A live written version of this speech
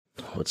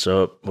What's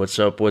up? What's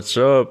up? What's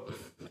up?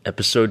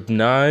 Episode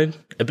 9?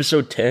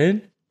 Episode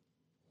 10?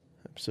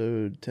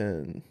 Episode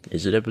 10.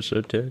 Is it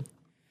episode 10?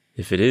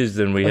 If it is,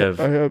 then we have...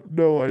 I have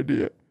no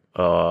idea.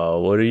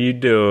 Oh, what are you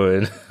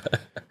doing?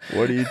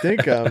 What do you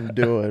think I'm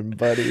doing,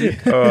 buddy?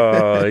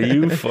 Oh,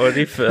 you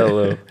funny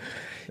fellow.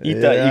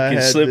 You thought I you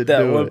could had slip to that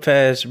do one it.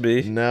 past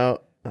me. No,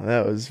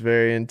 that was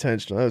very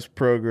intentional. That was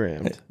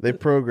programmed. They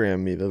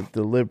programmed me.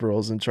 The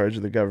liberals in charge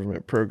of the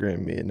government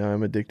programmed me, and now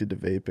I'm addicted to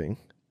vaping.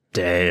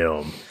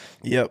 Damn.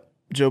 Yep.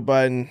 Joe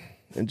Biden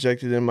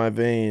injected in my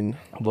vein.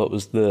 What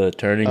was the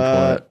turning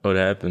point? What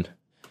happened?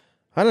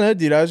 I don't know,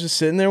 dude. I was just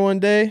sitting there one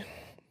day.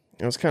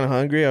 I was kind of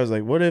hungry. I was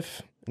like, what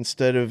if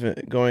instead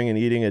of going and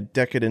eating a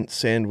decadent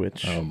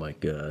sandwich, Oh my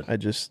god. I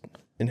just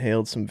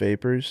inhaled some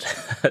vapors?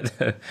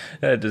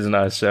 That does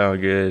not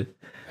sound good.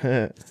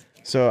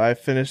 So I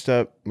finished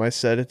up my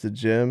set at the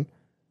gym,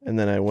 and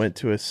then I went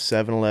to a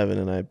 7-Eleven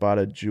and I bought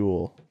a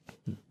Juul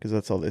because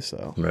that's all they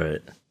sell.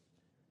 Right.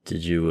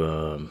 Did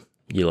you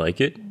you like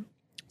it?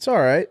 It's all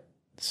right.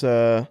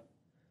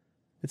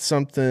 It's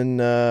something.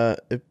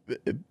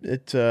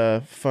 It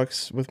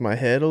fucks with my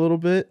head a little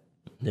bit.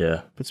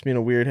 Yeah. Puts me in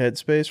a weird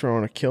headspace where I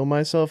want to kill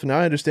myself. And now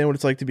I understand what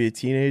it's like to be a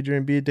teenager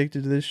and be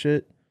addicted to this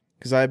shit.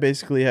 Because I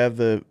basically have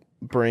the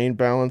brain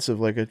balance of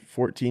like a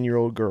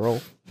 14-year-old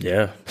girl.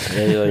 Yeah.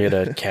 Yeah, you're like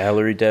at a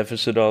calorie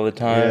deficit all the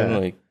time, Yeah.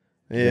 like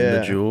in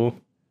the Juul.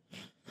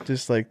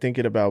 Just like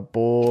thinking about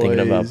boys. Thinking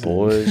about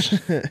boys.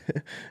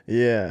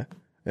 Yeah.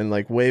 And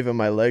like waving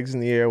my legs in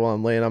the air while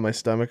I'm laying on my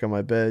stomach on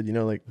my bed,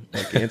 like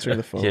answering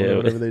the phone Yeah. or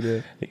whatever they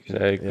do.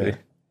 Exactly. Yeah.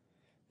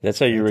 That's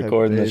how you're That type of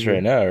recording this baby.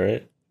 right now,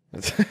 right?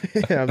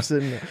 Yeah, I'm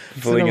sitting on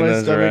Flinging my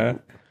those stomach, around.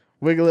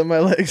 wiggling my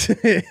legs.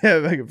 Yeah,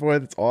 back and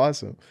forth. It's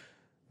awesome.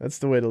 That's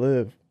the way to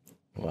live.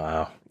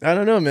 Wow. I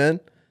don't know,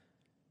 man.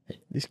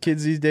 These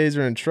kids these days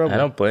are in trouble. I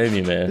don't blame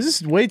you, man. This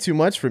is way too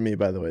much for me,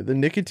 by the way. The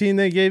nicotine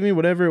they gave me,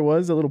 whatever it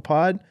was, the little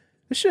pod,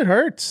 this shit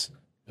hurts.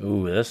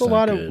 Ooh, that's It's a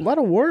not lot good.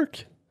 of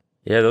work.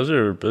 Yeah, those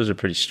are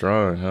pretty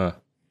strong, huh?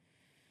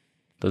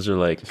 Those are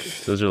like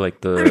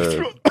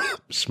the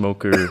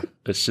smoker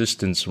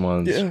assistance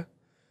ones. Yeah.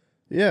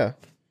 Yeah.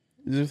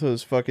 These are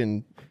those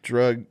fucking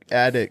drug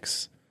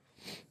addicts,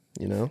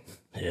 Yeah.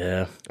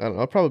 I don't know.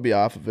 I'll probably be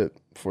off of it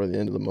before the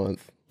end of the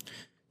month.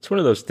 It's one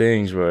of those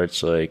things where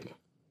it's like it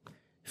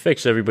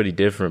affects everybody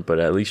different, but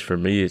at least for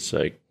me it's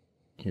like,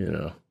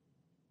 I've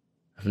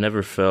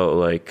never felt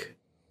like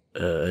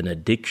an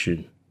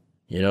addiction.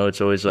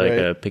 It's always like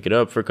Right. pick it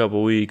up for a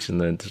couple weeks and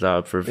then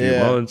stop for a few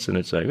Yeah. months, and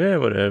it's like,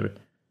 whatever.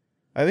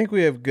 I think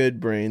we have good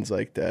brains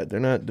like that. They're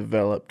not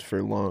developed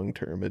for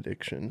long-term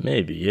addiction.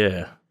 Maybe,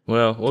 yeah.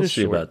 Well, we'll Just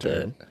see about that.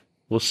 short-term.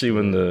 We'll see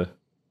when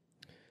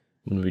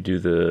we do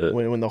the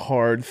When the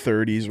hard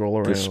 30s roll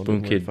around. Spoon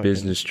and we're Kid fucking-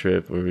 business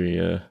trip where we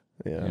Yeah.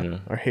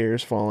 Our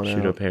hair's falling shoot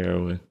out. up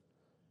heroin.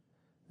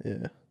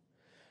 Yeah.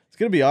 It's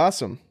going to be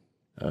awesome.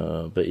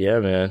 But yeah,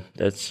 man,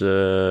 that's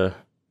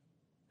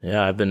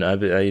I've been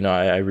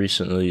I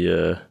recently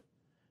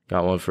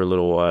got one for a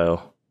little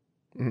while.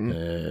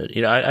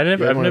 Mhm.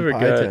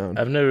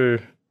 I've never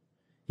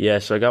yeah,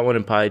 so I got one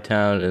in Pie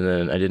Town, and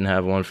then I didn't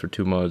have one for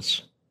 2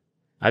 months.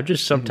 I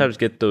just sometimes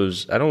get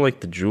those. I don't like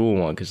the Juul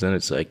one because then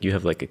it's like you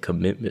have like a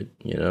commitment,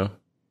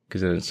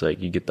 because then it's like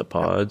you get the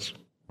pods.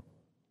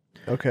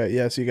 Okay,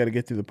 yeah, so you got to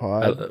get through the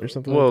pod or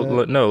something Well,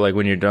 like that? no, like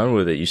when you're done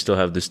with it, you still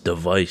have this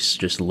device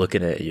just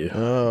looking at you.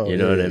 Oh, you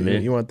know what I yeah,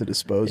 mean? You want the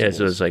disposables. Yeah,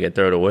 so it's like I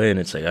throw it away, and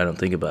it's like I don't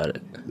think about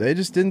it. They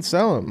just didn't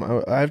sell them.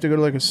 I have to go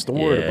to like a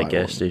store to Yeah, buy gas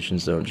one.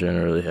 stations don't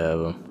generally have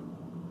them.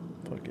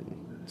 Fucking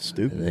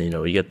stupid. And then,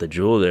 you get the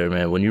Juul there,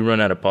 man. When you run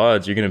out of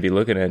pods, you're gonna be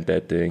looking at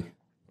that thing.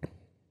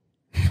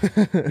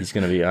 He's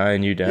gonna be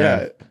eyeing you down.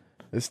 Yeah,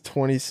 this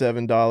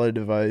 $27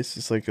 device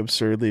is like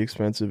absurdly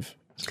expensive,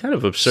 It's kind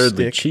of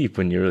absurdly Stick. cheap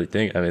when you really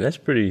think. I mean, that's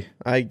pretty.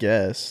 I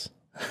guess.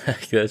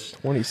 That's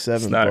 27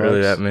 it's not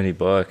really bucks. that many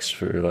bucks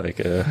for like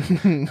a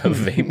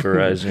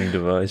vaporizing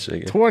device. I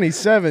guess.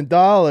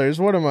 $27.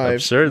 What am I?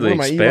 Absurdly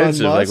what am I, Elon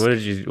expensive. Like,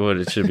 Musk? what?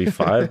 It should be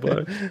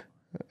 $5.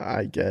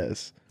 I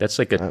guess. That's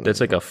like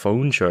a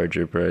phone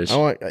charger price.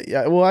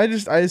 Well, I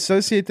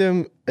associate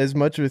them as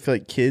much with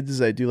like kids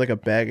as I do like a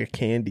bag of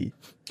candy.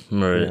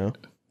 Right.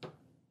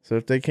 So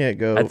if they can't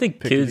go, I think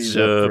pick kids these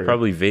up for-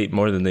 probably vape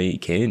more than they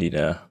eat candy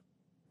now.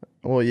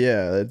 Well,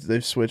 yeah,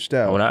 they've switched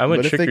out. When I went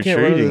But if they trick or can't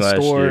run to treating the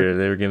last store- year,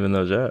 they were giving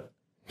those out.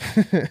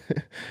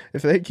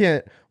 If they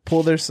can't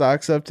pull their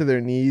socks up to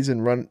their knees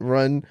and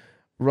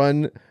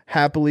run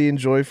happily and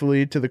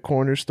joyfully to the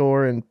corner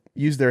store and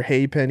use their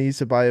hay pennies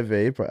to buy a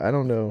vape, I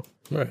don't know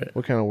Right.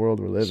 what kind of world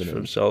we're living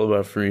in. It's all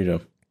about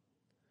freedom.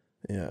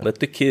 Yeah. Let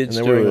the And kids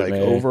they're do wearing it, like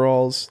man.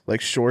 overalls,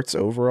 like shorts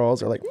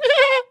overalls. Are like,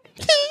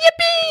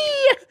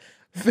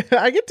 yippee!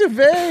 I get to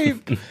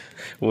vape.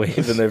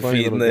 Waving their Funny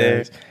feet in little the air.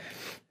 guys.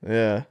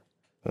 Yeah.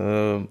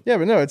 Um, Yeah,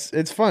 but no,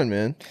 it's fun,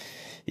 man.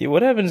 yeah,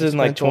 what happens in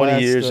like spent the 20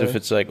 last, years if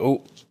it's like,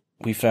 oh,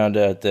 we found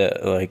out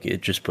that like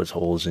it just puts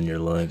holes in your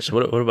lungs?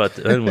 What about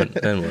then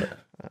what?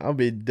 I'll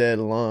be dead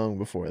long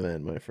before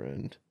then, my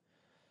friend.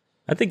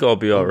 I think I'll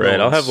be all I'm right.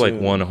 going I'll have like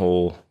soon. one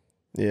hole,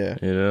 Yeah.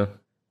 you know?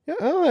 Yeah,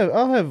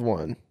 I'll have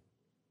one.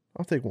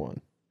 I'll take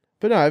one.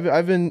 But no,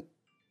 I've been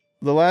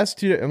the last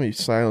 2 days. Let me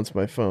silence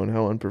my phone.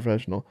 How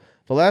unprofessional.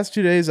 The last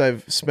 2 days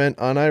I've spent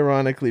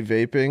unironically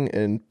vaping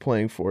and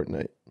playing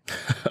Fortnite.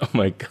 Oh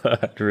my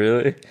god,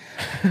 really?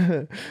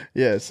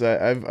 Yes,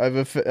 I've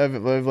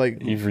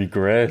like You've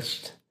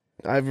regressed.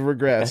 I've That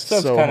regressed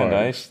sounds so kind of hard.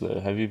 nice though.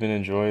 Have you been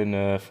enjoying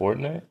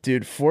Fortnite?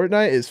 Dude,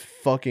 Fortnite is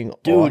fucking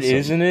Dude, awesome.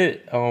 isn't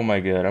it? Oh my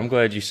god, I'm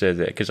glad you said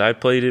that because I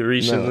played it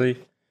recently,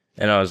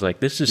 and I was like,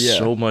 this is Yeah.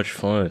 so much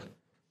fun.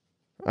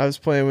 I was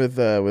playing with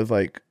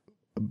like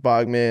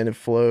Bogman and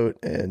Float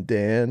and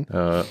Dan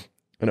Uh,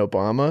 and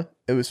Obama.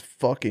 It was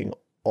fucking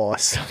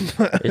awesome.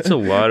 it's a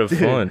lot of Dude.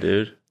 fun,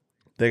 dude.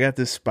 They got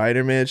this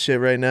Spider-Man shit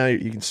right now.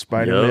 You can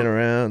Spider-Man Yup.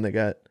 around. They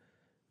got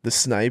the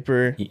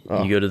sniper. You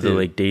Oh, go to the dude.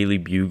 like Daily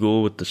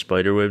Bugle with the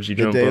spider webs you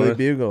The jump Daily on.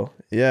 Bugle.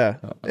 Yeah.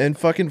 And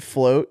fucking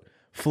Float.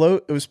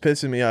 Float, it was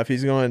pissing me off.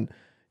 He's going,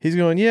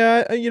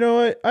 yeah, you know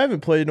what? I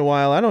haven't played in a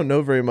while. I don't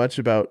know very much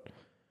about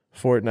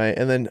Fortnite.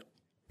 And then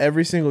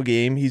every single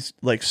game, he's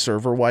like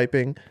server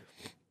wiping.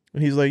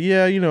 And he's like,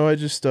 yeah, you know, I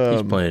just.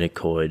 He's playing it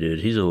coy,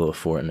 dude. He's a little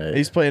Fortnite.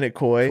 He's playing it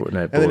coy.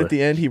 Fortnite And then boy. at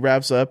the end, he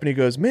wraps up and he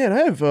goes, man, I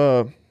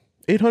have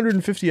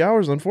 850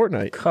 hours on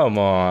Fortnite. Come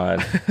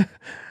on.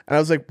 And I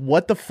was like,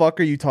 what the fuck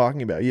are you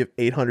talking about? You have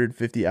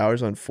 850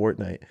 hours on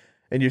Fortnite.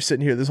 And you're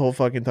sitting here this whole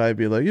fucking time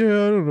being like, yeah,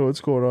 I don't know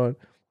what's going on.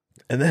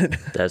 And then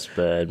That's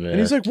bad, man. and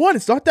he's like, what?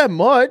 It's not that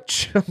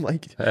much. I'm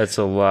like, That's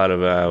a lot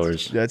of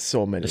hours. that's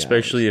so many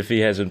Especially hours. if he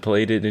hasn't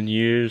played it in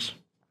years.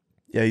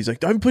 Yeah, he's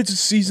like, I haven't played since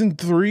season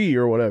 3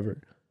 or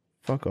whatever.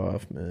 Fuck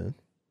off, man.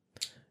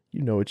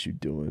 You know what you're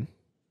doing.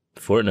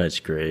 Fortnite's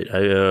great.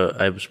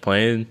 I was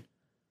playing,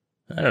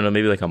 I don't know,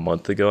 maybe like a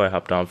month ago. I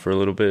hopped on for a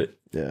little bit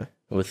Yeah.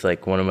 with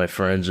like one of my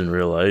friends in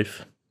real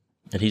life.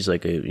 And he's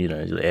like he's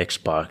an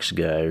Xbox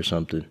guy or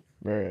something.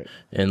 All right.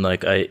 And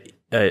like I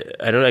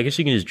don't, I guess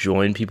you can just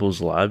join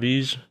people's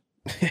lobbies.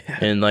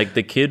 And like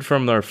the kid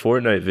from our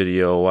Fortnite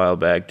video a while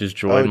back just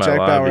joined my Jack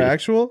Bauer lobby.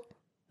 Actual?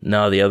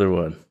 No, the other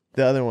one.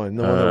 The other one.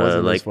 The one that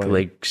wasn't like this funny.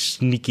 like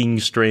Sneaking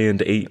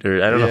Strand 8,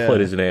 or I don't know Yeah. what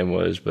his name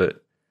was,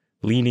 but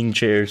Leaning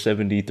Chair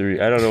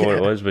 73. I don't know what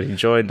it was, but he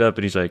joined up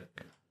and he's like,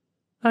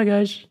 "Hi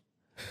guys."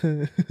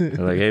 I'm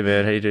like, "Hey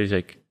man, how you doing?" He's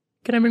like,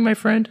 "Can I bring my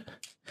friend?"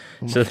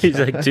 So these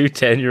like 2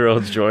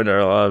 10-year-olds joined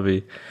our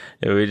lobby,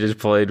 and we just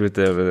played with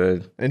them. And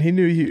then And he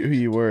knew who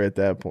you were at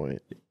that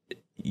point.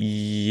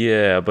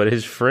 yeah, but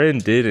his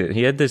friend didn't.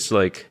 He had this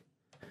like,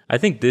 I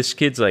think this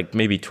kid's like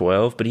maybe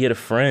 12, but he had a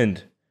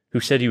friend who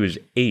said he was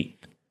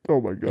 8. Oh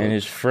my god. And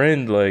his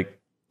friend like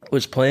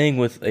was playing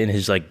with, and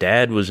his like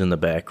dad was in the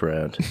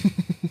background,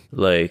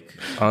 like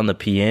on the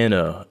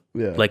piano,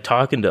 Yeah. like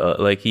talking to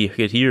like he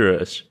could hear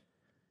us,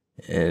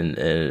 and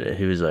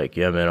he was like,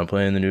 "Yeah, man, I'm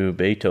playing the new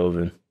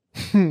Beethoven."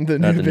 the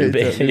Not new the new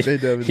Beethoven. Beethoven.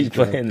 Beethoven He's just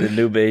dropped. playing the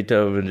new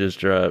Beethoven just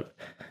dropped,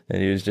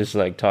 and he was just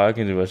like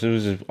talking to us. It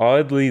was an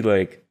oddly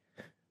like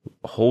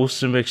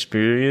wholesome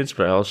experience,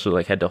 but I also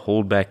like had to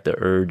hold back the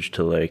urge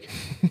to like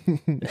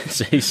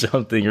say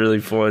something really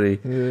funny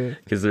Yeah.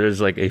 because there's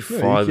like a You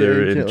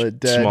father can't and let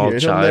Dad small hear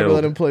it. He'll never let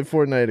child. him play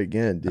Fortnite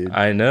again, dude.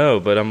 I know,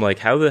 but I'm like,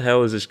 how the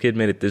hell has this kid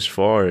made it this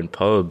far in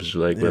pubs,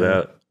 like Yeah.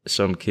 without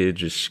some kid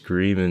just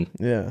screaming,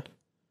 Yeah.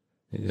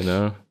 you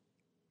know?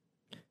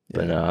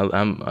 But Yeah.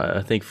 no,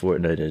 I think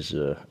Fortnite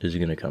is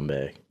gonna come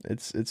back.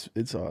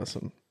 It's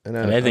awesome. And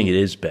I mean, I think it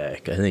is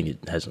back. I think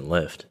it hasn't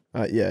left.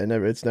 yeah,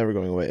 it's never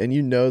going away. And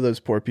you know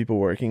those poor people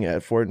working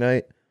at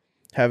Fortnite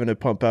having to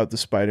pump out the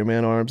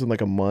Spider-Man arms in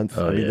like a month.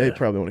 Oh, I mean, they yeah.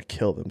 probably want to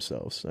kill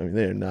themselves. I mean,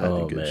 they are not Oh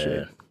in good man,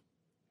 shape.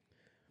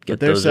 get But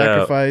their those out.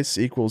 sacrifice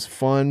equals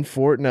fun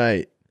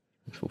Fortnite.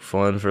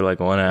 Fun for like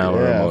 1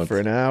 hour Yeah, a month. for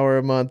an hour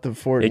a month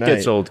of Fortnite. It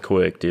gets old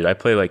quick, dude. I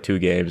play like 2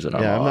 games and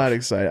I'm I'm off. not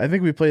excited. I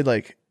think we played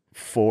like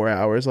 4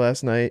 hours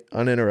last night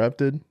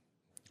uninterrupted.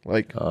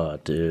 Like Oh,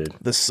 dude,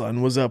 the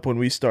sun was up when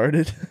we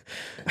started.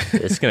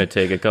 it's gonna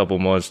take a couple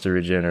months to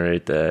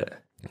regenerate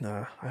that.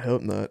 Nah, I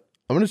hope not.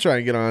 I'm gonna try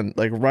and get on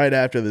like right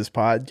after this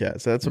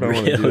podcast. That's what I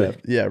want to do. Really?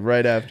 Yeah,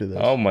 right after this.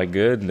 Oh my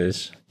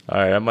goodness! All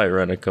right, I might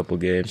run a couple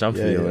games. I'm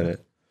Yeah, feeling yeah.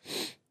 it.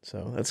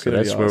 So that's So gonna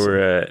that's be where awesome. we're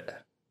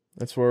at.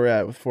 That's where we're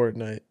at with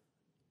Fortnite.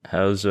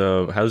 How's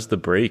the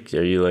break?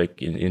 Are you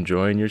like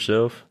enjoying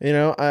yourself? You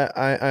know,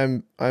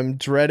 I'm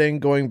dreading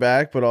going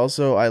back, but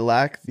also I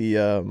lack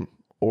the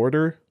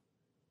order,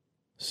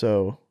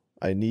 so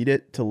I need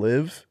it to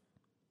live.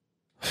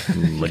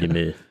 What do you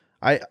mean?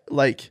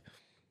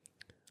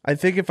 I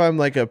think if I'm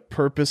like a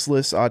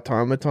purposeless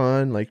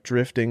automaton, like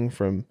drifting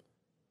from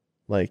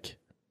like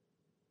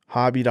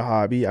hobby to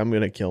hobby, I'm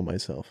gonna kill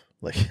myself.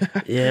 Like,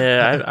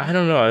 Yeah, I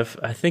don't know.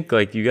 I think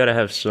like you got to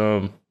have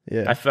some.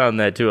 yeah, I found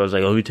that too. I was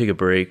like, let me take a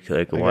break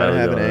like a I while gotta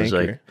have ago. an I was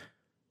anchor. like,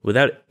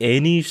 without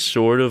any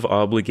sort of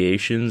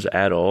obligations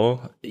at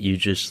all,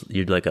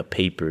 you're like a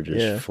paper just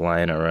Yeah.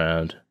 flying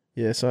around.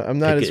 Yeah, so I'm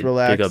not Pick as a-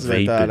 relaxed pick up as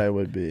I thought vaping. I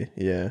would be.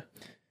 Yeah,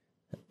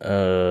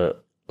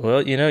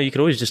 Well, you know, you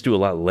could always just do a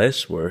lot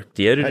less work.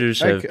 The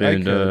editors have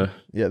been,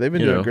 yeah, they've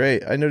been you doing know.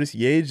 great. I noticed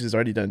Yage has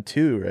already done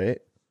 2, right?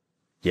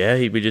 Yeah,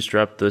 we just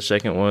dropped the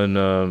second one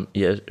or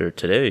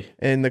today.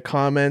 And the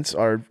comments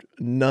are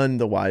none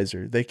the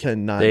wiser. They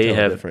cannot tell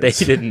the difference.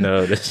 They didn't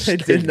notice. They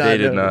did not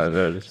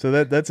notice.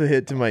 So that's a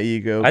hit to my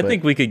ego. I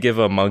think we could give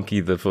a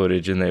monkey the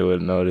footage and they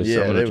wouldn't notice.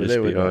 Yeah, I'm gonna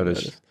just be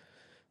honest. Notice.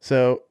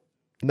 So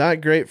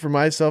not great for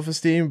my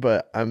self-esteem,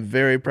 but I'm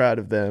very proud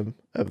of them,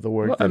 of the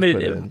work they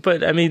put in.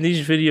 But I mean,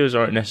 these videos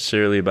aren't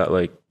necessarily about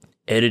like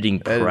editing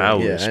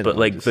prowess, but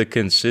like the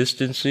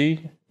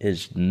consistency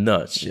is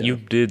nuts. Yeah. You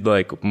did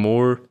like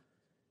more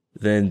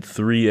than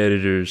 3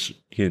 editors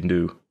can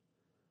do.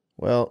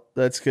 Well,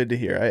 that's good to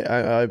hear.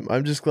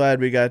 I'm just glad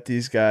we got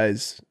these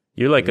guys.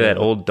 You're like that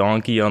old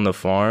donkey on the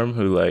farm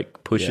who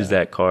like pushes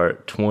that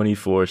cart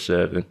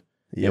 24/7.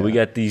 Yeah, we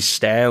got these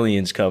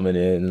stallions coming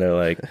in and they're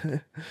like,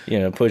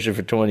 pushing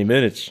for 20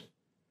 minutes.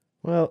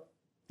 Well,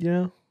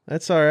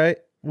 that's all right.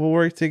 We'll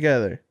work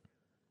together.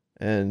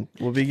 And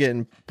we'll be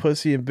getting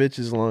pussy and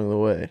bitches along the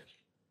way.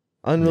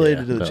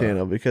 Unrelated to the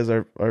channel, because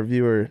our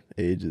viewer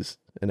age is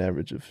an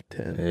average of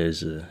 10. It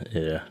is,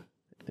 yeah.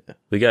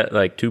 We got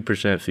like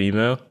 2%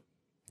 female.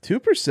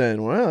 2%?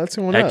 Wow, that's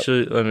going up.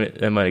 Actually,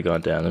 that might have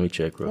gone down. Let me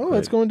check real quick. Oh,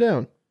 it's going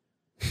down.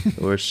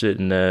 We're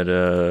sitting at,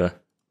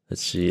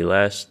 let's see,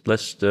 last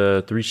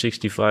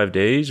 365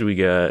 days, we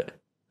got,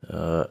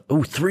 3%.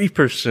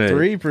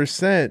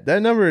 3%.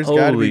 That number has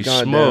got to be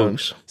gone down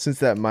since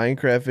that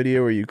Minecraft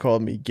video where you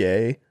called me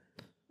gay.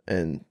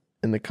 And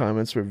in the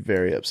comments were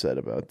very upset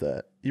about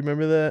that. You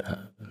remember that?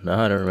 No,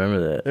 I don't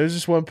remember that. There was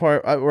just one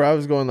part where I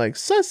was going like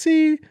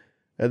sussy,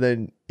 and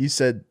then you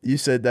said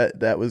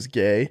that was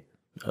gay.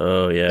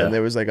 Oh yeah. And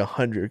there was like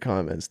 100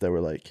 comments that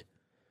were like,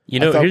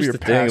 here's the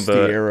thing about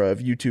the era of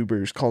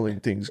YouTubers calling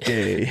things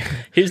gay.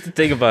 Here's the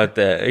thing about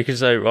that,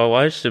 because I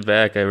watched it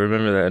back. I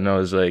remember that, and I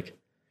was like,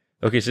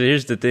 okay, so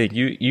here's the thing.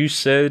 You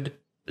said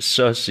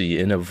sussy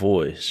in a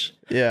voice,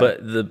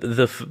 but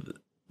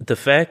the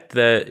fact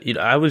that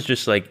I was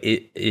just like,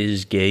 it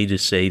is gay to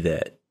say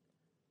that.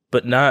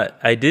 But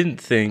I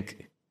didn't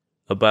think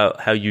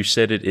about how you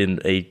said it in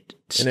a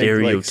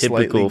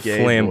stereotypical,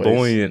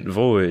 flamboyant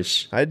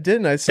voice. I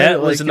didn't. I said that it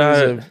like was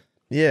not.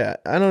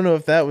 I don't know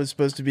if that was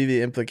supposed to be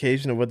the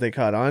implication of what they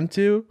caught on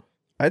to.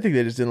 I think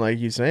they just didn't like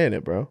you saying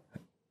it, bro.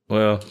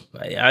 Well,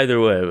 either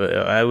way,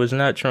 I was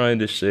not trying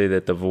to say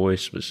that the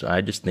voice was.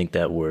 I just think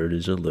that word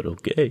is a little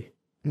gay.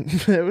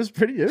 It was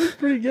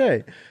pretty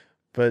gay.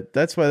 But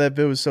that's why that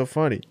bit was so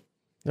funny.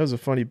 That was a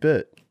funny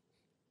bit.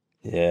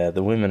 Yeah,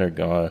 the women are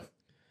gone.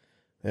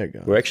 They're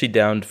gone. We're actually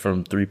down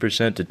from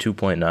 3% to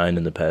 2.9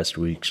 in the past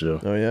week, so.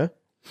 Oh, yeah?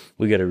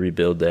 We got to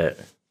rebuild that.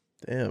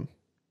 Damn.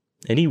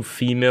 Any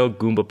female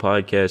Goomba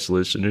podcast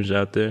listeners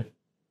out there?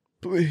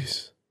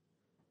 Please.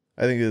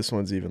 I think this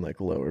one's even like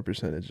lower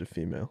percentage of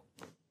female.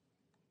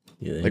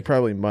 Yeah. Like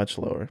probably much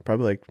lower.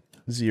 Probably like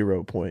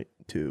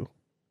 0.2. All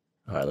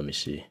right, let me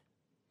see.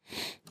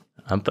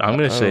 I'm going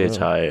to say it's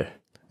higher.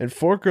 And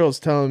Fork Girl's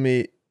telling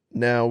me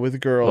now with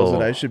girls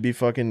that I should be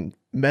fucking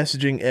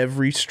messaging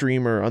every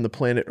streamer on the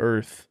planet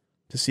Earth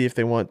to see if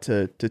they want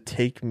to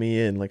take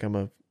me in like I'm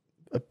a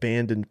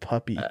abandoned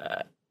puppy.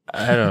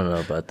 I don't know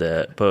about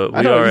that, but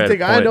we are at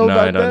 0.9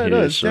 on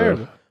here. It's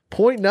terrible.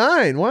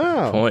 0.9,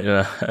 wow.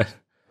 0.9.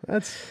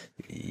 That's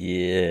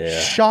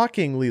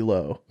shockingly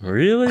low.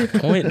 Really?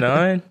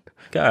 0.9?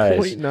 Guys.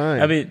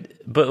 0.9. I mean,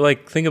 but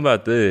like think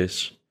about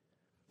this.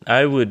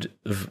 I would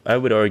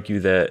argue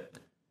that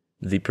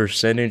the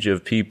percentage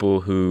of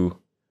people who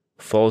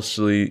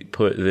falsely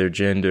put their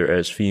gender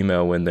as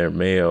female when they're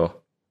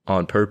male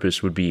on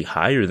purpose would be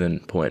higher than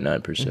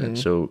 0.9%. Mm-hmm.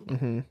 So,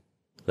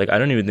 like, I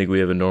don't even think we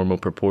have a normal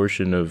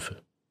proportion of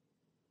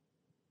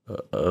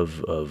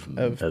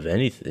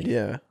anything.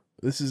 Yeah,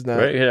 this is not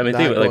right. I mean,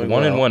 think like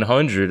 1 in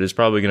 100 is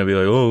probably going to be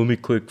like, oh, let me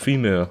click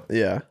female.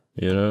 Yeah,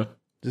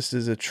 just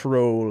as a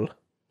troll,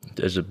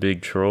 as a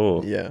big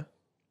troll. Yeah.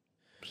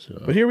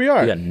 So, but here we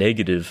are. We got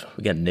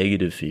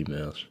negative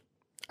females.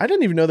 I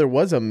didn't even know there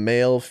was a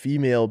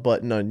male-female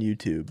button on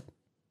YouTube.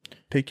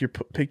 Pick your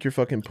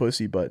fucking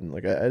pussy button.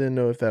 Like I didn't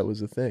know if that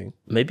was a thing.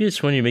 Maybe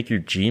it's when you make your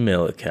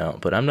Gmail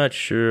account, but I'm not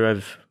sure.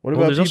 What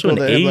about people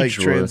that have like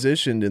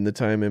transitioned in the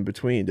time in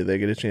between? Did they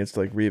get a chance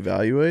to like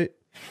reevaluate?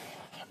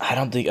 I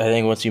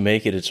think once you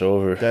make it, it's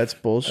over. That's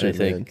bullshit. I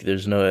think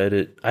there's no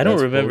edit. I don't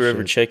remember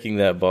ever checking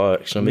that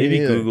box. So maybe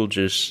Google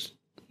just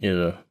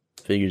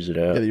figures it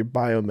out. Yeah, your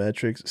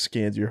biometrics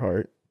scans your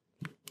heart.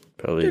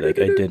 Probably like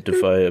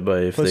identify it by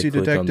if Pussy they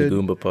click detected.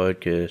 on the Goomba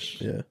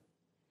podcast. Yeah.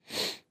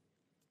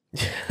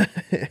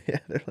 Yeah,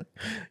 they're like,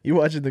 you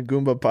watching the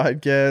Goomba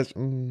podcast?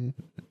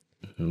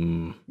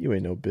 You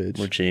ain't no bitch.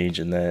 We're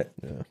changing that.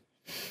 Yeah.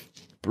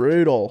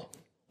 Brutal.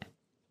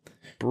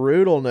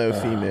 No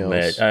females.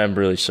 Man, I'm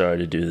really sorry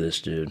to do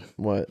this, dude.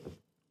 What?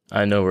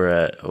 I know we're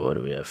at, what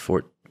do we have?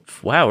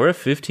 Wow, we're at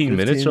 15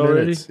 minutes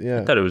already?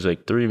 Yeah. I thought it was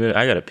like 3 minutes.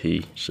 I gotta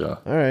pee, so.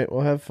 All right,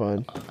 well, have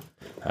fun.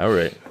 All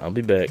right, I'll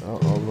be back.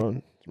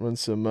 I'll run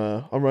some,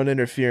 I'll run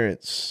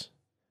interference.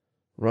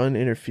 Run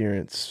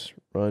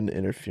interference.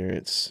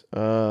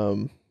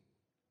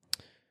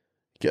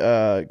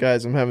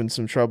 Guys, I'm having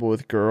some trouble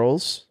with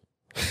girls.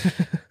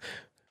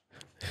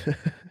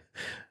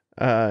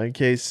 In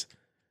case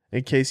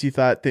In case you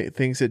thought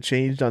things had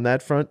changed on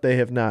that front, they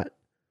have not.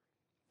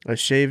 I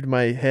shaved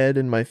my head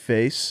and my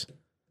face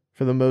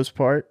for the most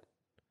part,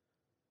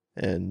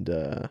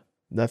 and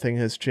nothing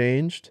has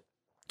changed.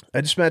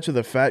 I just matched with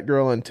a fat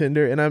girl on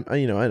Tinder, and I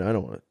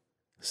don't want to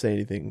say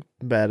anything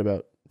bad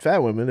about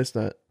fat women. It's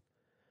not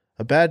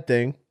a bad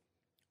thing,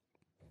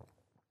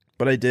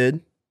 but I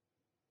did,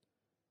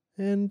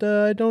 and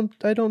I don't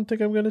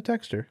think I'm gonna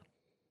text her.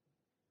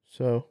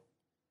 So,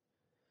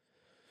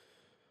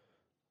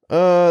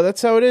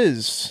 that's how it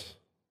is.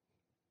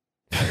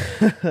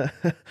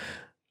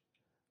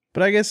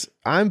 But I guess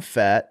I'm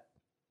fat.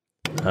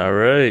 All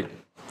right.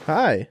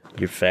 Hi.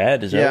 You're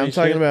fat? Is that yeah,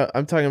 what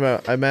I'm talking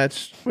about I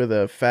matched with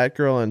a fat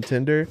girl on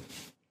Tinder.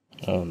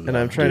 Oh, no, and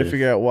I'm trying dude. to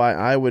figure out why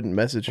I wouldn't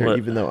message her What?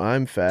 even though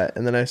I'm fat.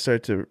 And then I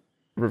start to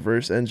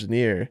reverse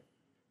engineer.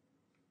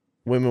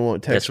 Women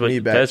won't text me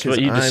back. That's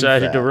what you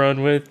decided to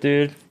run with,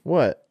 dude?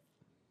 What?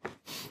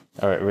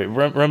 All right, wait,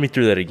 run me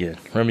through that again.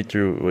 Run me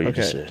through what you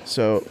just said.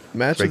 So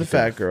match Break with a it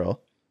down. fat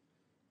girl.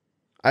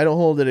 I don't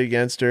hold it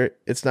against her.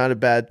 It's not a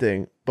bad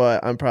thing,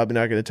 but I'm probably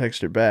not going to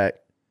text her back.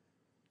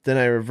 Then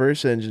I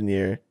reverse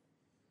engineer.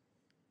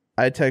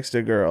 I text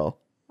a girl.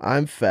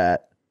 I'm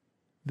fat.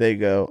 They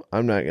go,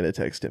 I'm not going to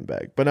text him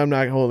back, but I'm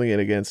not holding it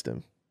against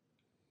him.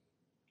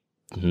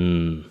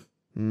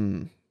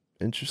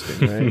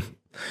 Interesting, right?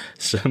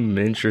 Some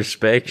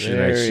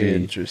introspection, I see. Very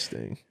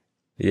interesting.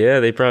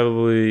 Yeah, they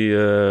probably,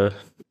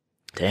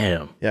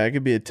 damn. Yeah, I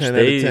could be a 10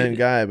 out of 10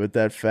 guy, but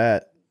that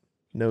fat,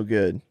 no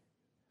good.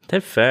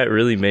 That fat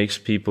really makes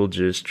people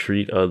just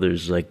treat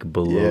others like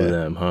below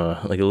them, huh?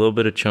 Like a little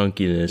bit of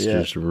chunkiness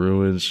just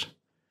ruins.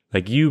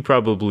 Like you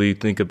probably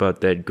think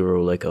about that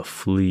girl like a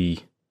flea.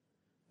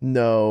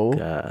 No.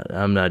 God,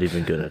 I'm not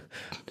even gonna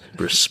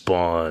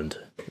respond.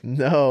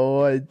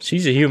 No,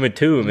 she's a human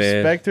too, man.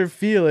 Respect her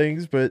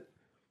feelings, but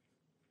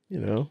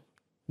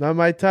not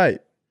my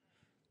type.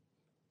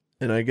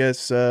 And I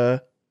guess you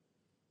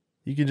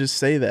can just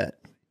say that.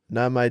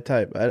 Not my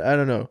type. I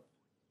don't know.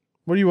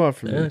 What do you want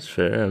from me? That's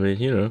fair. I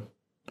mean,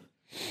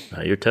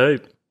 not your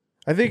type.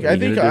 I think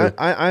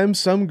I'm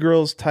some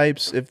girls'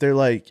 types if they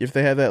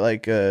have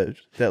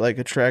that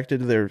attracted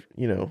to their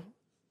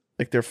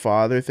like their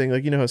father thing.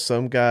 Like how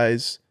some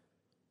guys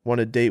want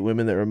to date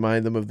women that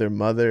remind them of their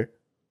mother.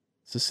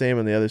 It's the same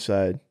on the other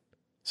side.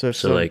 So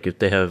if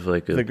they have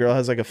if the girl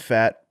has like a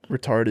fat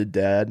retarded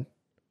dad,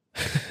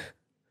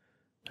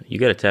 you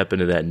got to tap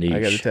into that niche. I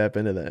got to tap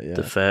into that. Yeah,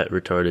 the fat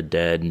retarded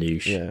dad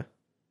niche. Yeah,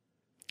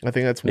 I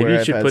think that's where maybe you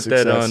I've should had put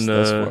that success on.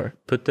 thus far.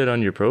 Put that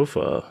on your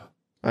profile.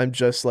 I'm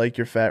just like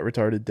your fat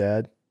retarded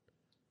dad.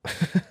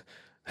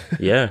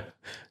 Yeah.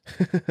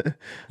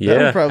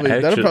 Yeah. That'll probably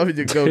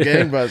go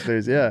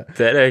gangbusters. Yeah.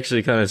 That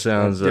actually kind of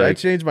sounds like. I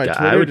changed my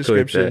Twitter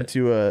description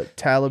to a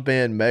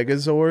Taliban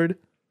Megazord,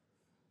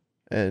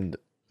 and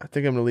I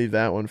think I'm gonna leave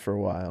that one for a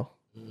while.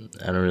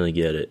 I don't really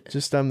get it.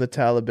 Just I'm the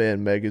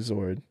Taliban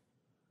Megazord.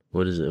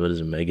 What is it? What is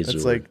a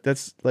Megazord?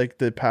 That's like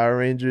the Power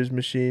Rangers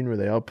machine where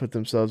they all put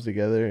themselves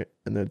together,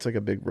 and then it's like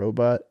a big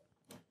robot.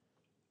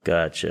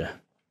 Gotcha.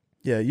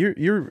 Yeah,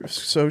 you're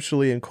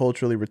socially and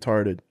culturally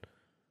retarded.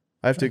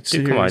 I have to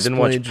dude, come on, I didn't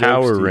watch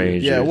Power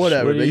Rangers. Yeah,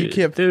 whatever. But you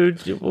can't,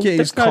 dude. Well, can't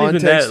use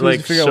context to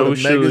figure out what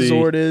a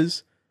Megazord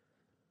is.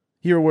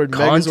 You hear the word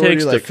Megazord,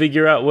 context to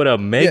figure out what a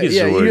Megazord is.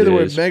 Yeah, you hear the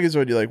word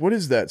Megazord, you're like, what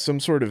is that?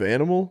 Some sort of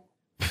animal?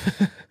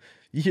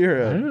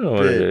 You're I don't know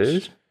what it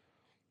is.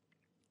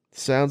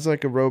 Sounds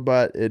like a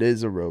robot. It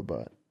is a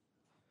robot.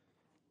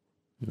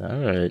 All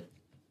right.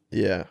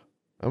 Yeah,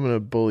 I'm gonna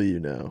bully you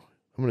now.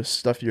 I'm gonna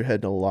stuff your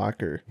head in a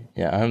locker.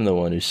 Yeah, I'm the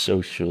one who's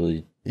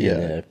socially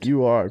inept.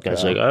 You are.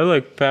 Guys, like, I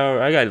like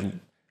Power. I got.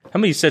 How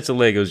many sets of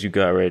Legos you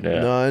got right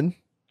now? None.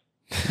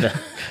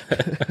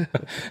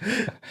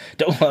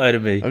 Don't lie to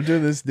me. I'm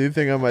doing this new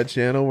thing on my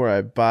channel where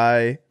I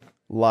buy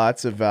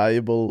lots of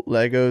valuable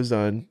Legos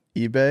on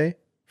eBay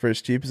for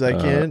as cheap as I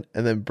can,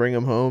 and then bring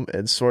them home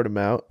and sort them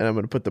out. And I'm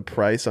gonna put the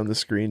price on the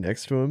screen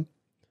next to them,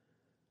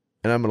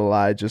 and I'm gonna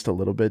lie just a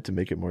little bit to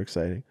make it more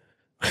exciting.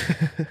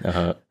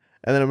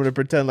 And then I'm going to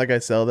pretend like I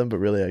sell them, but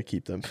really I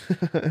keep them.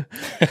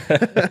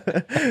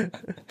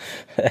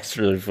 That's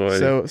really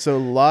funny. So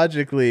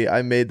logically,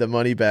 I made the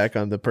money back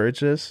on the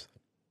purchase,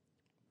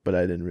 but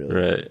I didn't really.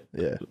 Right.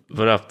 Yeah.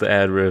 But off the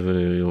ad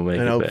revenue, you'll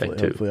make it back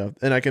too. Hopefully,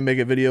 and I can make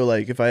a video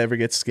like if I ever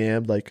get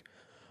scammed, like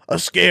a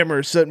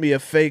scammer sent me a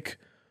fake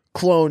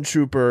clone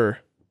trooper.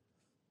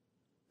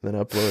 Then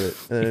upload it,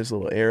 and then there's a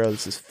little arrow that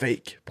says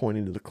fake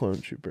pointing to the clone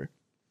trooper.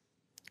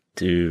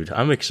 Dude,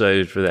 I'm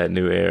excited for that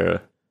new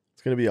era.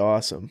 It's gonna be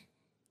awesome.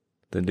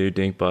 The new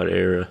Dinkbot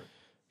era.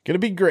 Gonna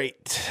be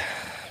great.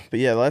 But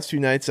yeah, the last few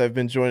nights I've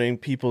been joining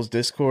people's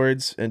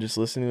Discords and just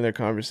listening to their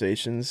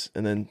conversations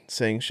and then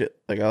saying shit.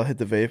 Like I'll hit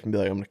the vape and be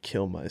like, I'm gonna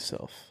kill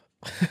myself.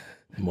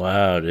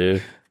 Wow,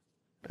 dude.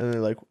 And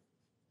they're like,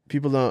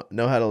 people don't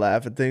know how to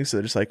laugh at things, so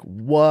they're just like,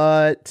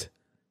 what?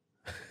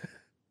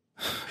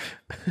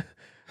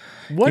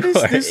 What is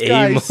this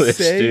guy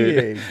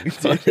saying?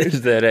 What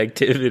is that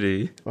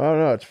activity? I don't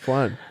know. It's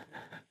fun.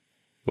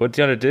 What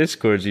kind of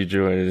Discords you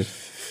joining?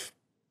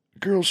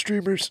 Girl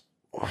streamers.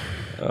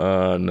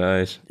 Oh,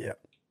 nice. Yeah.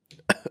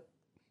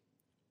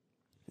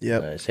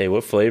 Yep. Nice. Hey,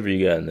 what flavor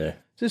you got in there?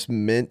 Just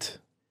mint.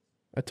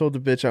 I told the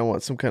bitch I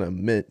want some kind of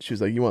mint. She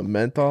was like, "You want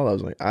menthol?" I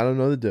was like, "I don't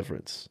know the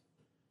difference."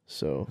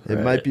 So it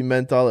might be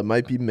menthol, it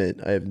might be mint.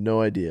 I have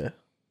no idea.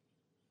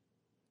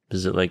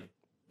 Does it like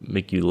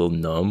make you a little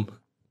numb?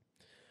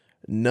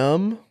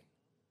 Numb?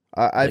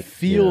 I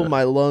feel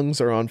my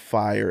lungs are on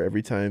fire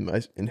every time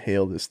I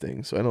inhale this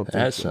thing, so I don't think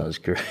that so. sounds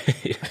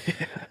great.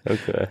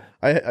 Okay.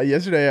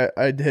 Yesterday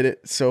I hit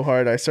it so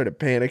hard I started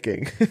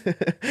panicking.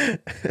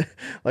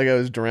 Like I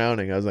was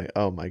drowning. I was like,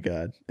 "Oh my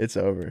god, it's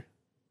over."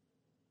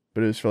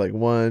 But it was for like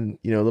one,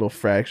 little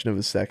fraction of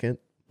a second.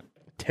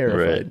 It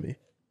terrified me.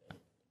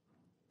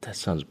 That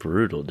sounds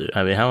brutal, dude.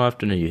 I mean, how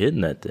often are you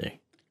hitting that thing?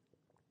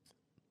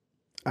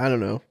 I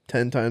don't know,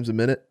 10 times a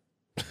minute.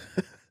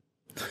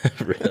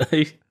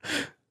 Really?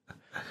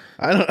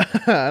 I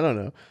don't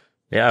know.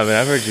 Yeah, I mean,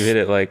 I've heard you hit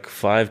it like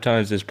 5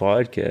 times this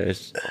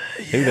podcast.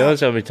 Who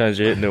knows how many times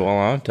you're hitting it while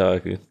I'm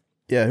talking?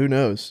 Yeah, who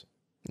knows?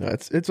 No,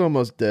 it's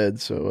almost dead,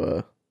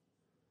 so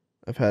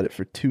I've had it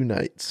for 2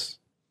 nights.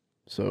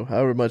 So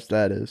however much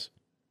that is.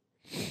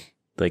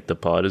 Like the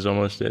pod is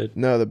almost dead?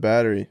 No, the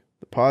battery.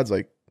 The pod's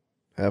like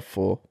half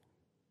full.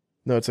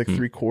 No, it's like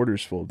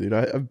 3/4 full, dude.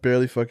 I've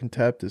barely fucking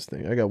tapped this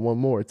thing. I got one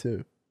more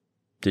too.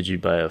 Did you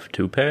buy a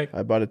 2-pack?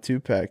 I bought a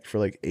 2-pack for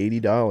like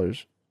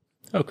 $80.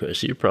 Okay,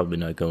 so you're probably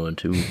not going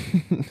to.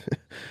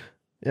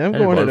 Yeah, I'm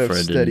going at a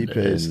steady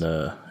pace.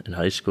 In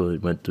high school, he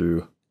went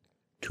through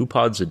 2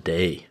 pods a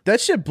day.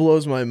 That shit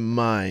blows my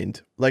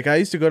mind. Like I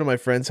used to go to my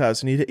friend's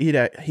house and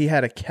he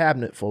had a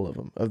cabinet full of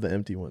them, of the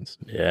empty ones.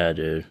 Yeah,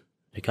 dude.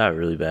 It got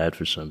really bad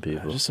for some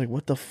people. I was just like,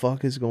 what the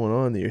fuck is going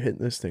on that you're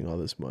hitting this thing all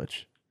this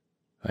much?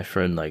 My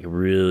friend like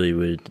really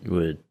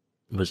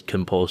was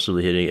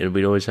compulsively hitting it, and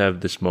we'd always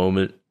have this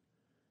moment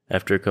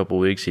after a couple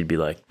weeks. He'd be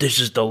like, "This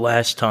is the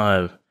last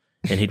time,"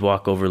 and he'd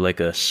walk over like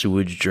a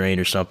sewage drain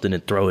or something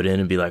and throw it in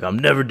and be like, "I'm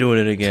never doing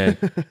it again."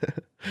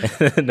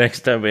 And the next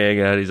time we hang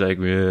out, he's like,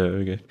 "Yeah,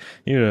 okay.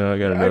 I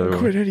got another one." I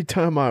quit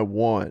anytime I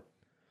want.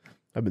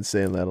 I've been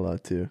saying that a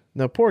lot too.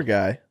 Now, poor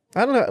guy.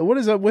 I don't know what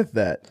is up with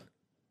that.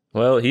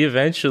 Well, he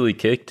eventually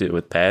kicked it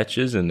with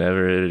patches and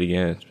never hit it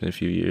again. It's been a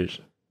few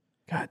years.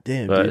 God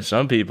damn, but dude.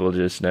 Some people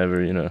just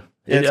never, Yeah,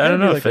 I don't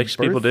know. It like affects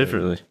people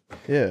differently.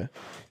 Yeah.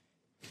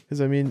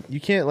 Because, I mean, you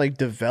can't, like,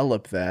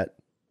 develop that.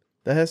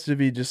 That has to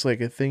be just,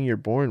 like, a thing you're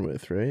born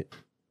with, right?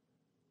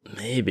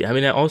 Maybe. I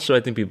mean, I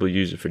think people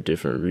use it for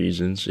different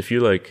reasons. If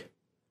you're, like,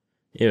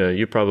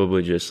 you're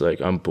probably just, like,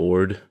 I'm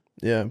bored.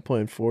 Yeah, I'm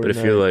playing Fortnite. But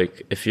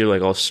if you're,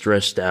 like, all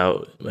stressed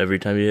out every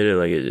time you hit it,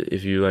 like,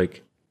 if you,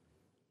 like,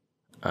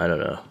 I don't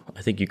know.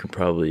 I think you can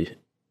probably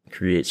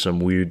create some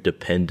weird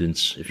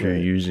dependence if you're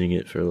using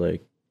it for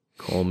like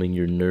calming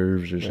your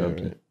nerves or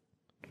something. Right.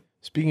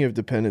 Speaking of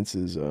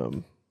dependences,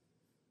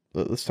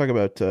 let's talk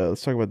about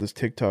this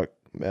TikTok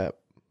app.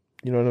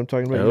 You know what I'm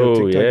talking about?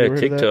 Oh yeah,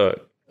 TikTok.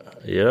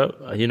 Yeah,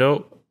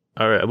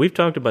 all right. We've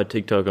talked about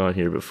TikTok on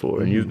here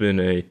before, and you've been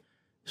a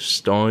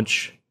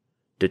staunch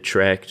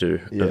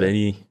detractor of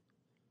any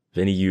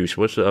use.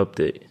 What's the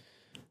update?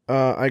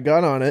 I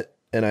got on it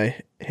and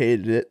I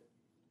hated it.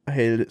 I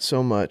hated it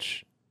so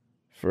much.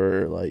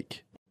 For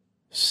like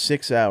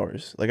 6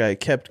 hours. Like I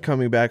kept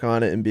coming back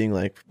on it and being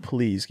like,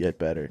 please get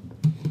better.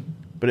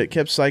 But it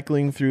kept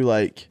cycling through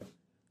like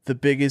the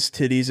biggest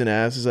titties and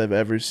asses I've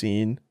ever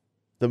seen.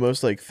 The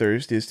most like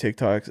thirstiest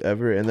TikToks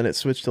ever. And then it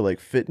switched to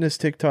like fitness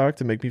TikTok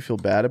to make me feel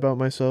bad about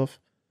myself.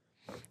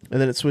 And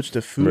then it switched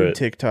to food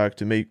TikTok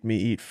to make me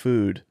eat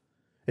food.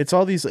 It's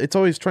always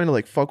trying to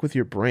like fuck with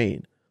your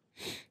brain.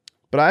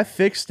 But I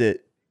fixed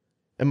it.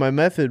 And my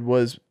method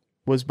was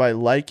by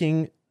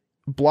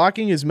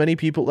blocking as many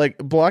people, like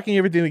blocking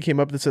everything that came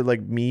up that said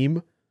like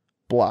meme,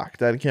 blocked.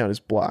 That account is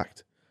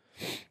blocked.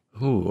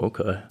 Ooh,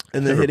 okay.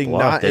 And then hitting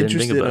not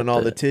interested in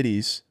all the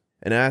titties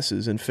and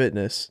asses and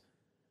fitness.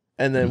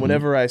 And then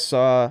whenever I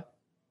saw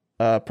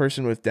a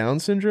person with Down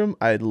syndrome,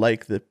 I'd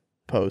like the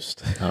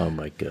post. Oh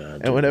my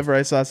God. And whenever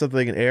I saw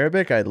something in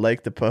Arabic, I'd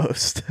like the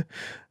post.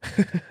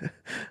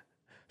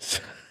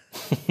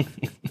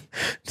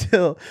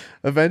 Till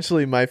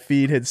eventually my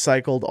feed had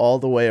cycled all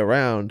the way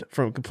around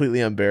from completely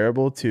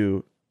unbearable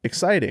to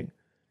exciting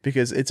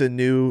because it's a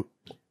new,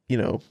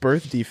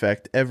 birth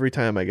defect every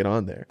time I get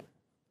on there.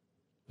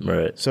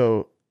 Right.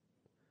 So,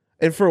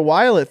 and for a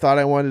while it thought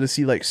I wanted to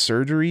see like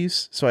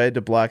surgeries, so I had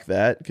to block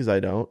that because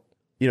I don't.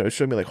 It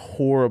showed me like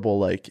horrible,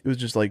 like it was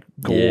just like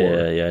gore.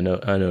 Yeah, I know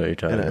what you're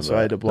talking about. So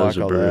I had to block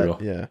all brutal.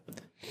 That. Yeah.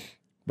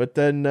 But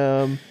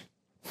then,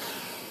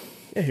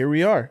 here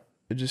we are.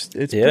 It's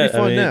pretty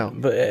fun now.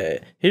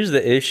 But here's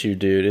the issue,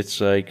 dude. It's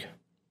like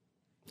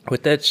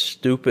with that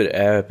stupid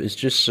app, it's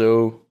just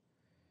so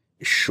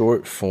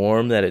short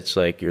form that it's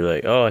like you're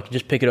like, oh, I can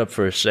just pick it up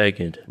for a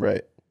second.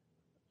 Right.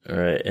 All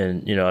right.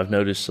 And I've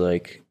noticed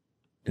like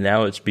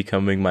now it's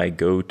becoming my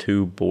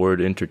go-to bored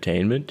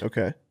entertainment.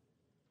 Okay.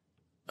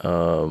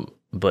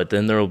 But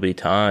then there'll be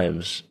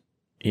times,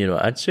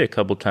 I'd say a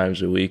couple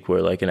times a week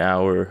where like an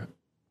hour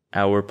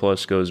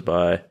plus goes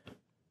by.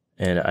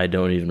 and I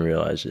don't even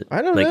realize it.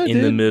 I don't like know, in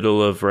the dude.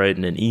 middle of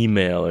writing an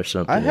email or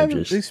something. I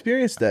haven't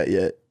experienced that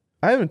yet.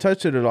 I haven't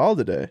touched it at all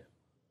today.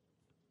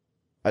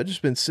 I've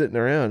just been sitting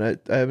around. I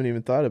haven't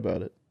even thought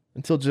about it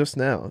until just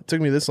now. It took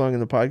me this long in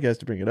the podcast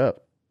to bring it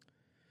up.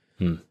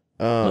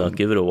 Well,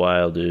 give it a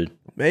while, dude.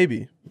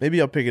 Maybe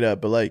I'll pick it up,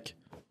 but like,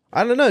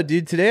 I don't know,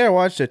 dude. Today I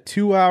watched a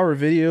 2-hour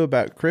video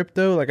about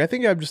crypto. Like, I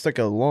think I'm just like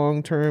a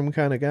long-term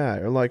kind of guy,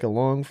 or like a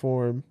long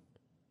form.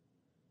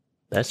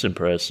 That's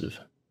impressive.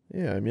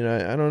 Yeah, I mean,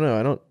 I don't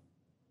know.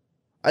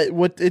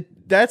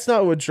 That's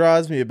not what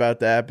draws me about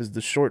the app is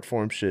the short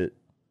form shit.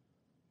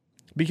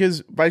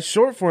 Because by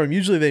short form,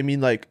 usually they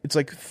mean like, it's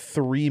like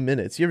 3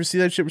 minutes. You ever see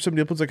that shit where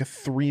somebody uploads like a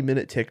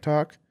 3-minute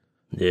TikTok?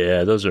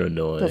 Yeah, those are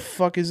annoying. What the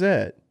fuck is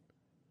that?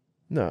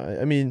 No,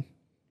 I mean,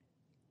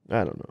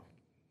 I don't know.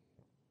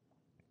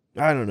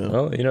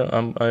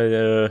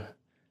 Well,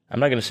 I'm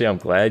not gonna say I'm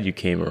glad you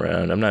came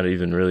around. I'm not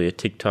even really a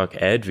TikTok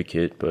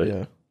advocate, but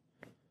Yeah.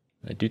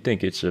 I do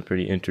think it's a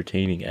pretty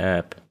entertaining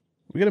app.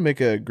 We gotta make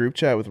a group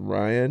chat with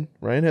Ryan.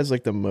 Ryan has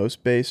like the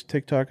most based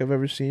TikTok I've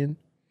ever seen.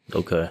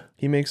 Okay.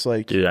 He makes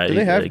like, Dude, do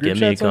they have group get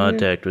me in chats on here?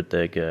 contact with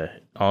that guy.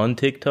 On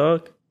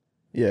TikTok?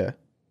 Yeah.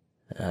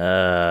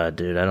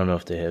 Dude, I don't know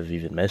if they have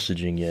even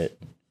messaging yet.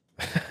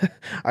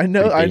 I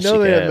know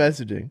they have app.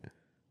 messaging.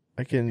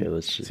 I can Okay,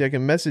 let's see. see. I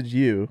can message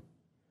you.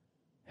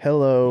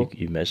 Hello.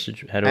 You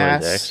message? How do I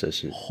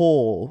access it?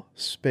 Hole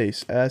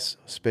space S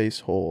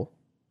space hole.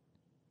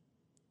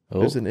 Oh,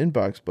 There's an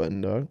inbox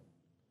button, dog.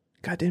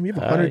 God damn, you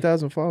have Hi.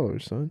 100,000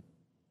 followers, son.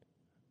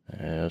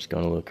 yeah, it's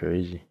gonna look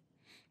crazy.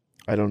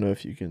 I don't know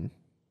if you can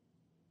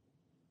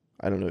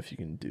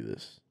do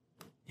this.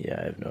 Yeah,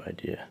 I have no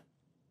idea.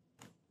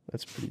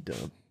 That's pretty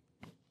dumb.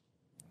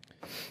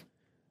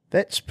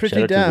 That's Shout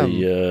pretty out dumb.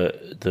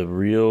 to the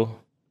real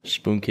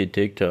Spoon Kid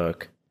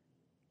TikTok.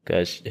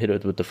 Guys, hit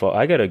it with the follow.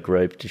 I got a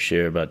gripe to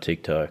share about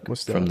TikTok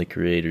What's from that? the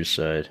creator's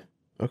side.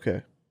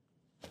 Okay.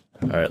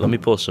 All right, let me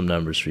pull some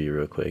numbers for you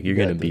real quick. You're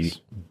Got gonna this.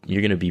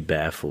 be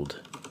baffled.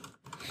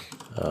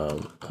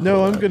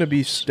 No, I'm gonna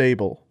be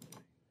stable.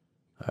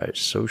 All right,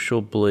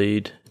 Social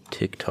Blade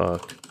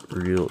TikTok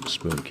Real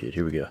Spoon Kid.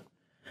 Here we go.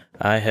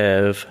 I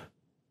have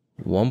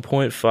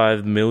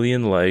 1.5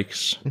 million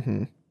likes.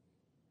 Mm-hmm.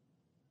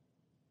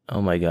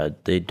 Oh my god,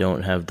 they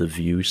don't have the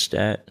view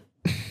stat.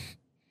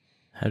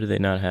 How do they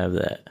not have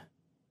that?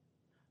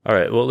 All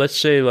right, well, let's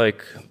say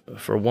like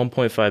for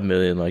 1.5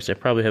 million likes, I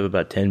probably have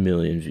about 10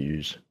 million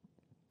views.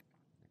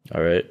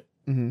 All right.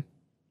 Mm-hmm.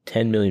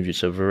 10 million views.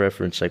 So for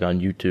reference, like on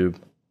YouTube,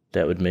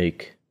 that would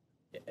make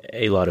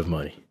a lot of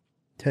money.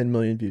 10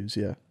 million views,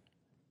 yeah.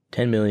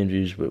 10 million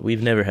views, but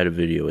we've never had a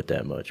video with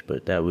that much,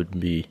 but that would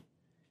be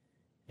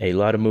a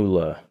lot of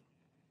moolah.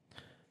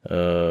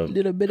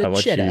 Little bit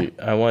of cheddar.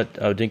 I want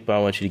you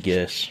to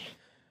guess.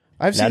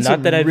 I've Now, seen not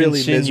some that I've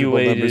really miserable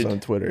numbers insinuated- on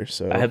Twitter,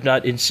 so I have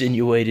not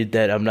insinuated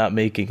that I'm not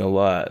making a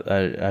lot.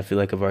 I feel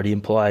like I've already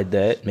implied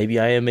that. Maybe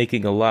I am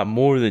making a lot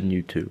more than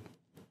YouTube.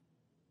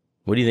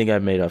 What do you think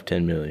I've made off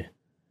 10 million?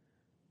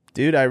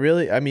 dude,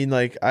 I mean,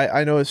 like,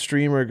 I know a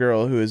streamer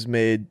girl who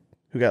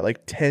got like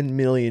 10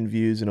 million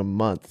views in a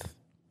month,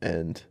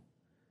 and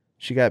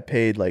she got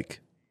paid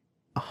like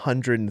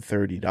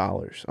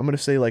 $130. I'm gonna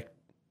say like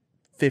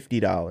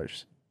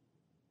 $50.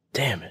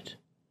 Damn it.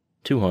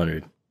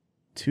 200.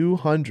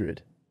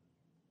 200.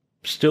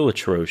 Still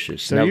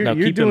atrocious. So now you're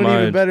keep in doing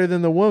mind, even better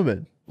than the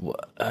woman.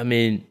 I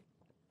mean,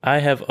 I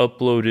have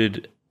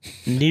uploaded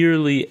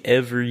nearly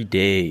every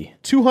day.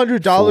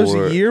 $200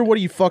 For a year? What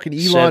are you, fucking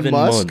Elon 7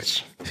 Musk?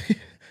 months.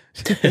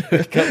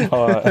 Come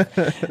on.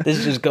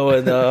 This is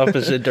going the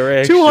opposite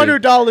direction.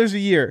 $200 a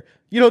year.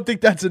 You don't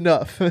think that's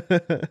enough? Dude,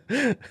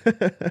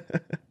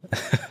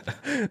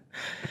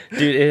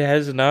 it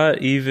has not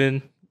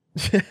even...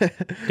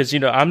 Because,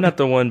 I'm not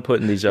the one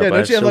putting these up. Yeah, I don't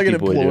have you have some like an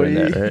people doing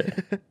employee?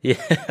 that, right?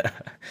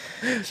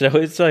 Yeah. So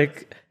it's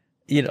like,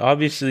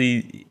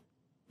 obviously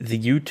the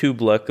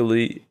YouTube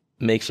luckily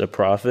makes a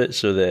profit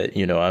so that,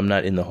 I'm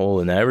not in the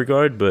hole in that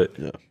regard. But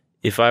Yeah.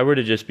 if I were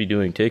to just be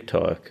doing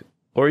TikTok,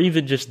 or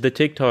even just the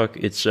TikTok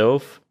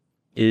itself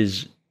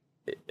is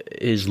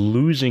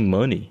losing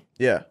money.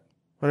 Yeah,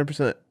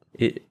 100%.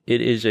 It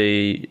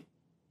is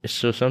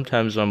so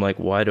sometimes I'm like,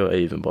 why do I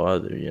even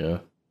bother,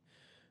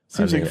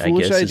 Seems like a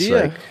foolish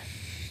idea.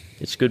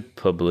 It's good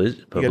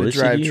publicity. gotta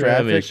drive I mean,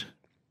 traffic.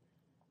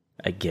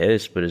 I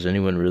guess, but is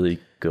anyone really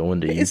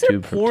going to YouTube Is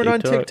there from porn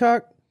on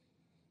TikTok?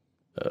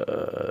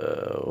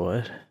 TikTok?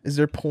 What? Is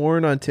there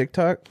porn on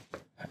TikTok?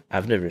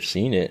 I've never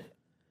seen it.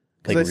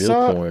 'Cause Like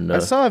real porn, though. I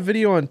saw a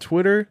video on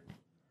Twitter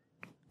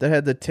that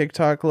had the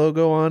TikTok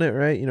logo on it,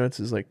 right? It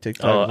says like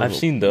TikTok. Oh, I've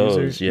seen those.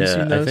 user. You Yeah,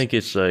 seen those? I think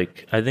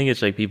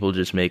it's like people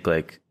just make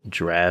like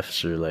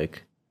drafts or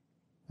like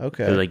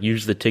Okay. or like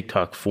use the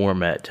TikTok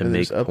format to And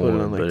make just upload porn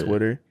it on like but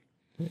Twitter.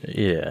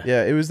 Yeah.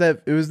 Yeah, it was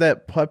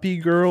that puppy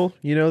girl,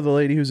 the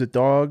lady who's a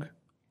dog.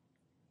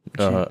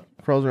 She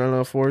crawls around on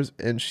all fours,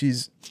 and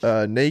she's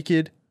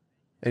naked,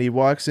 and he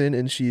walks in,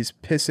 and she's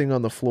pissing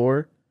on the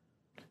floor.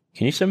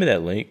 Can you send me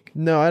that link?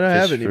 No, I don't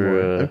have Just it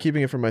anymore. for, I'm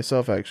keeping it for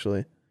myself,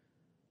 actually.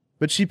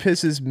 But she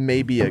pisses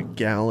maybe a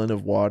gallon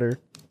of water.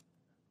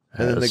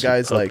 And then the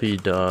guy's puppy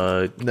like,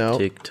 dog, no.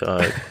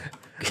 TikTok.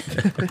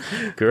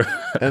 Girl.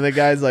 And the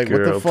guy's like, what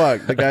Girl. the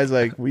fuck? The guy's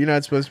like, well, you're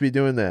not supposed to be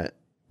doing that.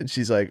 And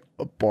she's like,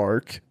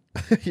 bark.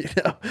 you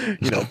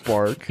know,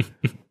 bark.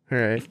 All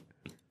right.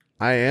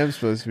 I am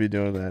supposed to be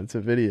doing that. It's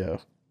a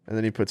video. And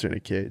then he puts her in a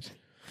cage.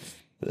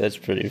 That's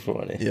pretty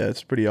funny. Yeah,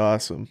 it's pretty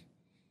awesome.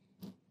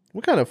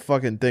 What kind of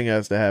fucking thing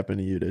has to happen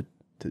to you to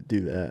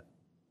do that?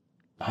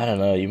 I don't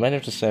know. You might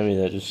have to send me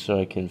that just so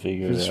I can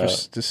figure it out.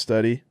 To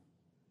study?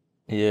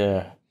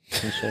 Yeah.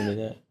 Can you send me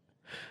that?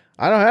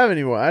 I don't have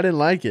any more. I didn't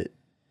like it.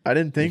 I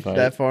didn't think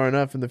that far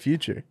enough in the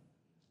future.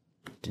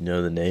 Do you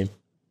know the name?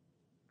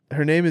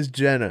 Her name is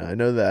Jenna. I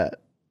know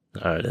that.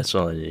 All right, that's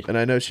all I need. And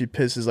I know she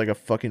pisses like a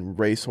fucking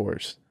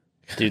racehorse.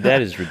 Dude,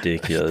 that is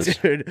ridiculous.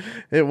 Dude,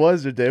 it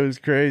was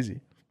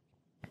crazy.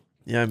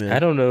 Yeah, man. I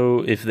don't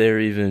know if they're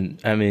even,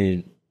 I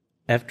mean,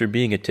 after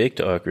being a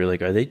TikToker,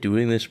 like, are they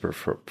doing this for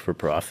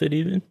profit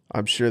even?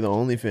 I'm sure the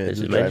OnlyFans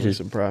is driving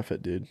some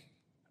profit, dude.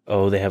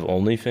 Oh, they have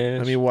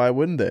OnlyFans? I mean, why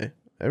wouldn't they?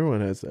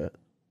 Everyone has that.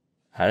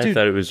 I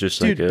thought it was just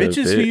like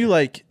bitches who you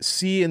like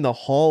see in the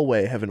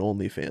hallway have an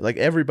OnlyFans. Like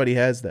everybody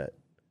has that.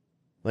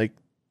 Like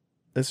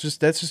that's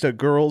just a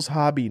girl's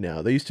hobby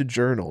now. They used to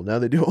journal. Now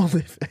they do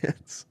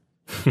OnlyFans.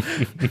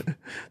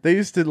 They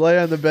used to lay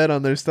on the bed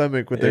on their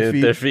stomach with their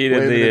feet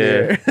in the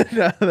air.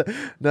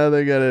 now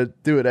they gotta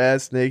do it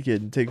ass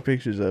naked and take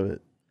pictures of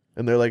it.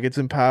 And they're like, it's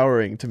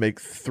empowering to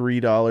make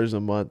 $3 a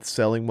month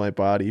selling my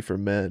body for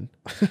men.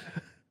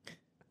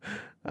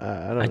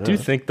 I don't know. I do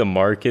think the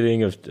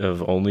marketing of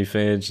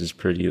OnlyFans is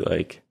pretty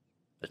like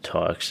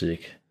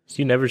toxic.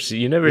 You never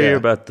hear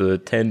about the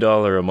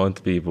 $10 a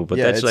month people, but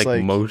that's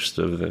like most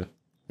of them.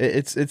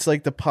 It's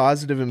like the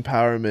positive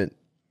empowerment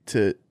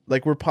to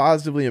like we're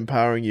positively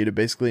empowering you to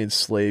basically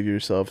enslave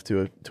yourself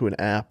to an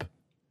app.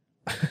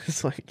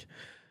 It's like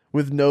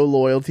with no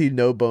loyalty,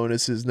 no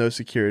bonuses, no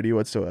security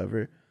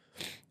whatsoever.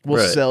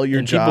 We'll sell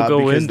your job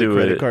because the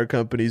credit card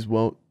companies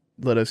won't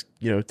let us,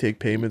 take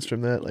payments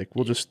from that. Like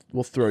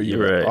we'll throw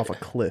you off a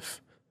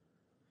cliff.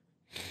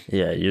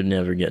 Yeah, you're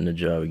never getting a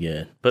job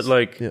again. But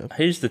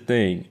here's the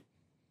thing.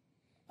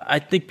 I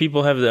think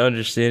people have the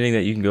understanding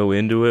that you can go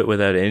into it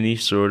without any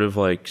sort of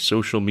like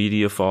social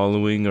media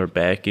following or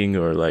backing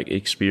or like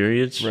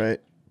experience. Right.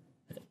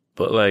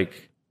 But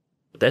like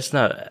that's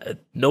not,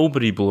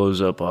 nobody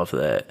blows up off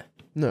that.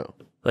 No.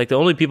 Like the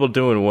only people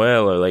doing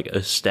well are like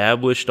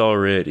established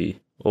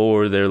already,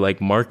 or they're like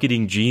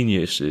marketing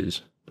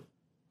geniuses.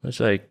 It's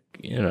like,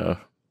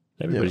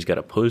 everybody's got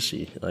a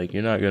pussy. Like,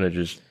 you're not going to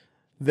just.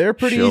 They're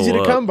pretty easy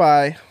to come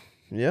by.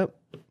 Yep.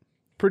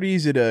 Pretty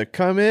easy to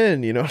come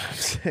in. You know what I'm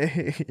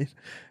saying?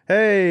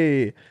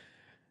 Hey,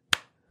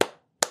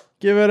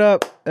 give it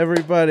up,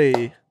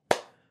 everybody.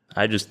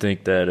 I just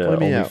think that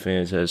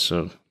OnlyFans has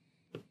some.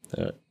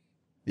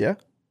 Yeah?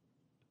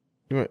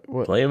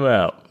 What? Play them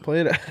out.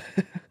 Play it out.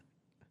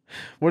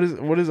 What does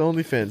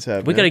OnlyFans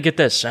have? We got to get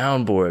that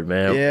soundboard,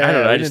 man. Yeah, I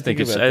don't know. I just think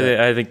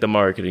I think the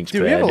marketing's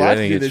bad. We have a lot I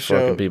think to do it's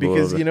fucking people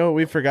because over. What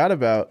we forgot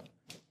about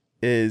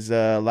is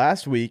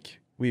last week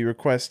we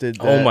requested.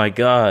 Oh my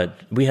god,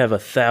 we have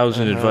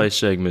 1,000 advice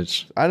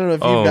segments. I don't know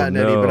if you've gotten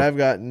any, but I've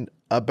gotten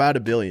about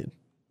 1 billion.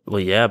 Well,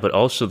 yeah, but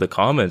also the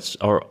comments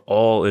are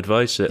all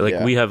advice.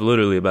 We have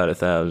literally about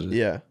 1,000.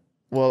 Yeah.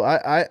 Well,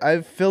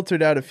 I've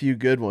filtered out a few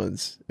good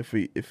ones.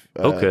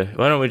 Okay,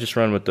 why don't we just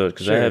run with those?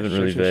 Because I haven't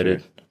really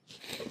vetted.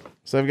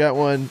 So I've got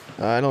one.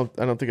 I don't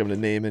think I'm going to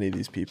name any of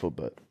these people,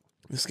 but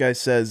this guy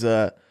says,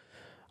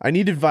 I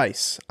need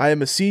advice. I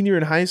am a senior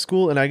in high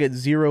school and I get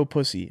zero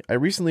pussy. I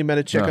recently met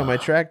a chick on my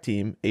track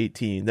team,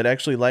 18, that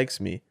actually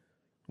likes me.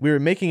 We were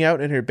making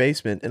out in her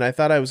basement and I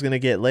thought I was going to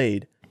get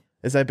laid.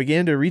 As I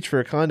began to reach for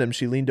a condom,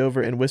 she leaned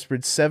over and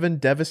whispered 7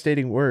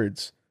 devastating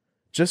words.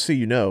 Just so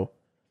you know,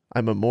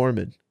 I'm a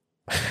Mormon.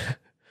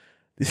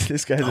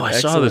 This guy's an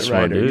excellent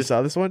writer. Dude. You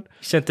saw this one?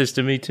 He sent this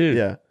to me too.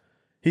 Yeah.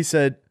 He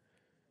said,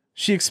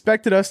 she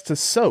expected us to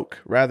soak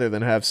rather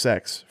than have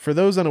sex. For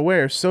those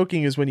unaware,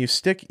 soaking is when you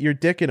stick your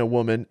dick in a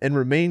woman and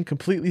remain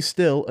completely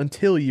still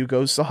until you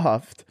go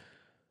soft.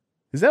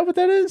 Is that what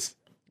that is?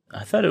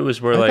 I thought it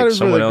was where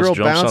someone else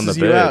jumps on the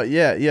bed. Out.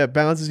 Yeah,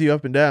 bounces you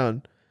up and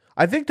down.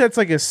 I think that's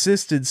like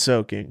assisted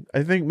soaking.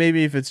 I think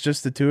maybe if it's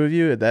just the two of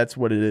you, that's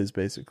what it is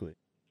basically.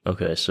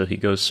 Okay, so he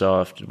goes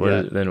soft.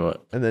 Then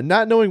what? And then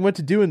not knowing what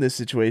to do in this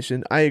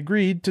situation, I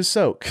agreed to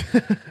soak.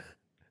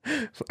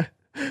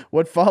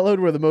 What followed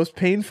were the most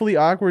painfully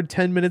awkward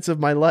 10 minutes of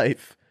my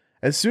life.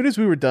 As soon as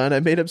we were done, I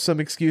made up some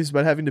excuse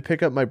about having to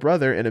pick up my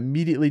brother and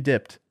immediately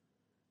dipped.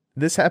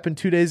 This happened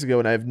 2 days ago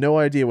and I have no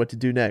idea what to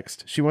do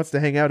next. She wants to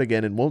hang out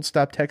again and won't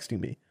stop texting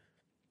me.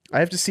 I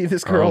have to see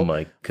this girl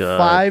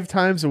 5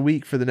 times a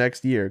week for the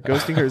next year.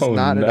 Ghosting her is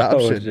not an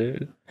option.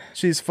 Dude.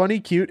 She's funny,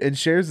 cute, and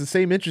shares the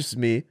same interests as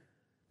me.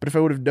 But if I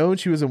would have known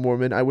she was a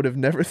Mormon, I would have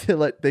never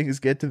let things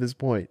get to this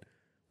point.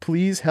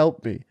 Please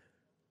help me.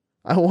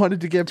 I wanted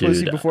to get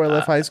pussy before I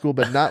left high school,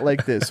 but not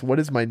like this. What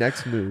is my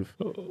next move?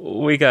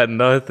 We got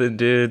nothing,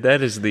 dude.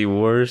 That is the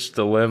worst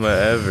dilemma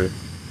ever.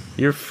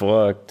 You're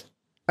fucked.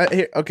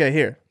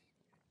 Here.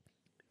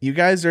 You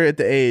guys are at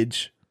the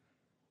age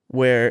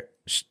where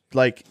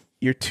like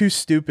you're too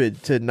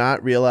stupid to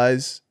not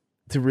realize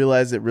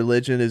that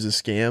religion is a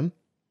scam.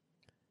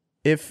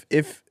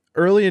 If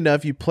early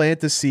enough you plant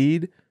the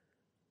seed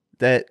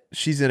that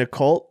she's in a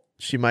cult,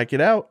 she might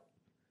get out.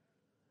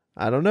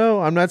 I don't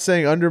know. I'm not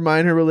saying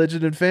undermine her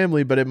religion and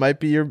family, but it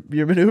might be your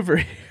maneuver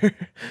here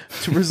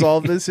to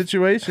resolve this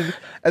situation.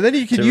 And then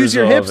you can use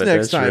your hips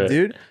next time,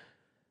 dude.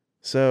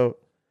 So,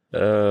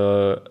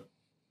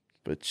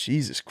 but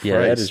Jesus Christ.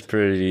 Yeah,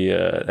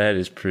 that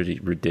is pretty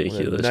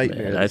ridiculous,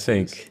 man.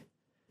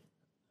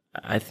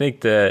 I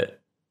think that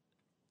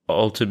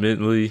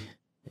ultimately,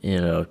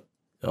 a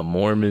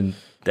Mormon,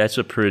 that's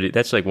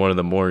like one of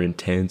the more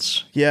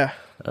intense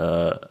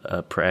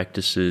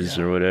practices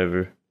or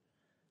whatever.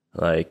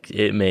 Like,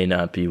 it may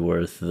not be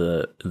worth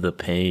the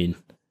pain.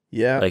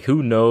 Yeah. Like,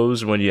 who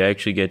knows when you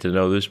actually get to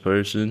know this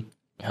person,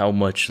 how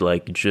much,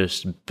 like,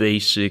 just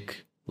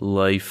basic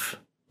life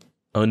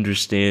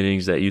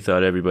understandings that you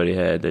thought everybody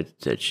had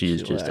that she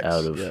is just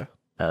out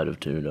of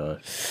tune on.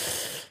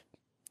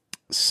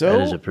 So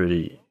that is a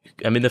pretty...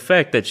 I mean, the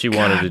fact that she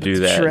wanted to do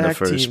that in the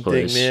first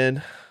place... thing,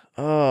 man.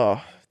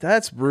 Oh,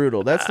 that's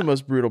brutal. That's the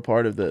most brutal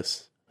part of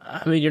this.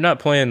 I mean, you're not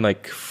playing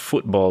like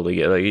football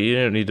together. Like, you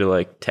don't need to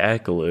like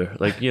tackle her.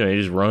 Like, you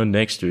just run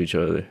next to each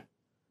other.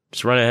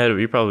 Just run ahead of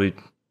her. You probably,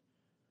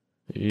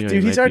 dude,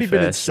 he's already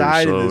been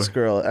inside of this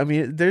girl. I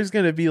mean, there's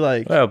gonna be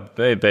like, well,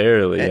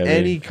 barely.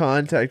 Any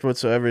contact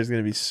whatsoever is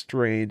gonna be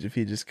strange if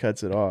he just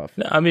cuts it off.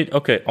 No, I mean,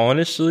 okay,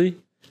 honestly,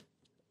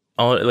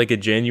 like a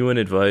genuine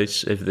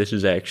advice, if this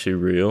is actually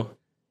real,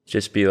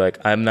 just be like,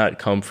 I'm not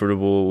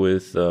comfortable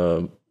with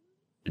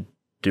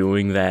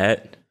doing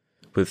that,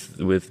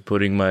 with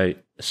putting my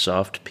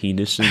soft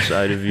penis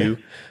inside of you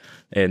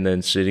and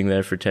then sitting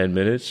there for 10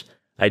 minutes.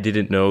 I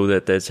didn't know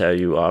that that's how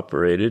you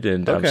operated,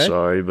 and I'm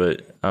sorry,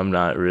 but I'm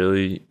not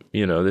really,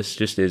 this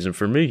just isn't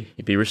for me.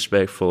 Be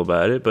respectful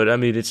about it, but I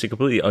mean, it's a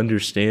completely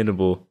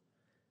understandable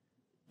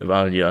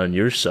on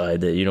your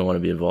side that you don't want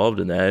to be involved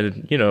in that.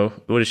 And,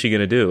 what is she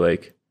going to do?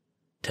 Like,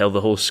 tell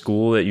the whole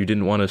school that you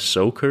didn't want to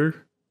soak her?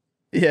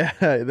 Yeah,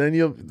 then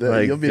you'll be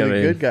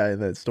the good guy in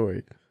that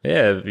story.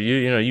 Yeah,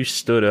 you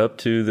stood up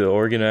to the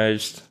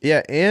organized.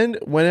 Yeah, and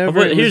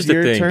whenever it was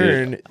your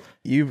turn,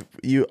 dude,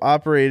 you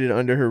operated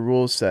under her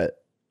rule set,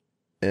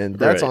 and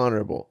that's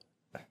honorable.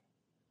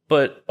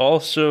 But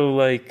also,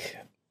 like,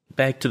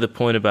 back to the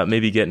point about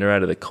maybe getting her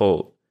out of the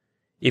cult.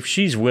 If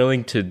she's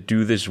willing to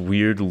do this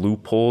weird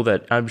loophole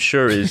that I'm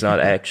sure is not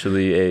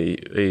actually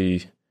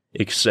a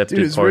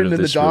accepted part of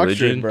this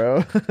religion,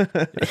 bro.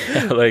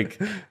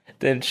 Like,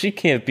 then she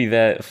can't be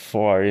that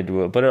far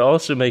into it. But it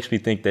also makes me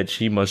think that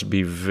she must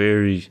be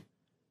very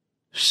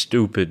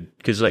stupid.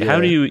 Because, like, how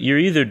do you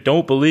either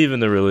don't believe in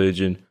the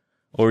religion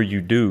or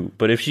you do.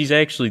 But if she's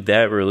actually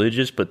that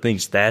religious but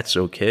thinks that's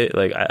okay,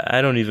 like,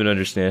 I don't even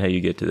understand how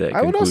you get to that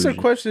conclusion. I would also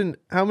question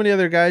how many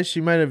other guys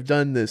she might have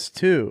done this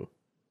to.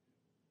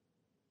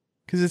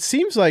 Because it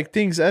seems like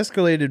things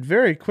escalated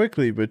very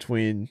quickly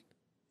between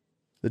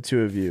the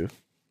two of you.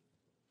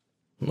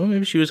 Well,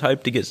 maybe she was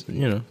hyped to get,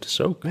 to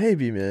soak.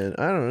 Maybe, man.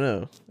 I don't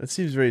know. That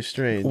seems very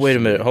strange. Wait a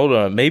minute. Hold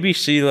on. Maybe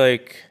she,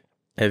 like,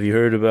 have you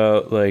heard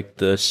about, like,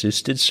 the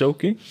assisted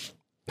soaking?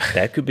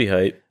 That could be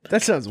hype.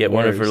 That sounds Get worse.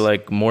 one of her,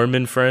 like,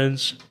 Mormon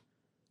friends.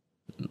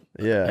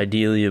 Yeah.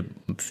 Ideally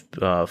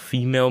a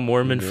female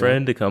Mormon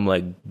friend to come,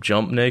 like,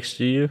 jump next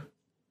to you.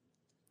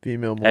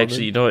 Female Mormon?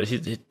 Actually, you know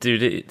what?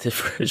 Dude,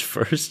 for his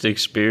first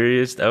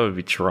experience, that would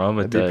be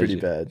traumatizing.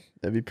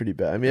 That'd be pretty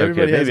bad. I mean,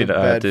 everybody has a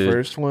bad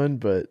first one,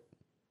 but...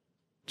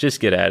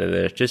 Just get out of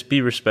there. Just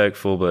be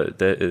respectful, but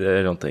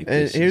I don't think.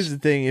 And here's the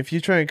thing: if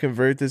you try and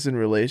convert this in a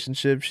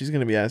relationship, she's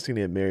gonna be asking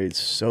to get married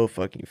so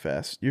fucking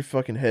fast. Your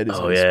fucking head is.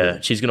 Oh yeah,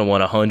 spin. She's gonna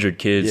want 100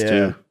 kids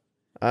too.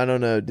 I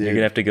don't know, dude. You're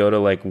gonna have to go to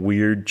like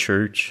weird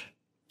church.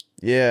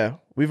 Yeah,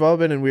 we've all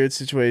been in weird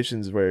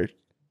situations where,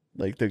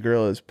 like, the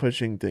girl is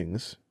pushing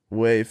things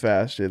way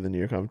faster than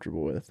you're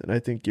comfortable with, and I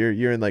think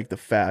you're in like the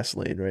fast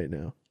lane right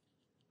now.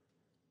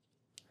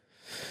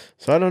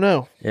 So I don't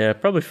know. Yeah,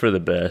 probably for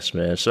the best,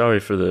 man. Sorry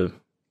for the.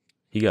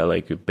 He got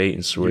like a bait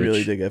and switch. You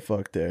really did get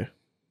fucked there.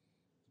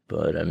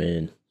 But I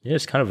mean, yeah,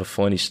 it's kind of a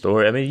funny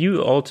story. I mean,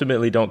 you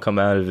ultimately don't come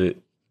out of it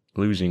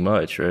losing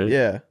much, right?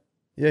 Yeah.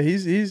 Yeah,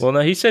 he's Well, no,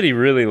 he said he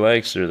really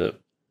likes her though.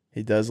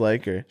 He does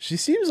like her. She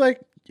seems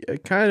like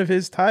kind of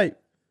his type.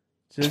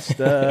 Just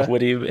what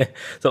do you mean?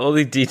 The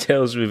only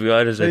details we've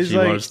got is that she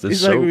wants to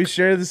He's soak. like, we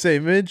share the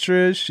same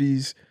interests.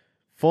 She's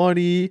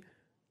funny,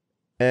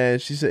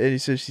 and he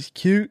says she's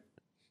cute.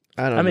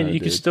 I mean, you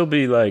could still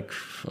be like,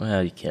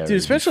 well, you can't. Dude,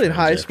 especially in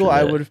high school,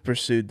 I would have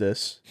pursued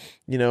this.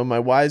 My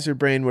wiser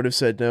brain would have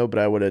said no, but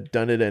I would have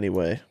done it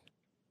anyway.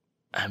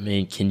 I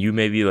mean, can you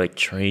maybe like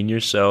train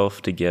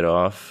yourself to get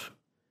off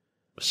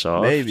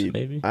soft?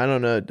 Maybe. I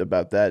don't know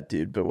about that,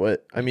 dude. But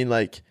what I mean,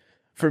 like,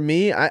 for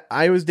me,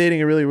 I was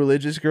dating a really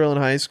religious girl in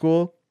high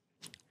school.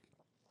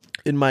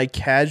 In my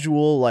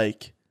casual,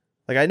 like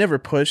I never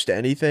pushed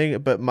anything,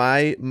 but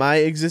my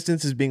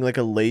existence as being like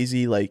a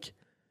lazy, like,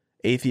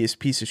 atheist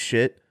piece of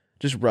shit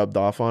just rubbed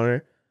off on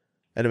her,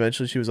 and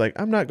eventually she was like,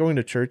 I'm not going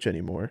to church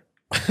anymore.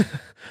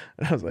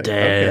 And I was like,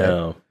 damn.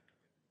 Okay.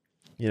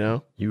 You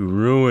know, You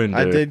ruined her.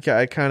 I did.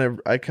 I kind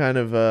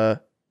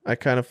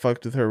of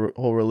fucked with her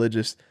whole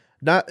religious.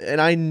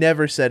 And I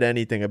never said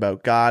anything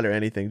about God or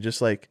anything.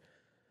 Just like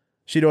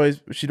she'd always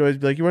be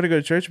like, "You want to go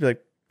to church?" I'd be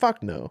like,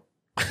 "Fuck no."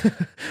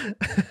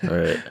 All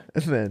right.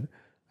 And then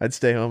I'd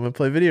stay home and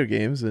play video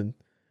games, and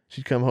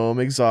she'd come home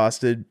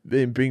exhausted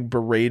and being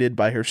berated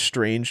by her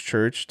strange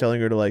church, telling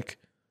her to like,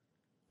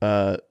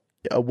 a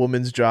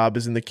woman's job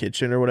is in the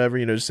kitchen or whatever.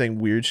 You know, just saying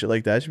weird shit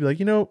like that. She'd be like,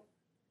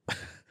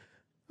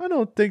 I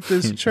don't think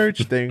this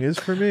church thing is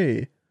for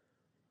me.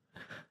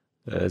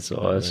 That's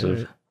awesome.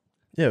 Right.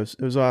 Yeah, it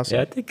was awesome.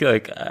 Yeah, I think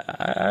like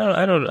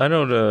I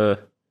don't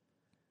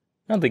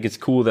think it's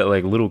cool that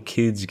like little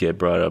kids get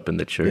brought up in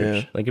the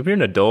church. Yeah. Like if you're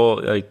an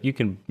adult, like you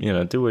can,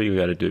 do what you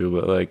got to do,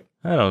 but like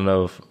I don't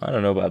know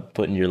about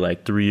putting your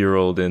like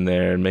 3-year-old in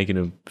there and making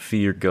him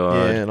fear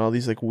God. Yeah, and all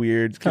these like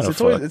weird, because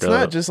it's up.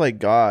 not just like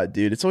God,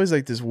 dude. It's always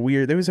like this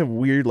weird. They always have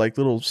weird like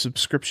little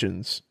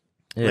subscriptions.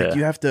 Yeah. Like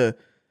you have to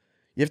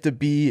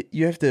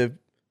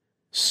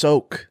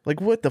soak.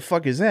 Like what the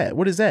fuck is that?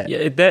 What is that? Yeah,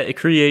 it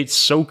creates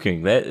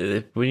soaking.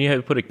 That when you have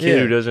to put a kid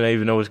who doesn't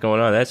even know what's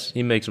going on,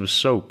 he makes him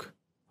soak.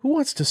 Who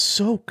wants to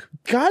soak?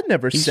 God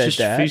never said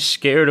that. He's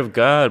scared of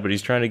God, but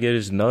he's trying to get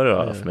his nut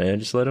off, man.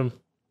 Just let him.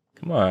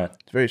 Come on.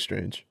 It's very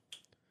strange.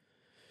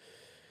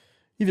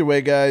 Either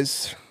way,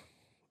 guys,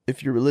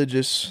 if you're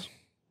religious,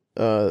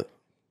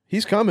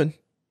 he's coming.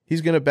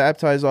 He's going to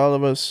baptize all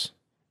of us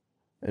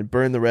and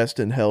burn the rest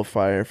in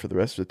hellfire for the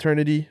rest of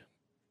eternity.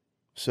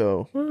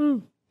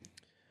 So,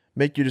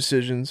 make your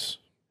decisions.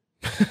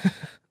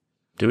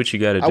 Do what you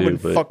got to do. I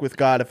wouldn't fuck with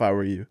God if I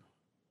were you.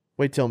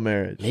 Wait till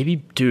marriage.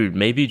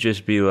 Maybe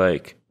just be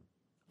like,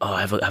 oh,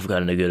 I've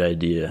gotten a good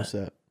idea. What's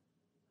that?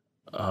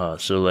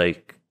 So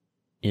like,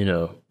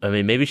 I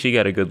mean, maybe she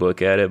got a good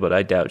look at it, but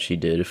I doubt she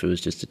did if it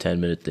was just a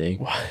 10-minute thing.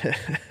 What?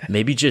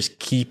 Maybe just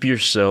keep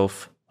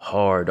yourself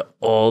hard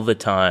all the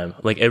time.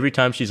 Like every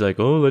time she's like,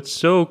 oh, let's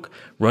soak,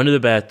 run to the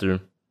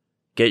bathroom,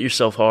 get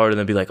yourself hard, and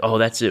then be like, oh,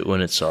 that's it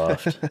when it's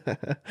soft.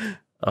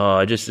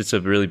 It's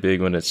a really big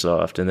when it's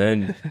soft, and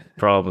then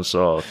problem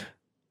solved.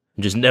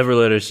 Just never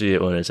let her see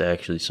it when it's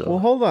actually soft. Well,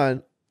 hold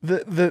on.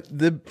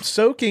 The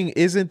soaking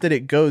isn't that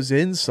it goes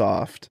in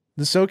soft.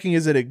 The soaking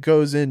is that it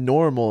goes in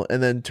normal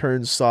and then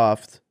turns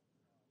soft.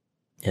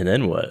 And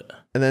then what?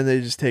 And then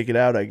they just take it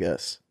out, I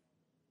guess.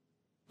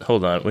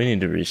 Hold on, we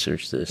need to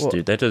research this,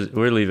 dude.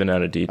 We're leaving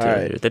out a detail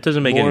here. That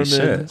doesn't make any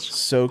sense.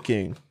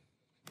 Soaking.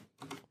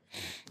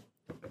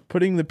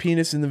 Putting the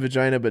penis in the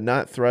vagina but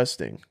not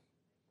thrusting.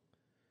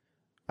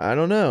 I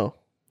don't know.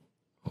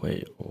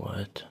 Wait,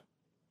 what?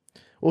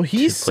 Well,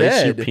 he said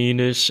place your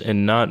penis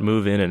and not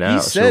move in and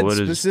out. He said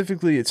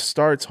specifically it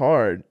starts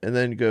hard and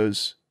then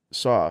goes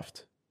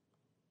soft.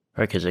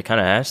 Right, because it kind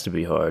of has to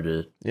be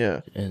hard. Yeah.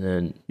 And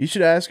then you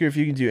should ask her if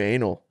you can do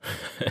anal.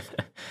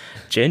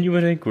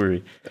 Genuine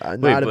inquiry.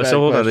 Wait, so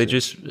hold on. They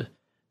just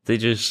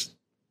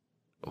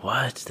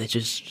what? They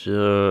just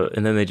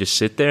and then they just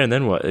sit there and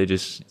then what? They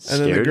just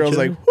and then the girl's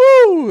like,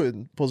 whoo,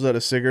 and pulls out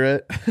a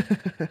cigarette.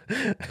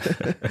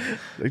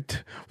 Like,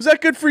 was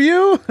that good for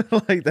you?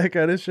 Like that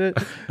kind of shit.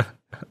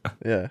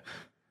 Yeah.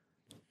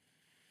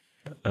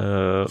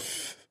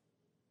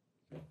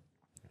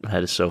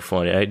 That is so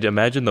funny. I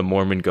imagine the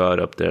Mormon God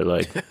up there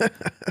like,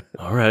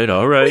 all right,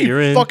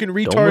 you're in. Fucking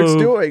retards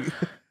doing?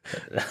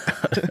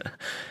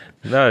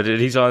 No,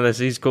 dude, he's on this.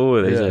 He's cool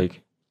with it. He's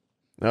like,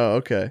 oh,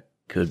 okay.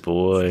 Good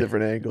boy.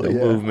 Different angle. No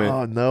movement.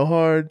 Oh, no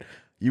hard.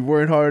 You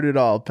weren't hard at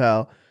all,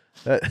 pal.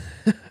 Do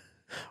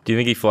you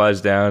think he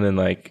flies down and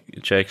like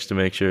checks to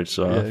make sure it's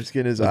soft? Yeah, just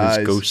getting his eyes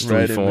his ghostly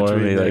right form. In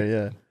between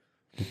there,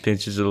 He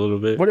pinches it a little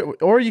bit.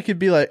 Or you could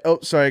be like, oh,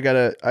 sorry, I got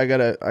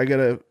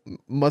a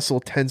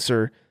muscle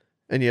tensor.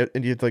 And you have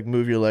to like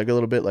move your leg a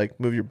little bit, like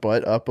move your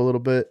butt up a little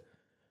bit.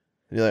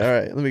 And you're like, all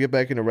right, let me get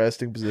back into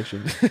resting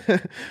position.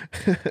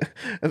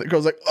 And the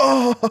girl's like,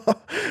 oh.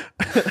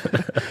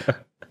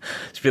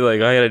 Just be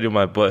like, I gotta do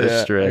my butt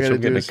stretch. I'm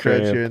getting a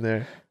stretch here and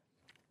there.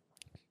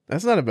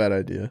 That's not a bad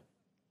idea.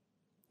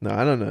 No,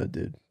 I don't know,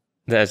 dude.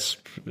 You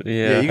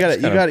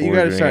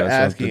gotta start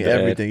asking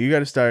everything. You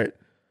gotta start,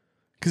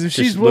 because if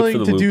she's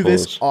willing to do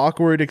this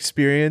awkward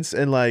experience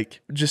and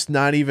like just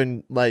not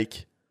even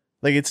like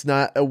it's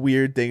not a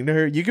weird thing to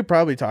her, you could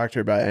probably talk to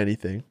her about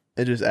anything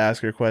and just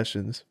ask her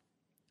questions.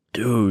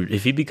 Dude,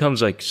 if he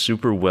becomes like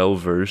super well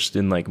versed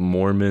in like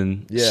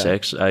Mormon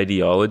sex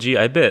ideology,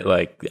 I bet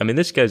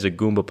this guy's a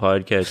Goomba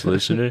podcast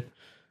listener,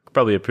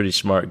 probably a pretty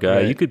smart guy.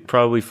 Right. You could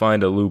probably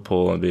find a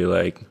loophole and be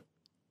like,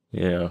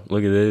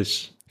 look at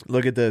this.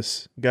 Look at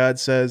this. God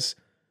says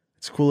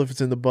it's cool if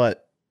it's in the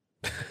butt.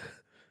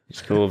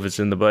 It's cool if it's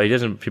in the butt.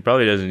 He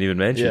probably doesn't even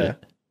mention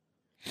it.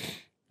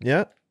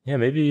 Yeah. Yeah,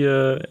 maybe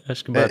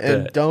ask about that.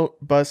 And don't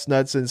bust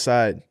nuts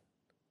inside.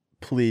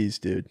 Please,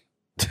 dude.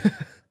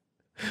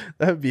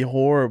 That would be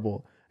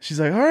horrible. She's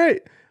like, all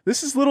right,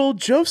 this is little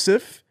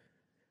Joseph,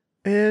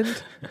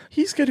 and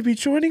he's going to be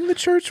joining the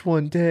church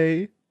one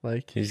day.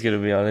 Like he's going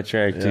to be on the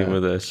track team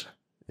with us.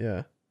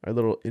 Yeah, our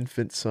little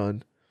infant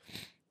son.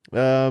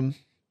 Yeah,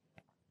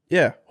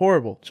 Yeah,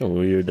 horrible. It's a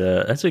weird.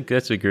 That's a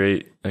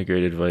great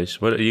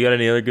advice. What you got?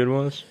 Any other good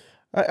ones?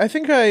 I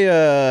think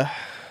I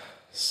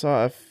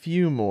saw a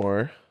few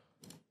more.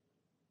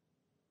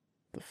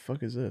 The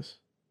fuck is this?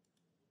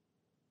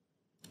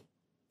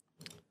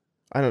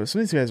 I don't know.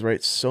 Some of these guys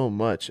write so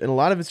much, and a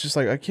lot of it's just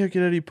like, I can't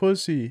get any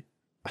pussy.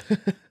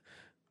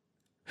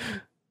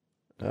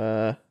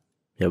 Yeah,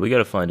 we got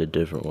to find a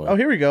different one. Oh,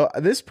 here we go.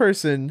 This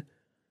person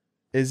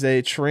is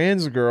a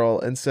trans girl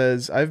and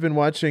says, I've been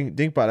watching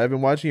Dinkbot. I've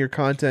been watching your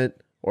content,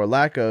 or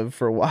lack of,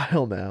 for a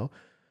while now.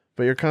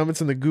 But your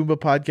comments on the Goomba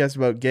podcast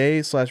about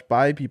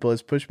gay/bi people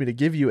has pushed me to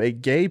give you a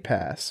gay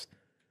pass.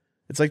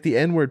 It's like the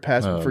N-word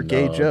pass for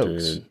gay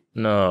jokes. Dude.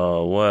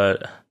 No,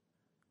 what?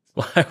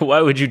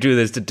 Why would you do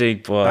this to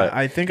Dinkbot?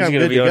 I think He's I'm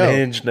gonna good be to go.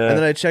 unhinged now. And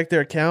then I checked their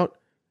account,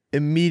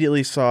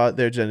 immediately saw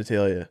their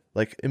genitalia.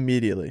 Like,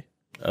 immediately.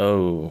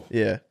 Oh.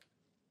 Yeah.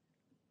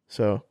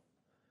 So,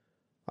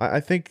 I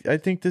think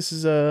this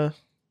is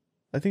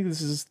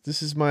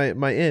this is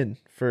my in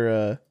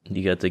for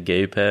You got the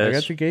gay pass? I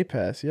got the gay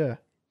pass, yeah.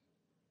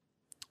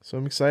 So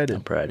I'm excited.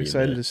 I'm proud of you,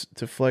 excited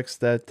to flex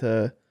that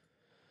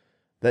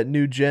that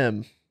new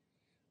gem.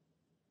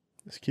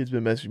 This kid's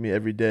been messaging me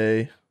every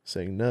day,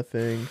 saying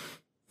nothing.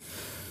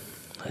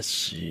 Let's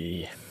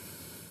see.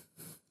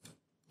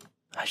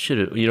 I should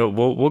have. You know,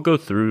 we'll go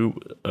through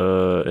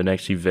and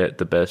actually vet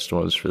the best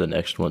ones for the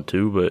next one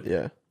too. But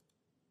yeah,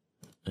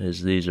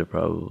 as these are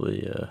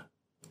probably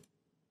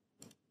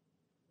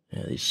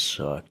yeah, these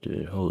suck,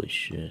 dude. Holy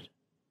shit.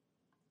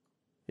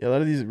 Yeah, a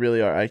lot of these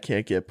really are. I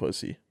can't get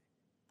pussy.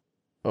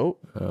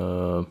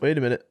 Oh, wait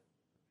a minute.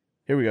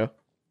 Here we go.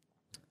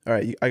 All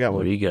right, I got one.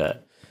 What do you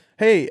got?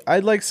 Hey,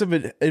 I'd like some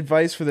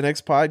advice for the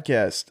next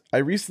podcast. I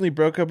recently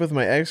broke up with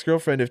my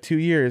ex-girlfriend of 2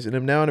 years and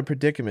am now in a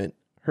predicament.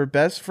 Her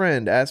best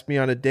friend asked me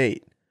on a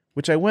date,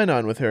 which I went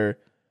on with her,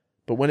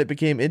 but when it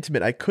became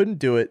intimate, I couldn't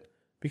do it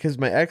because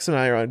my ex and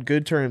I are on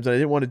good terms and I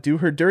didn't want to do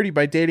her dirty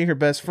by dating her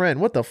best friend.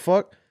 What the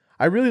fuck?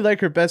 I really like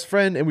her best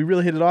friend and we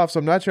really hit it off, so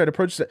I'm not trying to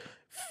approach that.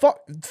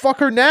 Fuck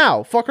her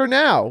now. Fuck her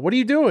now. What are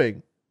you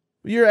doing?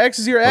 Your ex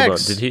is your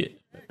ex. Did he?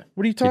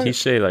 What are you talking? Did he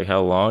say like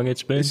how long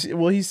it's been?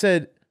 Well, he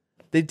said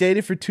they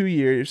dated for 2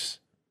 years,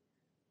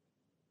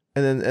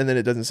 and then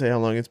it doesn't say how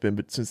long it's been,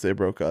 but since they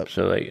broke up.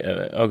 So like,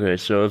 okay,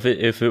 so if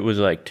it was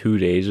like 2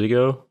 days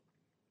ago,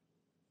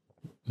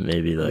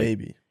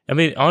 maybe. I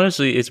mean,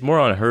 honestly, it's more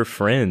on her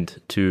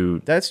friend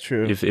to. That's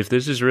true. If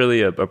this is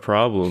really a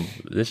problem,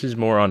 this is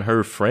more on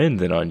her friend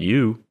than on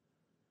you.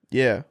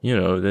 Yeah. You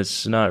know,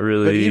 that's not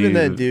really. But even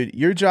then, dude,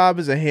 your job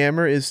as a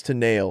hammer is to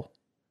nail.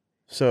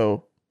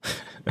 So.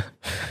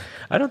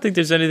 I don't think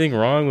there's anything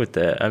wrong with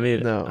that. I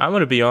mean, no. I'm going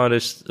to be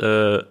honest.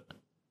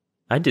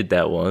 I did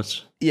that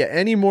once. Yeah,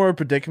 any more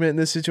predicament in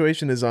this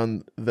situation is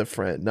on the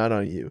friend, not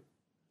on you.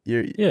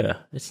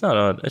 It's not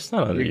on you.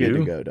 You're good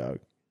to go, dog.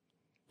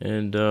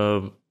 And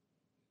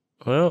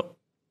well,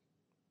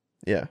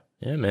 yeah,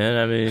 man.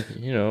 I mean,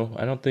 you know,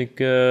 I don't think.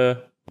 I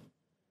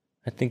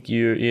think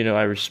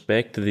I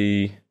respect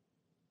the.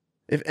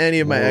 If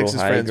any of my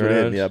ex's friends would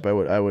hit me up,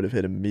 I would have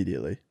hit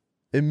immediately.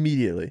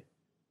 Right.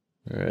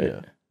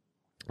 Yeah.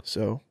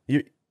 So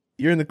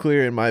you're in the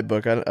clear in my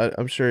book.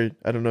 I'm sure.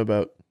 I don't know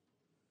about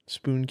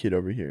Spoon Kid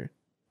over here.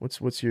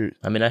 What's your?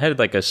 I mean, I had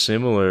like a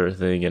similar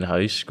thing in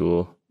high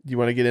school. Do you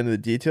want to get into the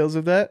details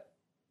of that?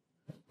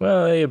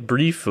 Well, yeah,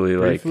 briefly.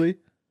 Like, I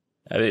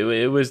mean,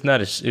 it was not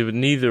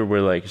neither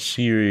were like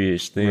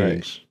serious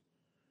things, right.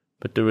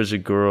 But there was a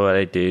girl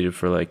I dated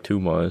for like 2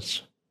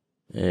 months,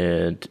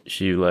 and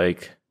she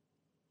like,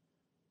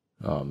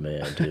 oh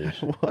man, dude,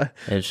 what?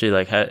 And she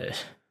like had.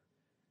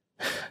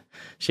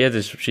 She had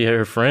a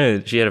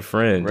friend,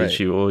 right. And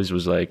she always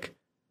was like,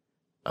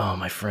 oh,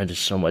 my friend is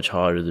so much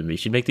hotter than me.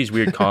 She'd make these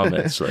weird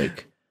comments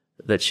like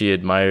that she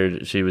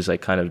admired. She was like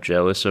kind of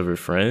jealous of her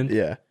friend.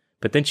 Yeah.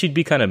 But then she'd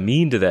be kind of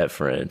mean to that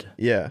friend.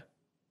 Yeah.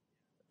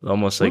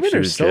 Almost like she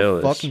was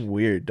jealous. Fucking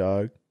weird,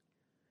 dog.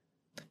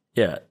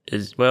 Yeah.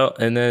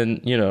 And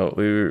then, you know,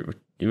 we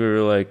were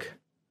like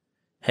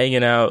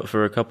hanging out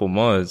for a couple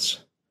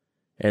months,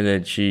 and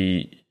then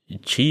she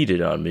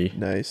cheated on me.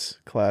 Nice.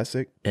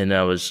 Classic. And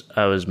I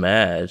was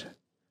mad.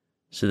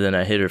 So then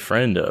I hit her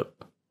friend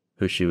up,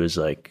 who she was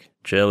like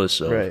jealous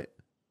of. Right.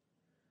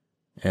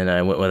 And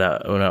I went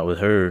out with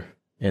her.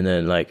 And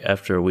then like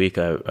after a week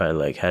I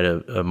like had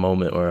a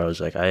moment where I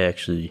was like, I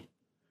actually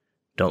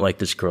don't like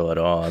this girl at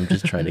all. I'm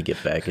just trying to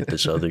get back at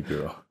this other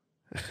girl.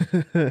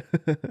 And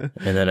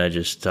then I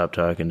just stopped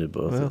talking to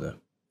both of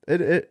them.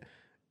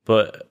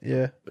 But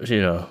yeah,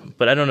 you know,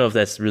 but I don't know if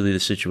that's really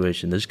the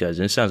situation this guy's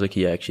in. It sounds like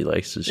he actually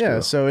likes this girl. Yeah,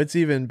 so it's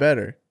even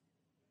better.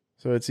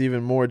 So it's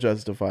even more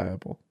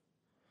justifiable.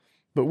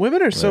 But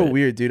women are so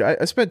weird, dude.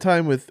 I spent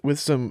time with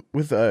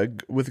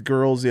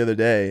girls the other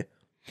day,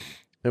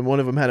 and one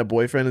of them had a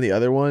boyfriend, and the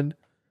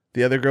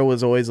other girl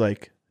was always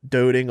like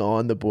doting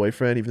on the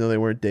boyfriend, even though they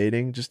weren't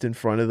dating, just in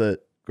front of the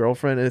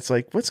girlfriend. And it's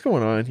like, what's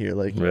going on here?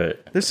 Like,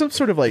 there's some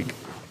sort of like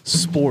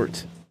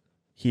sport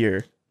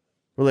here,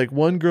 where like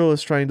one girl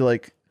is trying to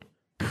like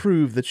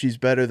prove that she's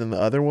better than the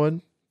other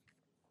one,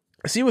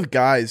 I see it with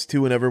guys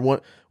too. Whenever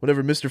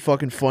Mr.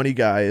 Fucking Funny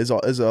Guy is all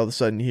of a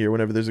sudden here,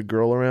 whenever there's a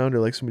girl around or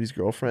like somebody's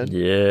girlfriend,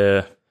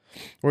 Yeah.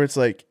 where it's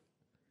like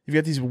you've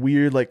got these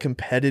weird like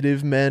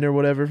competitive men or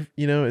whatever.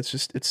 You know, it's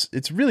just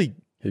it's really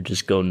Who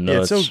just go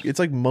nuts. Yeah, it's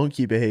like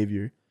monkey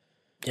behavior.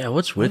 Yeah,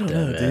 what's with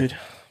that, man? dude?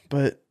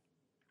 But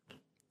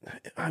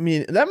I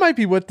mean, that might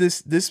be what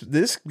this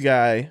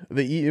guy,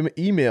 the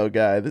email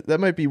guy, that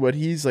might be what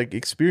he's like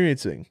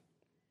experiencing,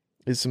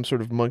 is some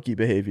sort of monkey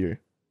behavior.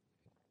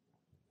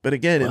 But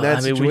again, in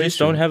that situation, we just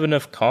don't have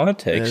enough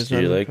context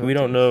here. Like, we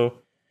don't know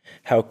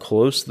how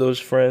close those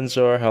friends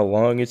are, how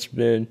long it's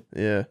been.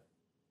 Yeah.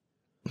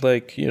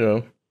 Like, you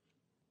know.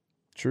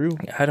 True.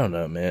 I don't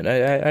know, man.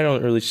 I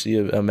don't really see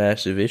a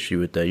massive issue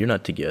with that. You're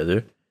not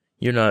together.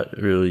 You're not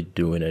really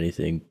doing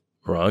anything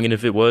wrong. And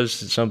if it was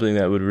something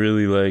that would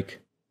really, like,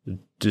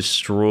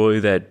 destroy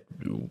that,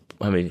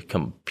 I mean,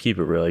 keep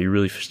it real. You're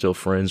really still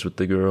friends with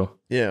the girl.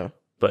 Yeah.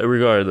 But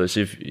regardless,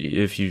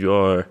 if you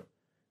are,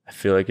 I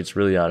feel like it's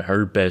really on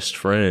her best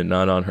friend,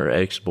 not on her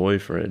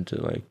ex-boyfriend,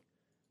 to like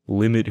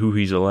limit who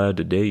he's allowed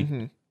to date.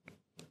 Mm-hmm.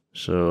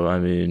 So I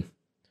mean,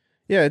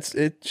 yeah, it's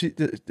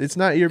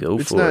not your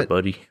it's not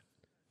buddy.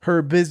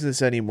 Her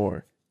business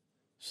anymore.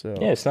 So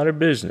yeah, it's not her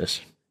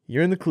business.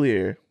 You're in the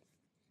clear.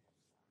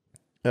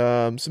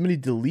 Somebody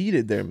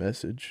deleted their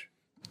message.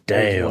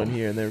 Damn. One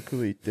here, and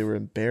they were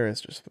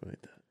embarrassed or something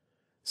like that.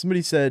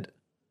 Somebody said,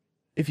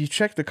 if you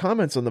check the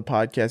comments on the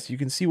podcast, you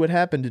can see what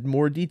happened in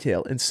more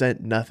detail, and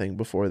sent nothing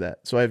before that.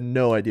 So I have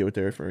no idea what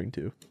they're referring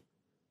to.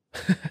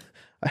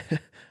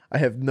 I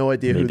have no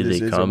idea who this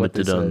is. Maybe they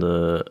commented on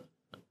the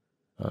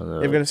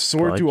They've got to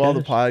sort through all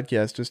the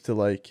podcasts just to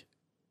like.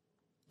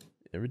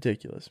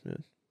 Ridiculous,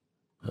 man.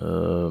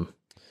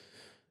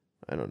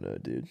 I don't know,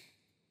 dude.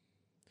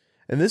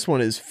 And this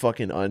one is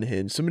fucking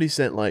unhinged. Somebody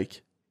sent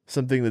like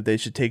something that they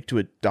should take to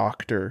a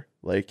doctor,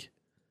 like,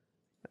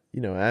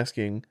 you know,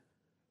 asking,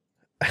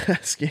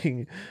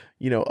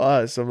 you know,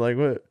 us. I'm like,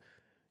 what?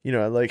 You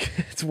know, like,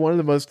 it's one of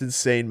the most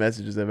insane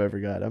messages I've ever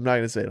got. I'm not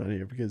going to say it on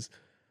here because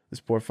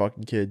this poor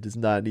fucking kid does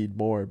not need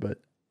more, but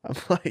I'm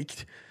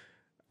like,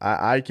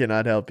 I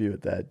cannot help you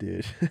with that,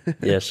 dude.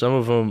 Yeah, some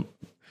of them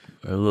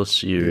are a little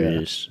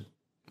serious.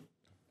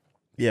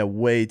 Yeah,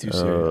 way too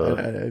serious.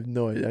 I have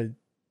no idea.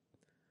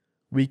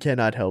 We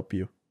cannot help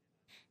you,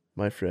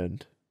 my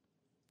friend.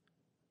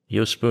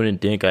 Yo, Spoon and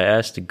Dink, I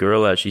asked the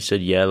girl out. She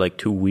said, yeah, like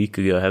 2 weeks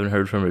ago. I haven't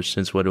heard from her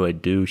since. What do I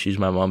do? She's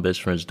my mom's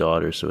best friend's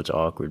daughter, so it's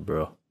awkward,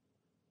 bro.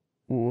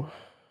 Ooh.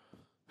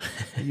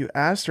 You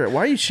asked her.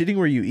 Why are you shitting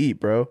where you eat,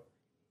 bro?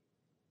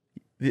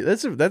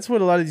 That's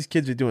what a lot of these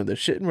kids are doing. They're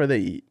shitting where they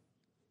eat.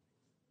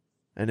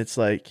 And it's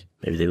like...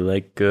 Maybe they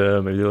like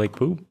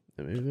poop.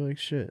 Maybe they like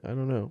shit. I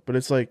don't know. But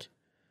it's like...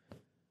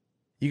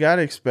 You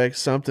gotta expect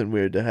something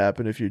weird to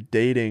happen if you're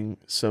dating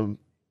some...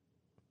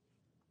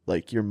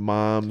 Like your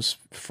mom's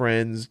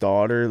friend's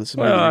daughter.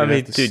 Well, I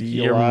mean, dude,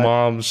 your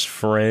mom's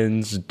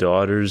friend's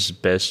daughter's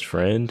best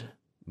friend.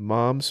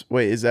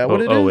 Wait, is that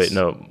what it is? Oh wait,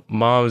 no,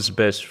 mom's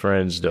best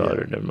friend's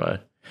daughter. Yeah. Never mind.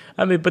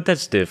 I mean, but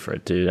that's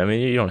different, dude. I mean,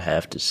 you don't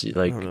have to see.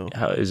 Like,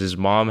 how is his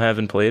mom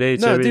having play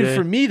dates? No, every dude. day?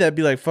 For me, that'd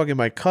be like fucking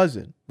my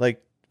cousin.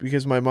 Like,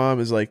 because my mom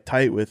is like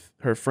tight with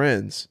her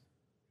friends.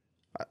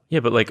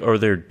 Yeah, but like, are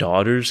their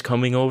daughters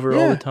coming over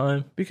all the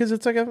time? Because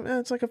it's like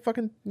a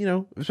fucking, you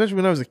know, especially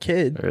when I was a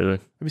kid. Really?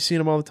 I'd be seeing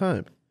them all the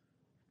time.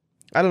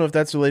 I don't know if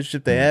that's the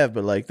relationship they have,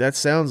 but like that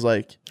sounds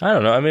like... I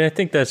don't know. I mean, I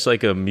think that's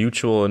like a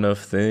mutual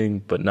enough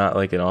thing, but not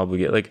like an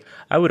obligate. Like,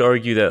 I would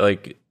argue that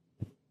like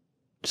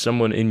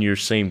someone in your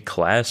same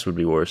class would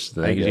be worse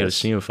than that because you got to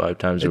see them 5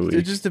 times a week.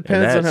 It just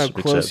depends on how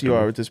close you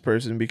are with this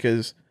person,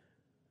 because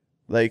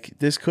like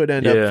this could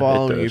end up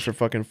following you for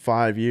fucking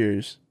 5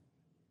 years,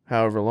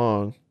 however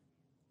long.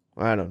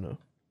 I don't know.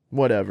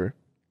 Whatever.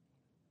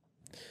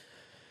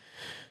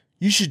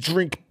 You should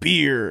drink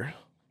beer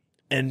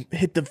and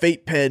hit the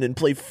vape pen and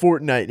play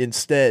Fortnite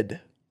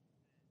instead.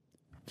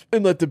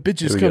 And let the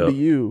bitches come to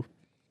you.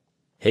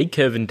 Hey,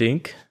 Kevin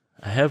Dink.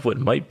 I have what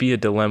might be a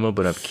dilemma,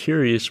 but I'm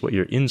curious what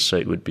your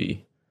insight would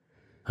be.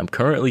 I'm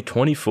currently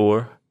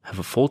 24, have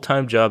a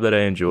full-time job that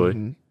I enjoy.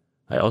 Mm-hmm.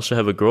 I also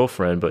have a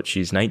girlfriend, but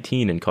she's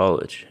 19 in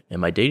college.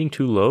 Am I dating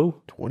too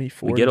low?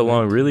 24. We get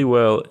along really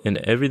well, and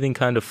everything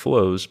kind of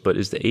flows, but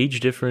is the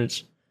age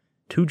difference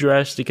too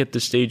drastic at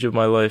this stage of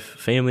my life?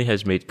 Family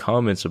has made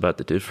comments about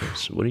the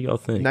difference. What do y'all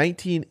think?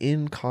 19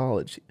 in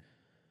college.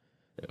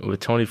 With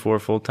 24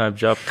 full-time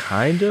job,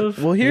 kind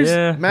of? Well, here's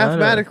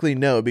mathematically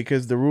no,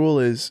 because the rule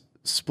is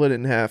split it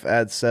in half,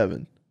 add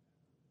 7.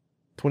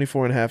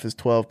 24 and a half is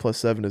 12 plus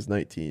 7 is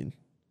 19.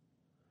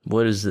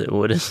 What is it?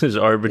 What is this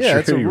arbitrary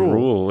that's a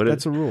rule?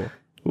 That's a rule.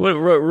 What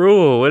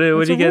rule? What do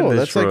you get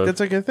this from? That's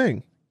like a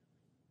thing.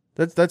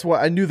 That's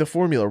why I knew the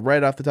formula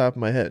right off the top of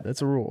my head.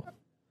 That's a rule.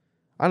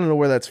 I don't know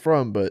where that's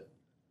from, but...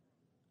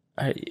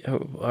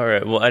 all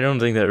right. Well, I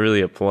don't think that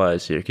really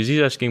applies here, because he's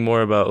asking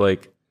more about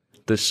like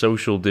the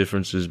social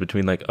differences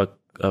between like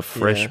a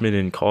freshman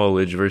in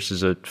college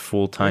versus a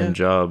full-time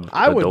job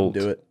I adult. Wouldn't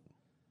do it.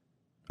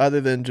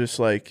 Other than just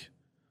like,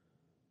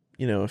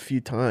 you know, a few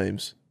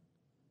times.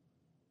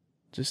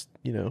 just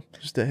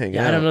to hang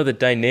Yeah, out. I don't know, the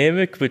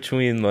dynamic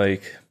between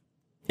like,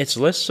 it's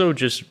less so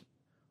just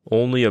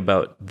only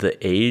about the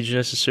age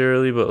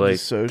necessarily, but like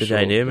the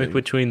dynamic thing.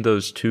 between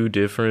those two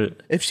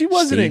different. If she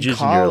wasn't in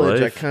college,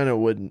 in I kind of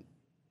wouldn't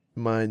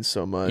mind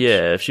so much.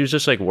 Yeah, if she was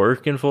just like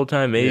working full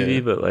time, maybe.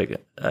 Yeah. But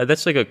like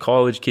that's like a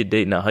college kid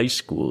dating a high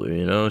schooler.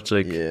 You know, it's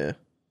like yeah.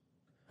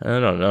 I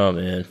don't know,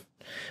 man.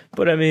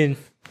 But I mean,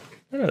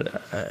 I don't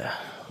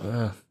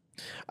know.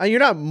 You're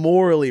not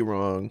morally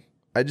wrong.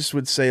 I just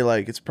would say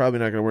like it's probably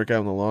not going to work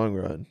out in the long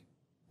run,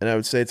 and I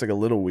would say it's like a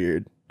little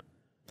weird.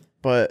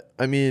 But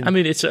I mean,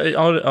 it's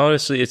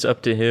honestly, it's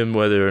up to him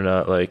whether or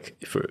not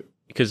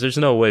because there's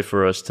no way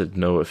for us to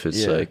know if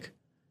it's like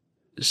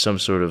some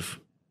sort of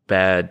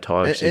bad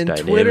toxic and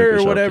dynamic Twitter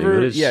or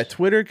whatever. Yeah,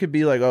 Twitter could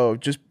be like, oh,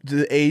 just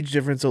the age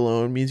difference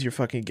alone means you're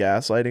fucking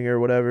gaslighting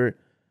or whatever.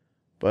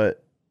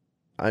 But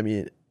I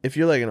mean, if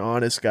you're like an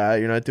honest guy,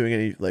 you're not doing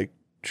any like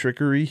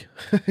trickery,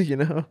 you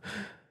know.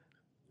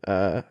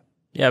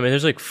 Yeah, I mean,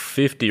 there's like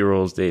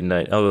 50-year-olds dating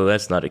night. Although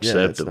that's not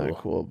acceptable. Yeah, that's not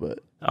cool, but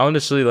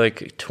honestly,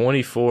 like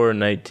 24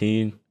 and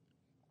 19.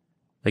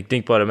 Like,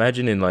 think about it.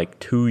 Imagine in like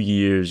 2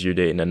 years you're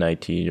dating a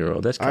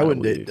 19-year-old. That's kind of weird.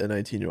 I wouldn't date a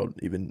 19-year-old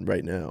even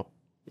right now.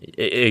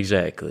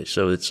 Exactly.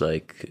 So it's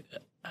like,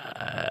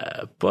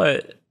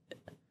 but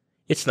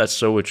it's not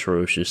so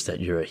atrocious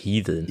that you're a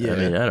heathen. Yeah. I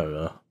mean, I don't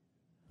know.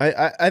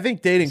 I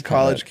think dating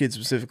college kids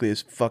specifically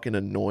is fucking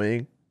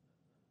annoying.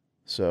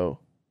 So.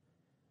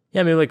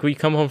 Yeah, I mean, like we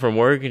come home from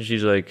work and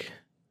she's like,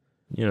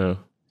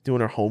 doing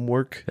her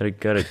homework.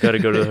 Gotta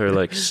go to her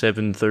like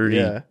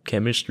 7:30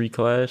 chemistry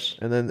class.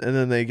 And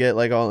then they get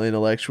like all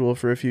intellectual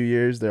for a few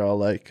years. They're all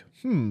like,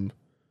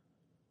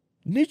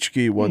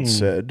 Nietzsche once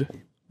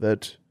said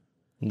that.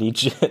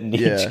 Nietzsche once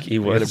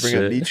said. Gotta bring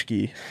up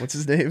Nietzsche. What's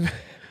his name?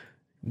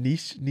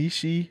 Nietzsche.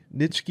 Nietzsche.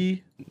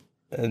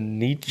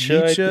 Nietzsche.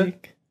 I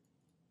think.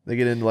 They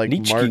get into like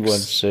Nietzsche Marx.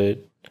 Once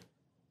said.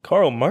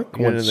 Karl Marx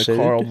once said.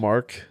 Karl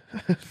Marx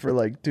for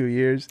like 2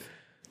 years.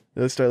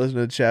 They'll start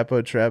listening to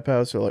Chapo Trap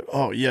House. They're like,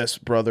 oh, yes,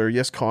 brother.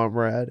 Yes,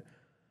 comrade.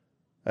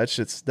 That's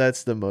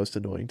the most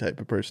annoying type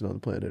of person on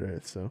the planet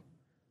Earth. So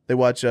they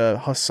watch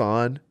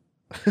Hassan,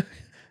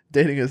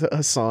 dating a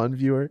Hassan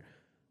viewer.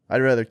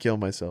 I'd rather kill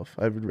myself.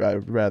 I'd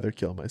rather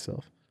kill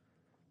myself.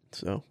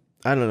 So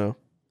I don't know.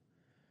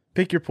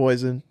 Pick your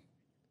poison.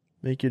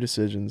 Make your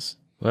decisions.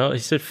 Well, he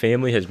said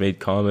family has made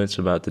comments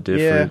about the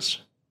difference.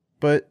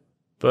 Yeah,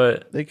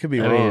 but they could be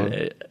wrong.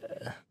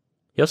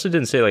 He also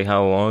didn't say like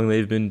how long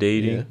they've been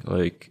dating,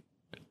 like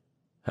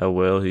how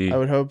well he. I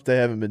would hope they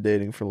haven't been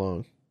dating for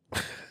long.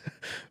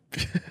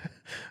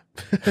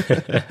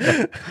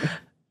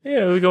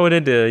 Yeah, we're going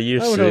into year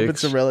 6. I would hope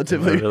it's a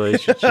relatively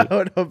relationship. I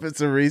would hope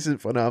it's a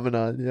recent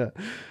phenomenon. Yeah,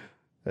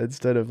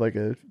 instead of like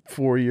a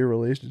 4-year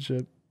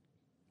relationship.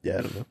 Yeah,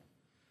 I don't know.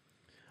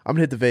 I'm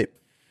gonna hit the vape.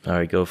 All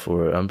right, go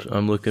for it.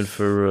 I'm looking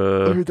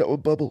for. I heard that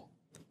one bubble.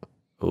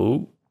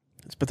 Oh,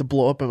 it's about to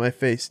blow up in my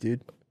face,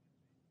 dude.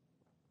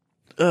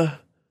 Hey,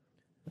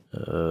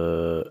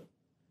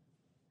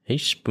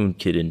 Spoon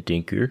Kid and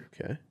Dinker.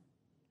 Okay.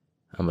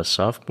 I'm a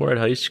sophomore at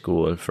high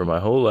school, and for my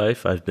whole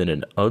life, I've been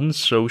an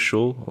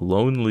unsocial,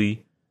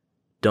 lonely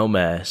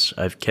dumbass.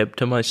 I've kept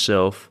to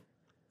myself,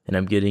 and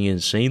I'm getting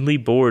insanely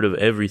bored of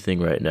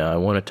everything right now. I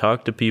want to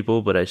talk to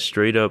people, but I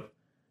straight up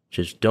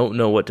just don't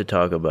know what to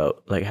talk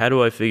about. Like, how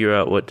do I figure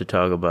out what to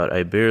talk about?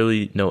 I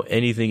barely know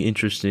anything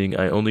interesting.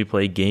 I only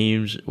play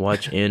games,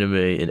 watch anime,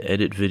 and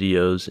edit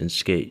videos and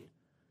skate.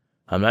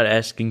 I'm not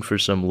asking for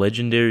some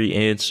legendary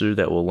answer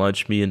that will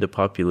launch me into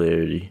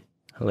popularity.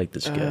 I like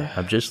this guy.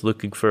 I'm just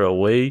looking for a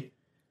way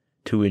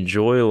to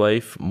enjoy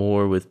life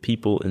more with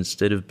people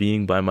instead of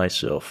being by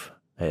myself.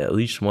 I at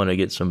least want to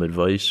get some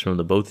advice from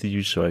the both of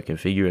you so I can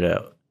figure it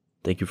out.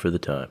 Thank you for the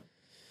time.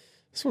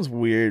 This one's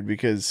weird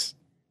because,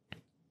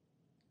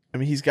 I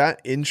mean, he's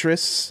got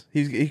interests.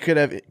 He could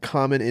have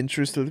common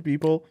interests with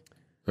people.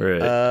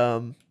 Right.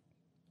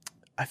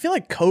 I feel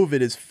like COVID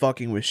is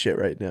fucking with shit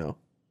right now.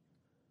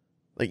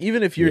 Like,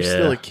 even if you're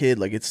still a kid,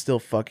 like, it's still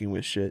fucking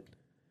with shit.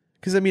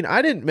 Because, I mean,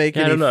 I didn't make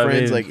any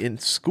friends, like, in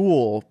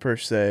school, per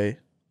se.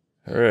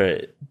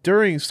 Right.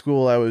 During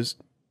school, I was,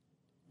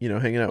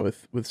 hanging out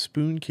with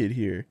Spoon Kid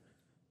here.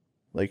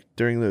 Like,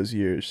 during those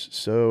years.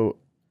 So,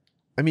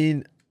 I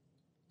mean,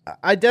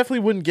 I definitely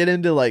wouldn't get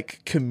into,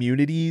 like,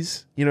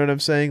 communities. You know what I'm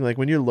saying? Like,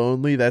 when you're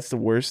lonely, that's the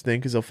worst thing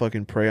because they'll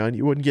fucking prey on you.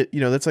 You wouldn't get,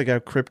 that's like how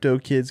crypto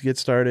kids get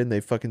started and they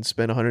fucking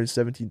spend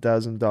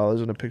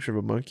 $117,000 on a picture of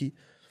a monkey.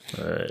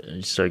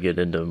 You start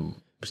getting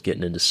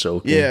into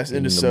soaking. Yeah,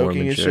 into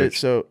soaking and shit.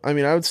 So, I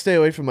mean, I would stay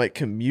away from like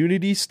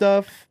community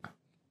stuff.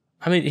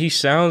 I mean, he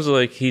sounds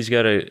like he's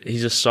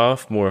a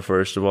sophomore,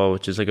 first of all,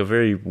 which is like a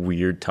very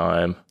weird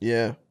time.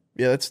 Yeah.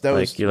 Yeah, that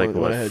like, was you're like,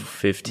 what,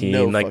 15?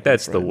 No, like,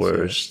 that's friends, the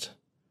worst.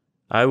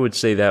 Yeah. I would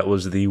say that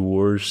was the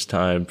worst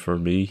time for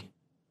me.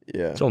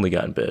 Yeah. It's only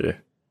gotten better.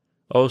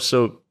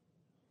 Also,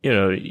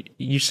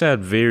 you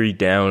sound very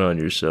down on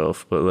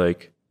yourself, but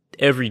like,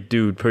 every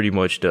dude pretty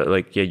much does.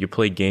 Like, yeah, you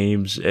play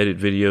games, edit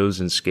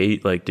videos, and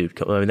skate. Like,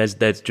 dude, I mean,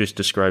 that just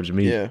describes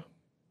me. Yeah.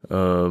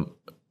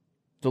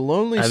 The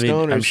lonely I mean,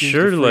 stoner I'm seems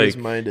sure to free his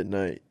like mind at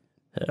night.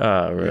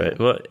 right. Yeah.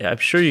 Well, I'm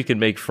sure you can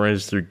make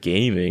friends through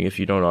gaming if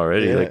you don't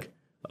already. Yeah. Like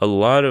a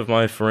lot of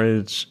my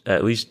friends,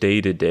 at least day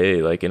to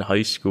day, like in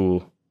high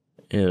school,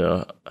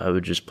 I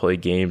would just play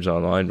games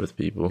online with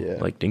people Yeah.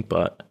 like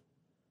Dinkbot.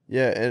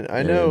 Yeah, and I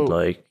And know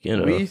like,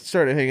 we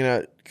started hanging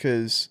out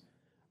because,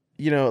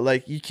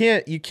 like you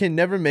can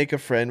never make a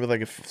friend with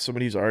like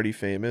somebody who's already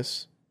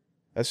famous.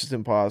 That's just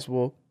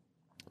impossible.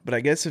 But I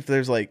guess if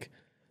there's like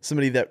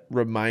somebody that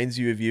reminds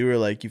you of you, or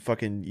like you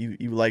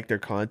like their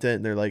content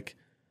and they're like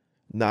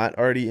not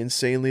already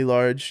insanely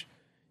large,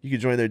 you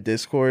could join their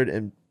Discord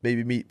and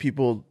maybe meet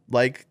people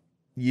like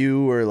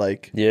you, or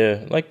like,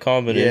 yeah, like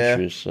common yeah.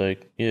 interests.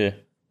 Like, yeah.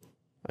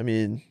 I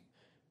mean,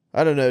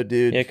 I don't know,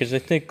 dude. Yeah, because I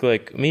think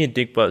like me and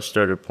Dinkbot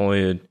started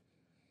playing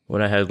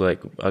when I had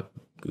like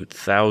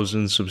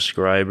 1,000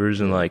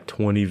 subscribers and like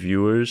 20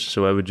 viewers.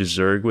 So I would just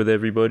zerg with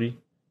everybody,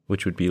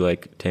 which would be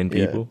like 10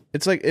 people.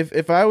 It's like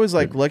if I was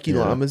like Lucky Yeah.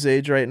 Llama's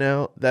age right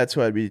now, that's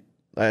who I'd be.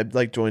 I'd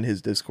like join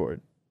his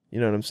Discord. You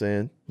know what I'm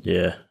saying?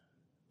 Yeah.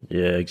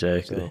 Yeah,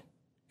 exactly.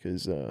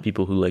 Because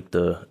People who like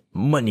the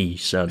money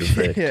sound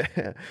effect.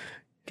 yeah,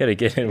 Gotta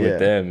get in with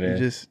them,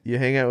 man. you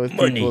hang out with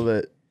Money. people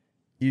that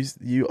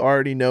you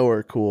already know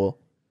are cool.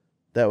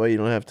 That way you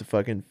don't have to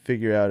fucking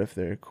figure out if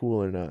they're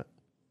cool or not.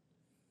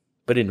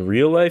 But in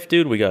real life,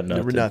 dude, we got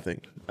nothing. We're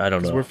nothing. I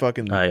don't know. We're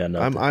fucking. I got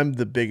nothing. I'm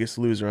the biggest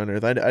loser on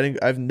earth.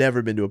 I've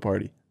never been to a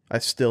party. I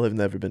still have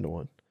never been to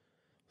one.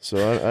 So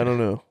I don't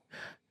know.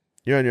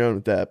 You're on your own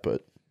with that,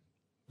 but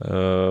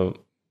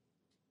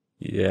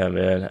yeah,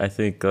 man. I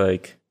think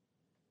like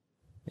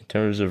in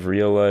terms of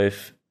real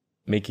life,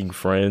 making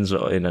friends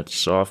in a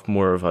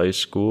sophomore of high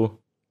school,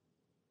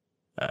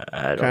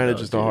 I don't know. Kinda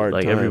just a dude. hard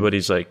like time.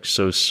 everybody's like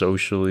so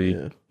socially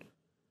yeah.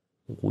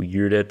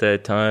 weird at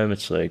that time.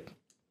 It's like,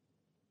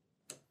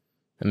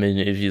 I mean,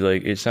 if you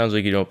like, it sounds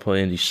like you don't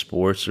play any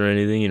sports or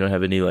anything. You don't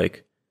have any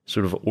like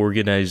sort of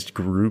organized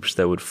groups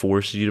that would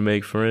force you to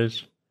make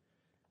friends.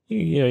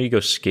 You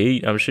go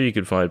skate. I'm sure you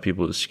could find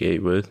people to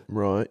skate with.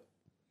 Right.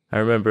 I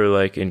remember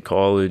like in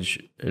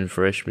college in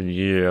freshman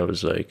year, I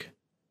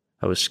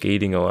was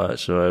skating a lot,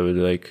 so I would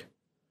like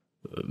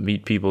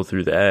meet people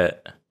through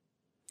that.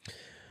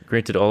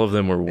 Granted, all of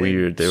them were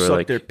weird. They were suck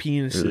like their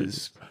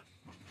penises.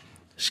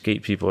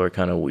 Skate people are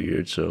kind of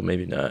weird, so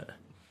maybe not.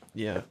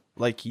 Yeah,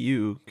 like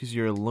you, because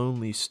you're a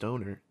lonely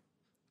stoner.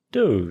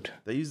 Dude.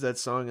 They used that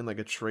song in like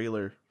a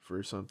trailer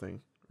for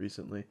something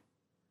recently.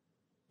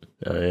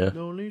 Oh yeah.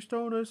 Lonely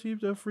stoner seems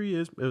the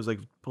freest. It was like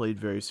played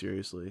very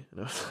seriously,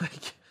 and I was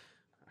like,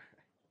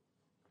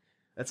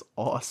 "That's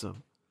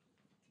awesome."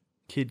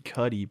 Kid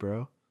Cudi,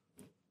 bro.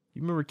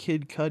 You remember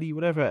Kid Cudi?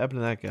 Whatever happened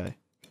to that guy?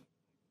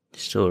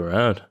 He's still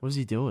around. What is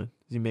he doing?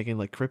 Is he making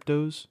like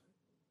cryptos?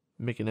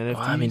 Making NFTs?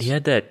 Well, I mean, he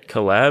had that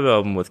collab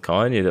album with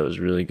Kanye that was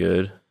really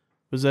good.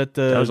 Was that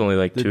That was only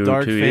like the two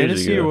Dark years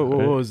Fantasy, ago. or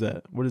what was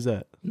that? What is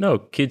that? No,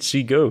 Kids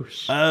See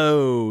Ghosts.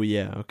 Oh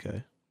yeah,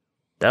 okay.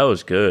 That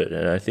was good,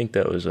 and I think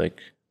that was like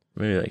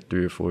maybe like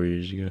 3 or 4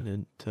 years ago.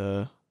 And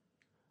I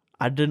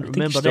I didn't think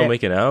remember he's still that.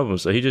 making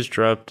albums. So he just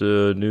dropped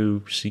a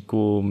new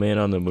sequel, Man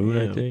on the Moon,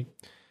 Yeah. I think.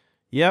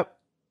 Yep,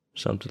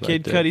 Something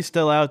Kid like that. Cudi's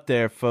still out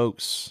there,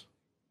 folks.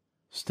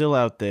 Still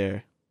out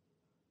there.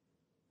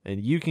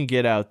 And you can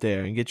get out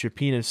there and get your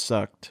penis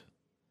sucked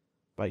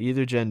by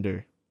either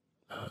gender.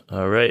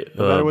 All right.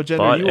 No matter what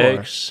gender Bot you are.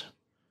 X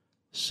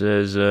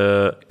says,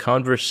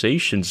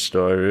 conversation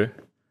starter.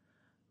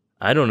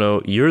 I don't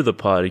know. You're the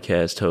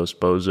podcast host,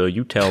 Bozo.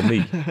 You tell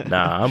me.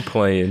 Nah, I'm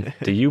playing.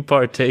 Do you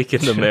partake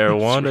in the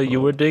marijuana,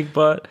 you a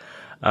Dinkbot?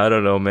 I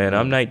don't know, man.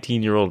 I'm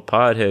 19-year-old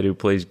pothead who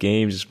plays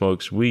games and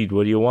smokes weed.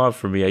 What do you want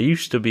from me? I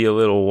used to be a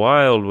little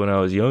wild when I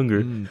was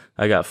younger.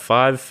 I got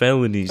 5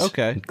 felonies,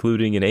 Okay.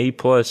 including an A+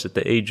 at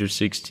the age of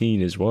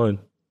 16 is one.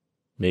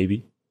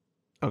 Maybe.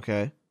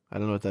 Okay. I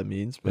don't know what that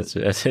means, but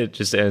That's it.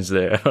 Just ends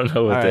there. I don't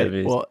know what all that right.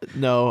 means. Well,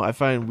 no, I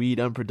find weed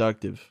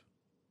unproductive.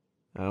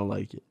 I don't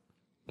like it.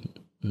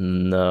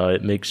 No,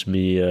 it makes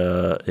me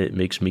go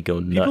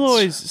nuts. People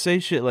always say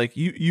shit like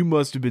you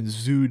must have been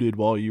zooted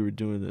while you were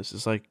doing this.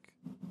 It's like,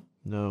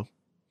 no.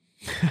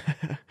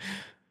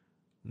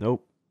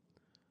 Nope.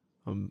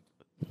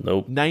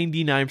 Nope.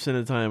 99% of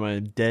the time I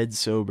am dead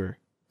sober.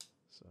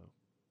 So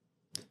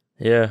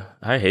Yeah,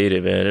 I hate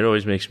it, man. It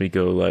always makes me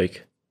go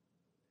like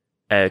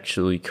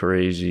actually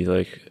crazy.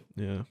 Like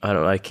yeah.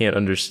 I can't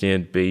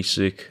understand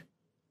basic.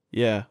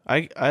 Yeah,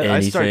 I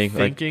start Anything, like-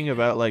 thinking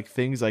about like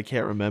things I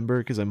can't remember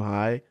because I'm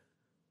high.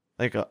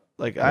 Like I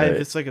have Right.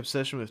 this like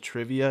obsession with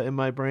trivia in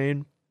my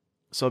brain.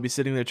 So I'll be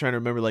sitting there trying to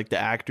remember like the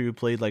actor who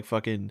played like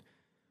fucking,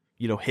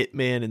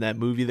 Hitman in that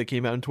movie that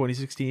came out in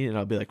 2016, and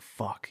I'll be like,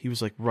 fuck, he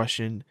was like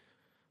Russian.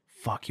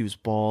 Fuck, he was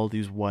bald, he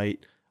was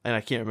white, and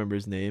I can't remember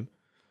his name.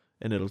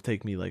 And it'll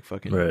take me like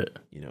fucking, Right.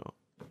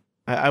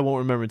 I won't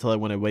remember until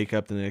when I wake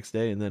up the next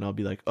day, and then I'll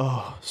be like,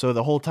 oh, so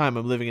the whole time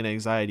I'm living in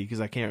anxiety because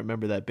I can't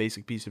remember that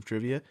basic piece of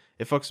trivia.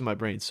 It fucks with my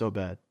brain so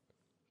bad.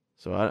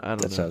 So I don't know.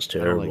 That sounds I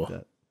don't like terrible.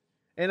 that.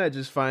 And I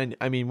just find,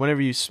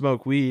 whenever you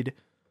smoke weed,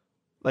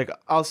 Like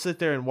I'll sit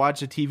there and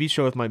watch a TV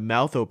show with my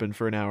mouth open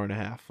for an hour and a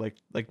half, like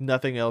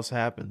nothing else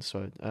happens.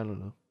 So I don't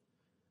know.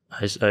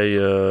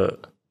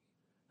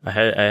 I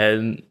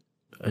hadn't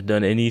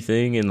done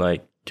anything in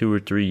like 2 or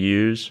 3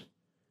 years,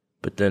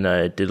 but then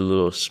I did a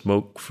little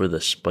smoke for the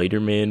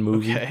Spider-Man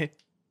movie. Okay.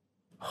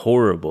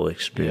 Horrible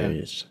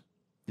experience. Yeah.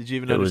 Did you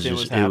even understand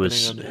what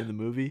was happening in the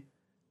movie?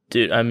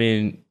 Dude, I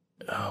mean,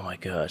 oh my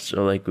gosh.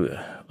 So like,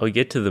 I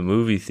get to the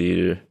movie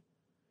theater,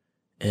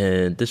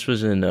 and this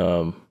was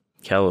in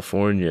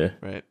California.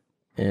 Right.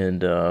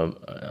 And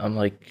I'm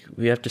like,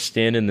 we have to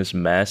stand in this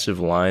massive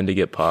line to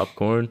get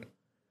popcorn.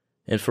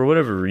 And for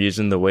whatever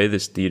reason, the way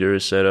this theater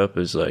is set up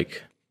is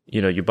like,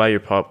 you know, you buy your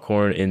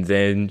popcorn and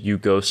then you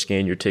go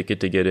scan your ticket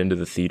to get into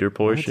the theater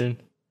portion.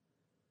 What?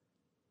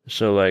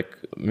 So like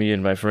me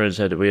and my friends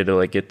we had to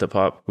like get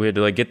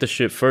the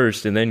shit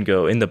first and then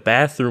go. And the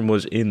bathroom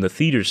was in the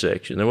theater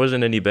section. There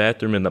wasn't any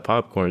bathroom in the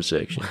popcorn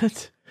section.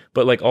 What?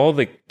 But like all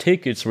the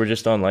tickets were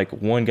just on like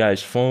one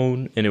guy's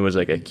phone, and it was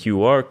like a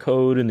QR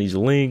code and these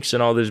links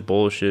and all this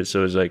bullshit.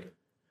 So it was like,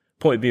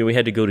 point being, we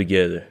had to go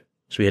together.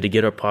 So we had to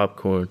get our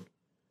popcorn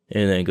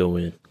and then go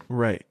in.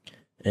 Right.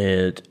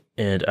 And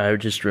I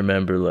just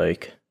remember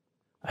like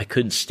I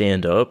couldn't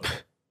stand up.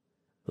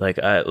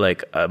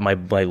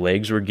 My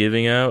legs were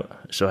giving out,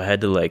 so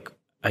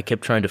I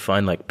kept trying to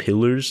find like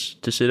pillars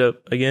to sit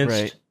up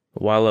against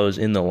while I was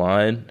in the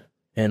line,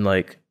 and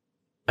like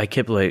I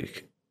kept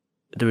like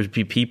there would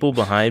be people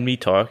behind me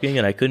talking,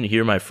 and I couldn't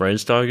hear my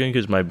friends talking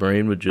because my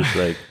brain would just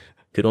like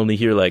could only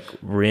hear like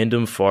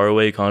random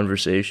faraway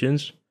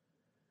conversations.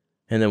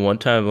 And then one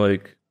time,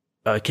 like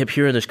I kept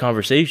hearing this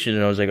conversation,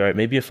 and I was like, all right,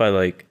 maybe if I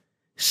like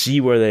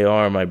see where they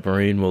are, my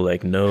brain will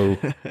like know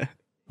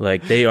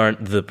like they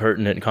aren't the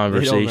pertinent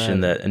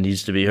conversation that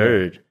needs to be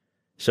heard.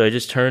 So I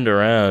just turned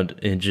around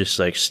and just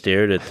like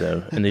stared at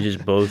them, and they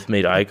just both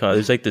made eye contact.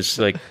 There's like this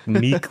like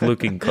meek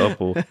looking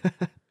couple.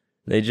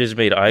 They just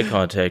made eye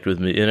contact with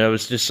me, and I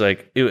was just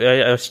like,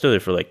 I stood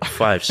there for like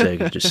 5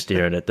 seconds just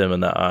staring at them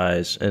in the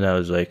eyes, and I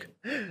was like,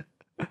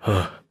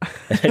 oh.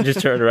 And I just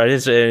turned around. I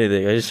didn't say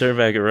anything. I just turned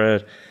back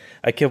around.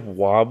 I kept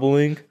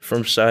wobbling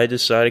from side to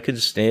side. I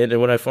couldn't stand. And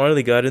when I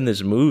finally got in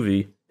this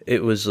movie,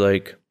 it was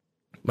like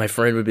my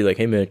friend would be like,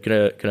 "Hey man,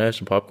 can I have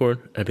some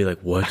popcorn?" I'd be like,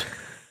 "What?"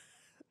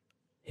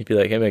 He'd be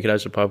like, "Hey man, can I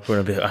have some popcorn?"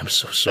 I'd be like, "I'm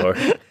so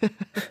sorry."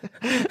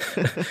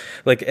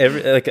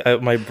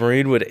 My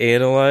brain would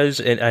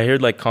analyze, and I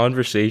heard like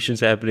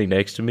conversations happening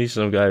next to me.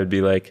 Some guy would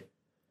be like,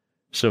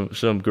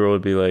 some girl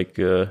would be like,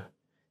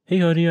 "Hey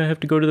honey, I have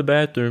to go to the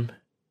bathroom,"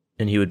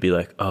 and he would be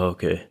like, "Oh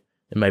okay,"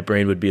 and my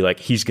brain would be like,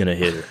 "He's gonna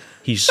hit her.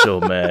 He's so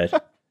mad."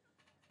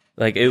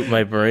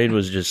 My brain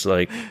was just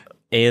like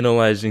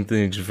analyzing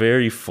things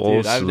very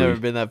falsely. Dude, I've never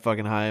been that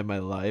fucking high in my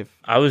life.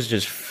 I was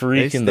just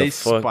freaking the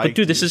fuck. But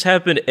dude, this has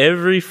happened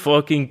every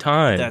fucking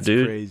time. That's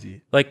dude.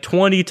 Crazy. Like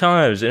 20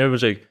 times, and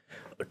everyone's like,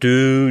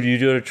 "Dude, you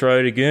gotta try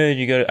it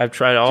again. I've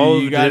tried all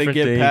the different things.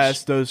 You gotta get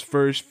past those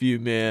first few,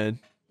 man."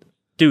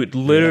 Dude,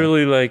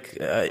 literally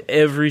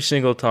every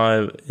single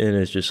time, and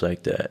it's just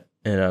like that.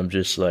 And I'm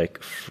just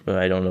like,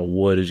 I don't know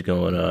what is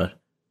going on.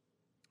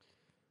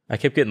 I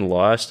kept getting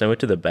lost. I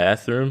went to the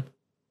bathroom.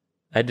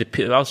 I had to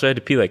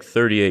pee like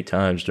 38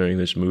 times during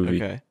this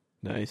movie. Okay,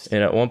 nice.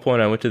 And at one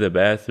point, I went to the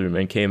bathroom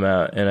and came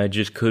out, and I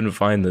just couldn't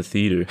find the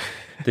theater.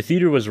 The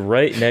theater was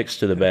right next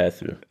to the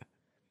bathroom.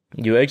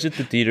 You exit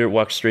the theater,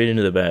 walk straight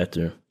into the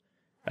bathroom.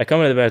 I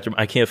come into the bathroom,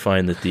 I can't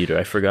find the theater.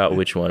 I forgot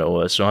which one it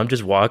was. So I'm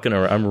just walking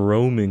around. I'm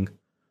roaming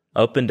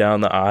up and down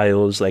the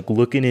aisles, like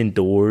looking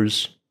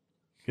indoors.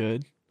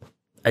 Good.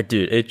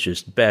 Dude, it's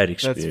just bad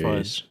experience.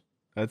 That's fun.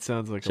 That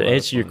sounds like to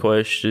answer your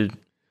question,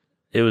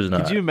 it was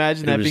not. Could you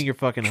imagine that being your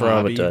fucking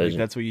hobby? Like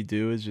that's what you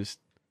do is just,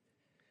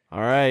 all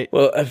right.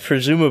 Well,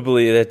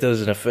 presumably that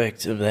doesn't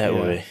affect him that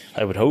way.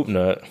 I would hope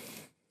not.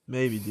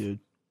 Maybe, dude.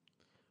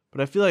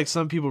 But I feel like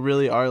some people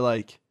really are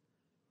like,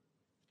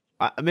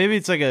 maybe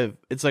it's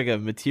like a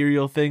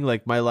material thing.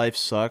 Like my life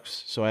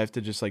sucks, so I have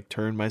to just like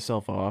turn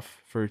myself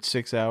off for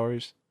 6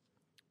 hours.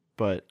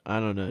 But I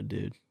don't know,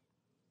 dude.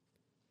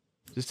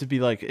 Just to be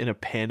like in a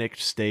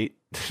panicked state.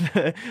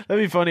 That'd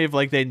be funny if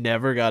like they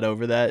never got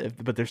over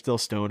that, but they're still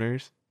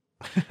stoners.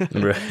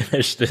 Right,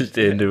 they're just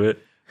into it.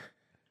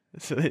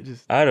 So they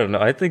just. I don't know.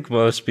 I think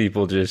most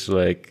people just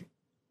like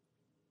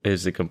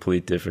is a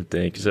complete different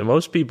thing. Because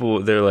most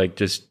people, they're like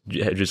just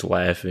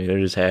laughing. They're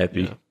just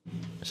happy. Yeah.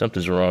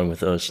 Something's wrong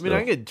with us. I mean,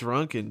 I get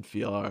drunk and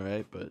feel all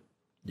right, but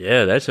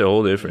yeah, that's a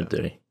whole different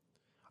thing.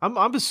 I'm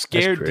a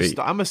scared.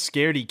 I'm a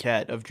scaredy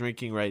cat of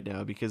drinking right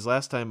now because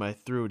last time I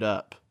threw it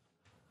up.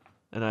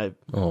 And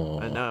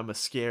now I'm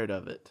scared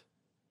of it.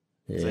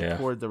 So I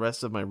poured the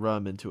rest of my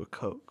rum into a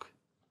Coke,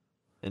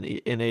 and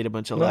ate a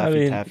bunch of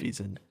Laffy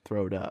Taffies and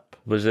throwed up.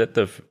 Was that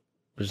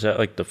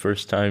like the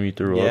first time you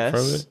threw up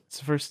from it? It's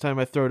the first time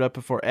I throwed up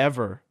before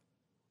ever.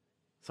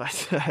 So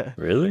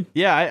really?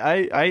 Yeah,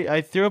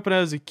 I threw up when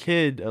I was a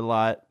kid a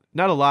lot,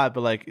 not a lot,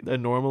 but like a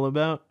normal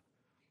amount,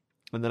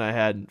 and then I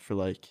hadn't for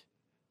like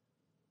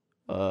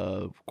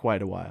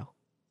quite a while.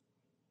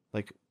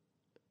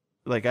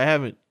 Like I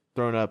haven't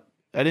thrown up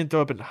I didn't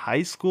throw up in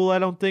high school. I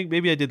don't think.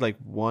 Maybe I did like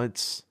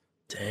once.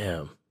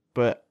 Damn.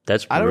 But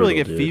That's brutal, I don't really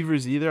get dude.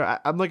 fevers either. I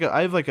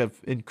have like an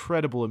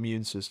incredible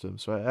immune system,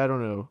 so I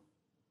don't know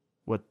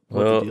what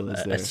the deal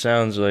is there. It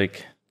sounds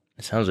like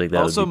that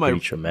Also, would be pretty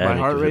traumatic. my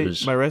heart if it rate,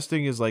 was... my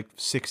resting is like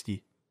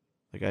 60.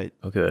 Like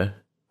Okay.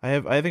 I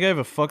think I have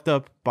a fucked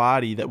up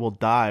body that will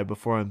die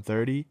before I'm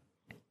 30.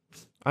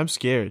 I'm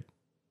scared.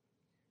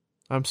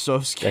 I'm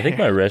so scared. I think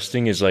my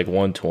resting is like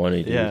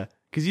 120, dude. Yeah,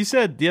 because you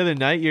said the other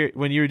night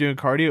when you were doing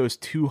cardio, it was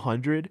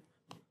 200.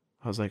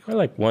 I was like, Or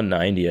like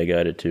 190 I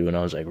got it to, and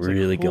I was like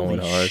really going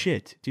holy hard.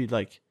 shit, dude,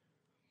 like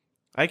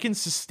I can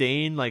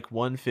sustain like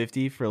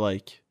 150 for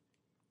like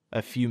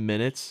a few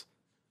minutes,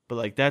 but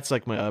like that's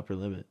like my upper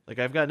limit. Like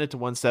I've gotten it to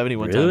 170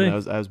 one time Really? and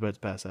I was about to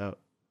pass out.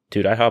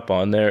 Dude, I hop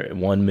on there,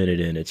 1 minute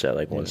in, it's at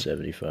like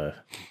 175.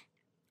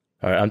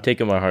 All right, I'm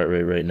taking my heart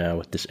rate right now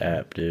with this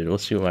app, dude.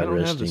 Let's see what my I don't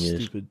have resting this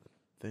is. stupid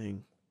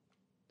thing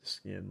to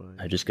scan mine.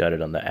 I just got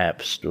it on the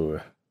App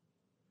Store.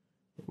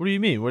 What do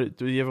you mean? What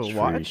do you have a It's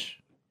watch?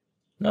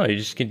 No, you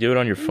just can do it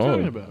on your What are you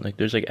talking phone. about? Like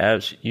there's like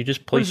apps. You just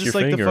What place is your this,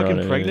 like the finger on it. fucking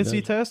and pregnancy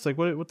it does. test? Like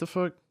what the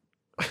fuck?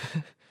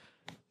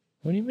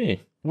 What do you mean?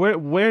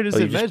 Where does Oh,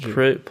 you it just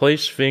measure?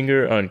 place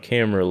finger on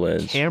camera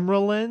lens. Camera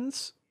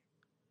lens?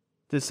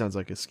 This sounds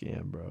like a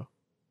scam, bro.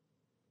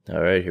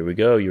 All right, here we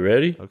go. You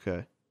ready?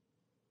 Okay.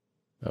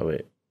 Oh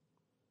wait,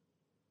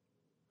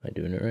 am I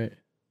doing it right?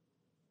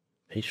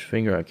 Place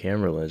finger on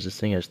camera lens. This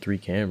thing has 3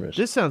 cameras.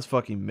 This sounds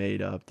fucking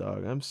made up,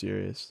 dog. I'm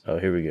serious. Oh,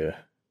 here we go.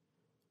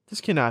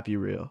 This cannot be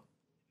real.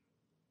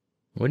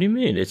 What do you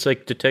mean? It's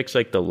like detects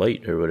like the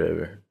light or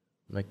whatever,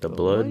 like the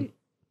blood. light?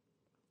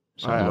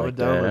 Something Alright, I'm like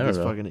gonna that. I download don't this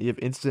know. fucking. You have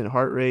instant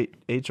heart rate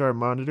HR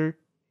monitor.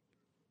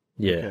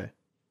 Yeah. Okay.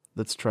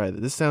 Let's try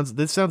this.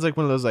 This sounds like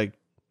one of those like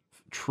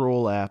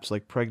troll apps,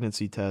 like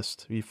pregnancy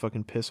test. Where you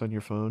fucking piss on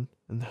your phone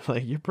and they're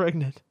like, "You're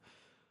pregnant."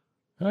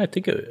 I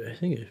think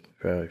it's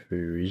probably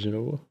pretty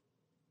reasonable.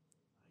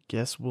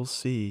 Guess we'll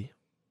see.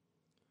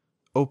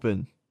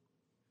 Open.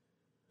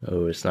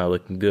 Oh, it's not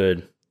looking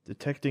good.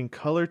 Detecting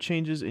color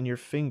changes in your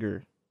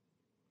finger.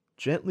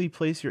 Gently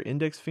place your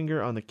index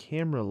finger on the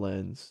camera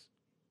lens.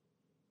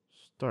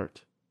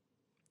 Start.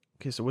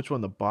 Okay, so which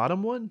one? The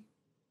bottom one?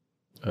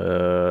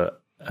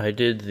 I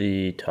did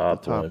the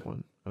top, The top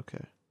one.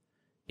 Okay.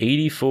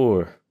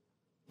 84.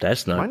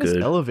 That's not Mine good.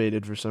 is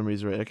elevated for some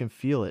reason, right? I can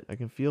feel it. I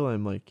can feel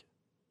I'm like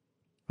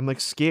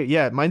scared.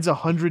 Yeah, mine's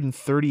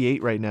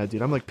 138 right now,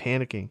 dude. I'm like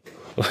panicking.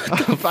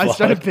 I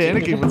started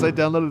panicking once I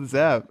downloaded this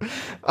app.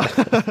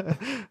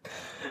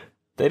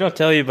 They don't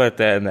tell you about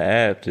that in the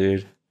app,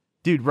 dude.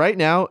 Dude, right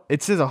now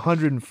it says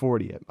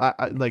 140.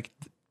 I like.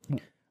 All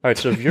right,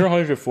 so if you're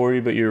 140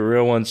 but you're a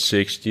real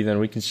 160, then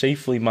we can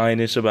safely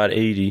minus about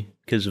 80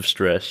 because of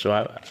stress.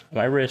 So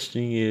my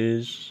resting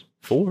is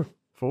 4.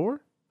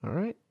 4? All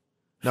right.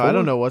 No, 4? I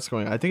don't know what's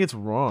going on. I think it's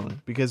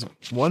wrong because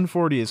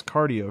 140 is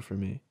cardio for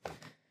me.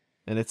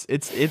 And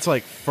it's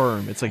like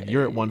firm. It's like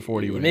you're at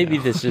 140 right Maybe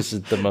now. this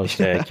isn't the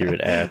most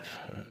accurate app.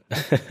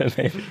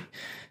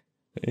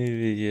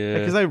 Maybe yeah.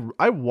 Because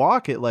I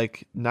walk at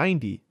like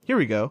 90. Here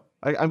we go.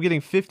 I'm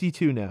getting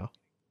 52 now.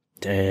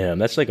 Damn,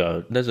 that's like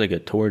a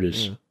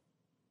tortoise. Yeah.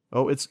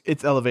 Oh, it's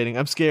elevating.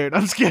 I'm scared.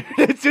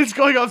 It's just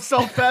going up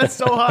so fast,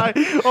 so high.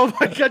 Oh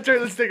my god,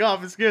 turn this thing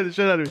off. It scared the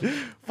shit out of me.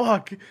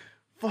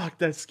 Fuck,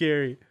 that's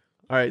scary.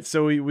 All right,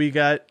 so we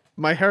got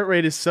my heart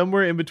rate is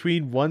somewhere in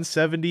between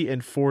 170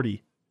 and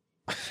 40.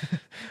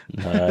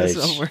 Nice.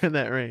 Somewhere in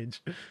that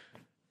range.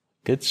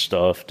 Good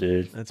stuff,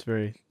 dude. That's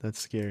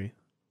scary.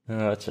 Oh,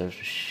 that's a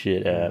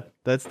shit app.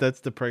 That's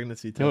the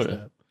pregnancy You know test what?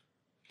 app.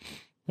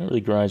 That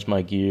really grinds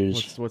my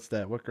gears. What's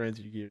that? What grinds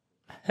your gears?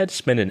 I had to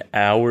spend an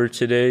hour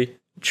today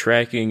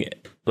tracking,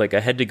 like I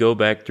had to go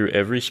back through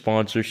every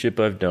sponsorship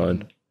I've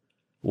done,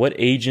 what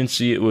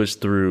agency it was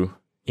through,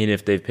 and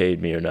if they've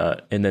paid me or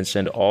not, and then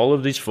send all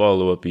of these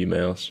follow-up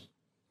emails.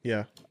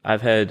 Yeah.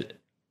 I've had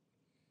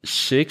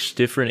 6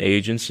 different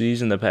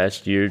agencies in the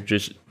past year,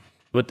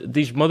 but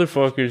these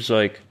motherfuckers,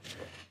 like,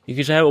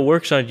 because how it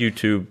works on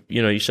YouTube,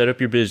 you set up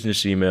your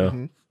business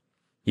email,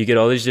 you get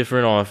all these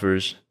different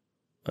offers,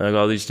 like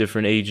all these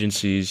different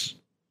agencies,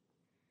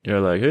 you're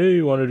like, hey,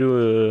 you want to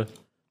do a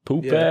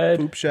poop ad?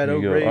 Poop shadow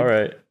And you go, raid. all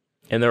right.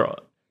 And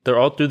they're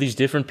all through these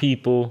different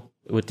people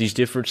with these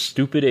different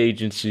stupid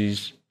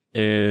agencies,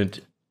 and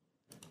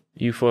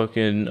you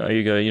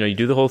you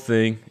do the whole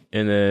thing,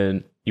 and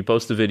then you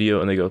post the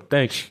video, and they go,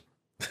 thanks.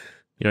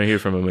 You don't hear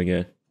from them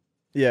again.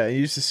 Yeah,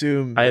 you just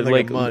assume I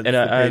like a month. and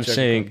the I'm paycheck will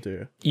saying come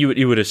through.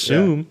 you would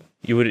assume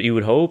you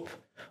would hope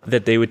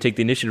that they would take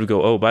the initiative to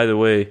go, oh, by the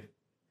way,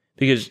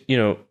 because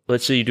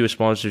let's say you do a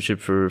sponsorship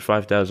for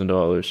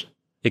 $5,000,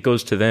 it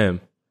goes to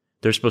them.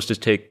 They're supposed to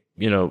take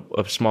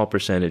a small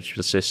percentage,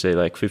 let's just say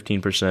like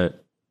 15%,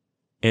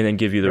 and then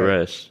give you the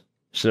rest.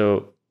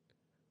 So,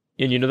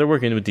 and they're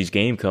working with these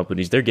game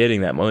companies, they're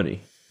getting that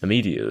money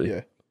immediately.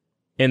 Yeah.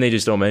 And they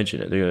just don't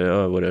mention it. They're like,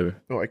 oh, whatever.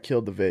 Oh, I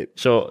killed the vape.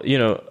 So,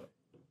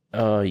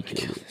 oh, you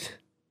killed it.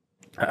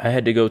 I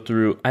had to go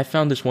through. I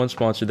found this one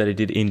sponsor that I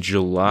did in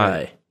July.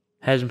 Right.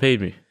 Hasn't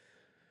paid me.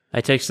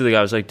 I texted the guy.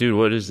 I was like, dude,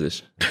 what is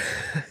this?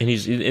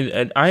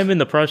 And I am in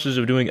the process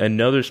of doing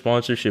another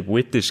sponsorship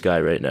with this guy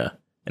right now.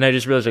 And I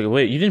just realized, like,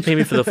 wait, you didn't pay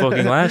me for the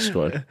fucking last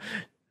one.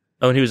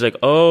 Oh, and he was like,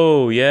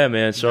 oh, yeah,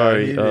 man,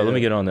 sorry. Let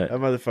me get on that. That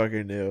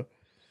motherfucker knew.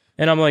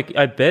 And I'm like,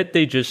 I bet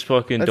they just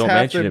fucking That's don't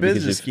half mention their it.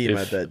 business scheme,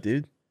 I bet,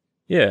 dude.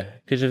 Yeah,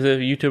 because if the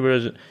YouTuber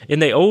doesn't...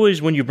 And they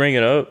always, when you bring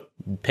it up,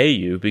 pay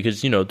you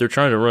because, they're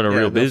trying to run a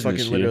real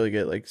business fucking literally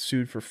get, like,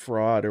 sued for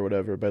fraud or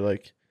whatever by,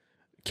 like,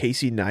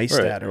 Casey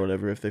Neistat or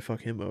whatever if they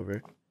fuck him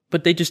over.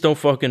 But they just don't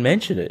fucking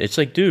mention it. It's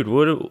like, dude,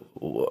 what?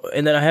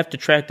 And then I have to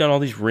track down all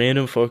these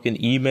random fucking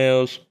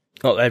emails.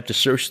 Oh, I have to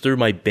search through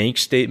my bank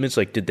statements.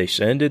 Like, did they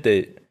send it?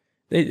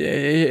 I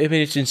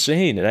mean, it's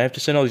insane. And I have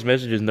to send all these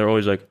messages, and they're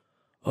always like,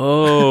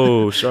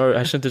 oh, sorry.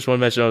 I sent this one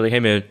message. I was like,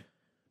 hey, man,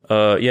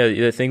 yeah,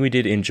 the thing we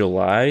did in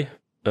July,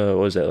 what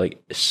was that,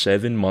 like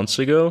 7 months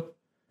ago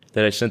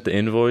that I sent the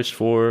invoice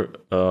for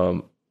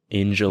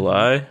in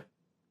July,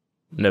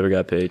 never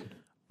got paid.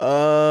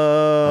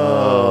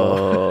 Oh,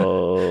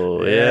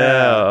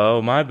 yeah.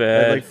 Oh, my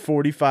bad. Like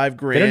 45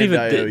 grand. They don't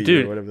even,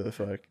 dude, or whatever the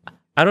fuck.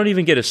 I don't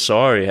even get a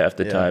sorry half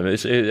the time.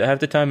 Half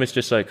the time it's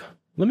just like,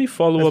 let me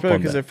follow up on that.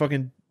 Because they're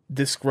fucking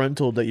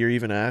disgruntled that you're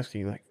even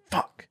asking. Like,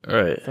 fuck.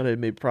 Right. I thought I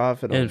made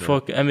profit on and that.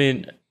 fuck, I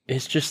mean,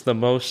 it's just the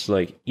most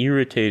like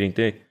irritating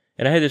thing.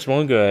 And I had this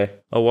one guy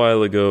a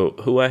while ago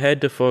who I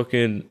had to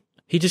fucking,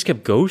 he just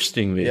kept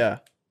ghosting me. Yeah.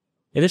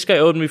 And this guy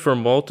owed me for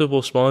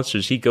multiple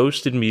sponsors. He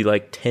ghosted me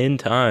like 10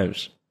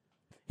 times.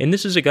 And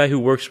this is a guy who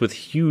works with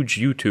huge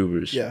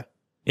YouTubers. Yeah.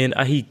 And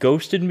he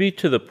ghosted me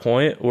to the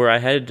point where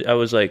I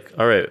was like,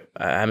 all right,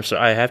 I'm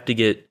sorry, I have to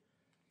get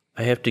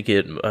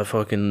a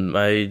fucking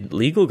my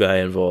legal guy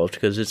involved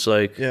because it's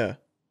like, yeah,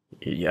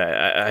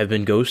 I've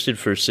been ghosted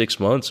for 6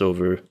 months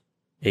over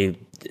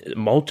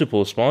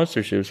multiple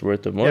sponsorships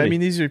worth of money. Yeah, I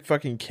mean, these are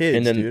fucking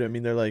kids, dude. I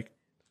mean, they're like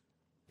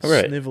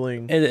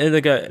sniveling. And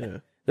the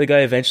guy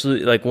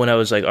eventually, like when I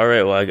was like, all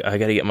right, well, I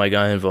got to get my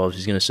guy involved.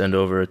 He's going to send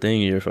over a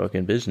thing in your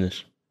fucking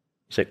business.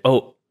 He's like,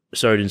 oh,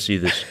 sorry, I didn't see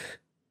this.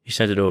 He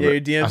sent it over. Yeah,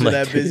 your DMs are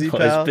that busy,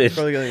 pal.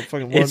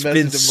 It's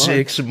been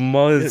 6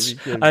 months.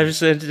 I've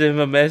sent him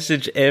a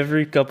message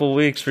every couple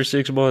weeks for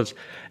 6 months.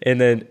 And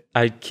then,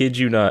 I kid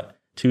you not,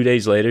 2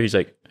 days later, he's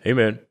like, hey,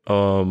 man,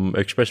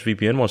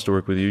 ExpressVPN wants to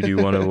work with you. Do you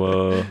want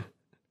to,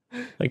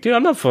 like, dude,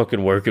 I'm not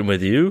fucking working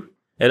with you.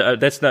 And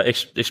that's not,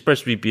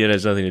 ExpressVPN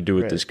has nothing to do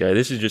with this guy.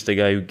 This is just a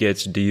guy who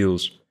gets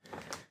deals.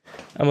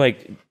 I'm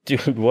like,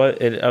 dude,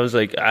 what? And I was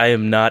like, I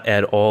am not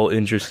at all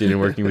interested in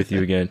working with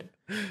you again.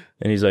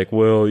 And he's like,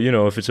 well,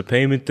 if it's a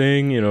payment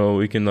thing,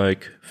 we can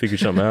like figure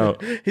something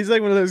out. He's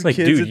like one of those like,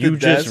 kids dude, at the you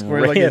desk just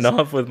where ran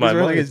off with my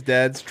money. Like his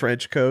dad's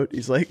trench coat.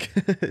 He's like,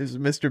 he's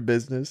Mr.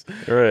 Business.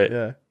 Right.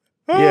 Yeah.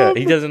 Yeah,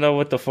 he doesn't know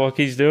what the fuck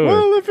he's doing.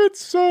 Well, if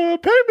it's a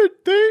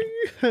payment thing,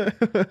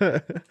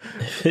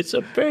 if it's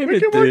a payment we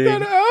can work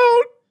that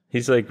out.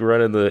 He's like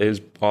running his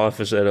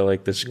office out of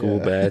like the school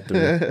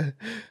bathroom.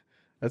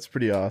 That's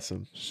pretty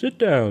awesome. Sit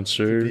down,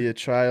 sir. To be a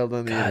child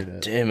on the God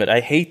internet. Damn it.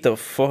 I hate the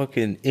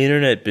fucking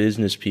internet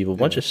business people.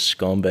 Bunch of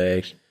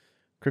scumbags.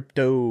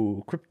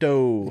 Crypto.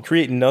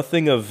 Create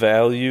nothing of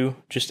value.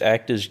 Just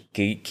act as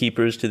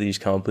gatekeepers to these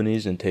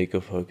companies and take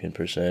a fucking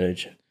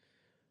percentage.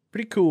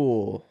 Pretty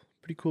cool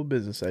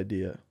business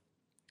idea.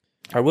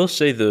 I will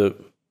say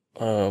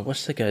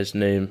what's the guy's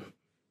name?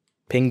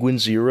 Penguin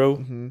Zero?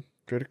 Mm-hmm.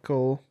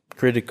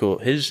 Critical.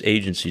 His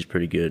agency's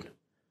pretty good.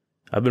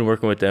 I've been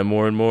working with them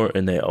more and more,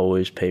 and they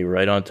always pay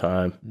right on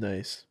time.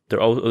 Nice.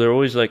 They're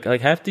always like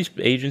half these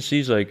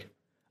agencies, like,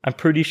 I'm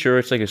pretty sure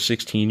it's like a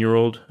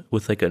 16-year-old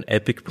with like an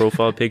epic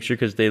profile picture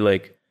because they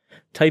like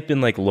type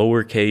in like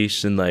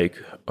lowercase and like,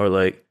 or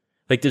like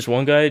this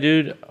one guy,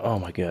 dude. Oh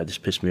my God, this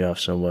pissed me off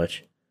so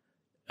much.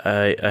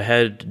 I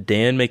had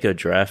Dan make a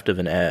draft of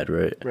an ad,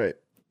 right? Right.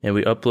 And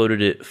we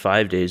uploaded it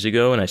 5 days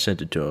ago, and I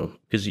sent it to him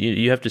because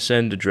you have to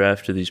send a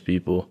draft to these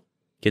people,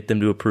 get them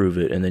to approve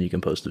it, and then you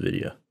can post the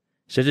video.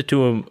 Sent it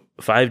to him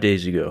 5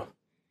 days ago.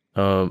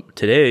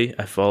 Today,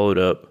 I followed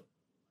up.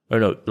 Or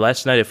no,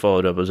 last night I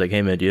followed up. I was like,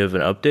 hey, man, do you have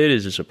an update?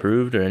 Is this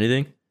approved or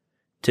anything?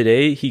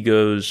 Today, he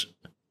goes,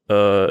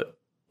 yeah,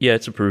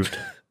 it's approved.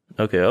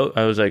 Okay,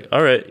 I was like,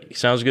 all right,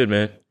 sounds good,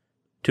 man.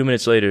 2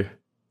 minutes later,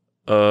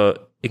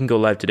 it can go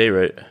live today,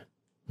 right?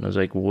 And I was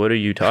like, what are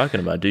you talking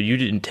about, dude? You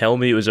didn't tell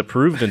me it was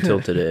approved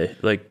until today.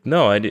 Like,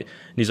 no, I did.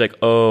 And he's like,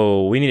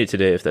 oh, we need it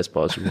today if that's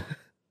possible.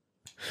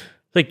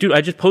 Like, dude,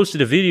 I just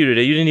posted a video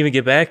today. You didn't even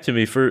get back to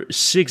me for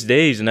 6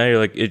 days, and now you're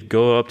like, it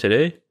go up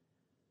today?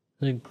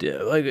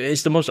 Like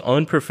it's the most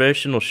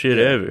unprofessional shit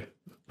ever.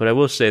 But I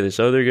will say, this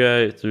other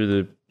guy through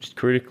the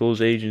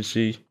Criticals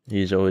agency,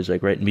 he's always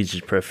like writing me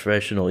these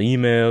professional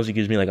emails. He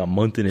gives me like a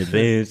month in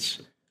advance,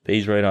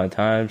 pays right on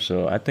time.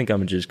 So I think I'm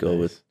gonna just go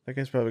with that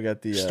guy's probably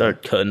got the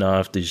start cutting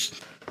off these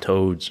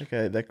toads.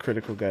 That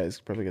Critical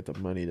guy's probably got the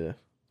money to.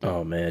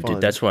 Oh man,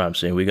 dude, that's why I'm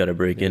saying we got to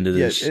break into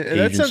this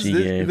agency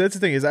game. That's the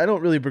thing is, I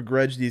don't really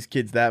begrudge these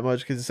kids that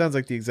much because it sounds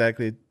like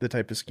exactly the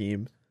type of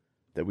scheme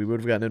that we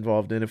would have gotten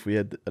involved in if we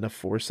had enough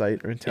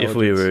foresight or intelligence. If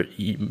we were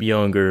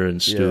younger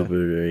and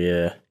stupider,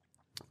 yeah.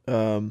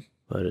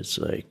 But it's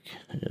like,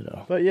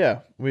 But yeah,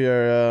 we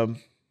are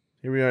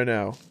here we are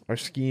now. Our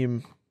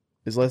scheme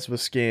is less of a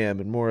scam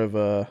and more of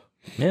a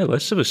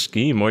less of a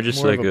scheme, more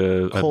just more like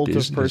of a cult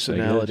business, of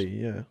personality.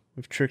 Yeah.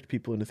 We've tricked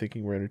people into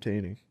thinking we're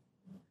entertaining.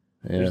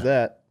 There's Yeah.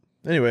 that.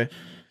 Anyway,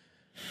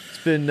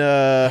 it's been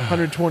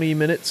 140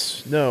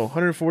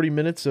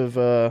 minutes of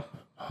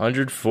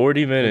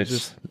 140 minutes.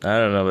 Just- I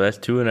don't know. That's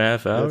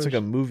 2.5 hours. it's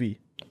like a movie.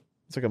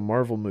 It's like a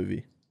Marvel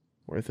movie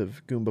worth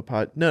of Goomba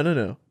Pod. No.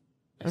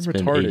 I'm It's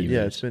been retarded. 80 Yeah,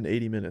 minutes. it's been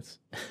 80 minutes.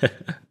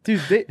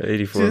 Dude,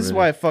 84 see, this is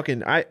why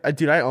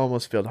I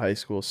almost failed high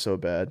school so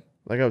bad.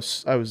 Like I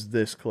was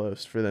this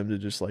close for them to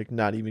just like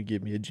not even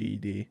give me a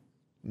GED.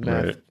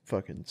 Math Right.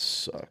 fucking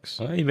sucks.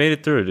 Well, you made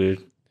it through,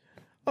 dude.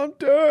 I'm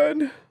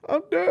done.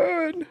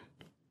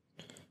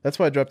 That's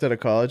why I dropped out of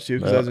college too,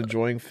 because I was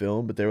enjoying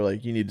film, but they were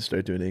like, "You need to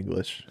start doing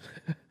English."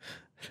 And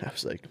I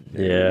was like,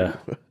 "No." Yeah.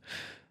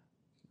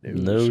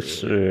 No, No,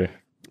 sir. sir.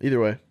 Either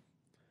way,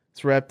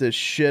 let's wrap this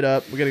shit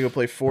up. We gotta go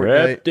play Wrap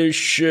Fortnite. this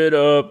shit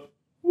up.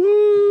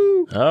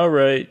 Woo! All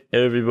right,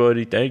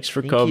 everybody. Thanks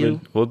for Thank coming.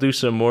 you. We'll do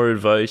some more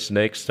advice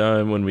next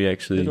time when we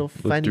actually Little look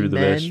funny through the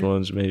man. best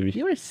ones, maybe.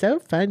 You are so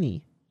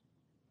funny.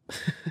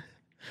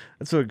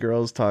 That's what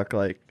girls talk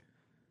like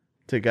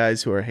to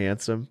guys who are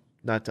handsome,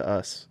 not to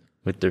us.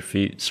 With their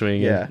feet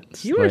swinging. Yeah.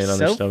 You are laying on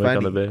their so stomach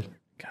on the funny. bed.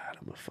 God,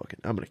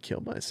 I'm gonna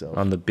kill myself.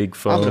 On the big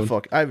I'm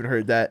phone. I haven't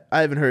heard that.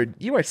 I haven't heard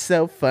 "you are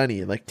so funny"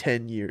 in like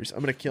 10 years.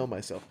 I'm gonna kill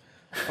myself.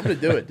 I'm gonna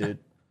do it, dude.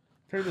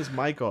 Turn this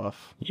mic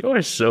off. You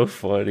are so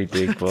funny,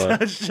 Big Boy.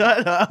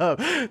 Shut up.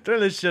 Turn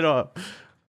this shit off.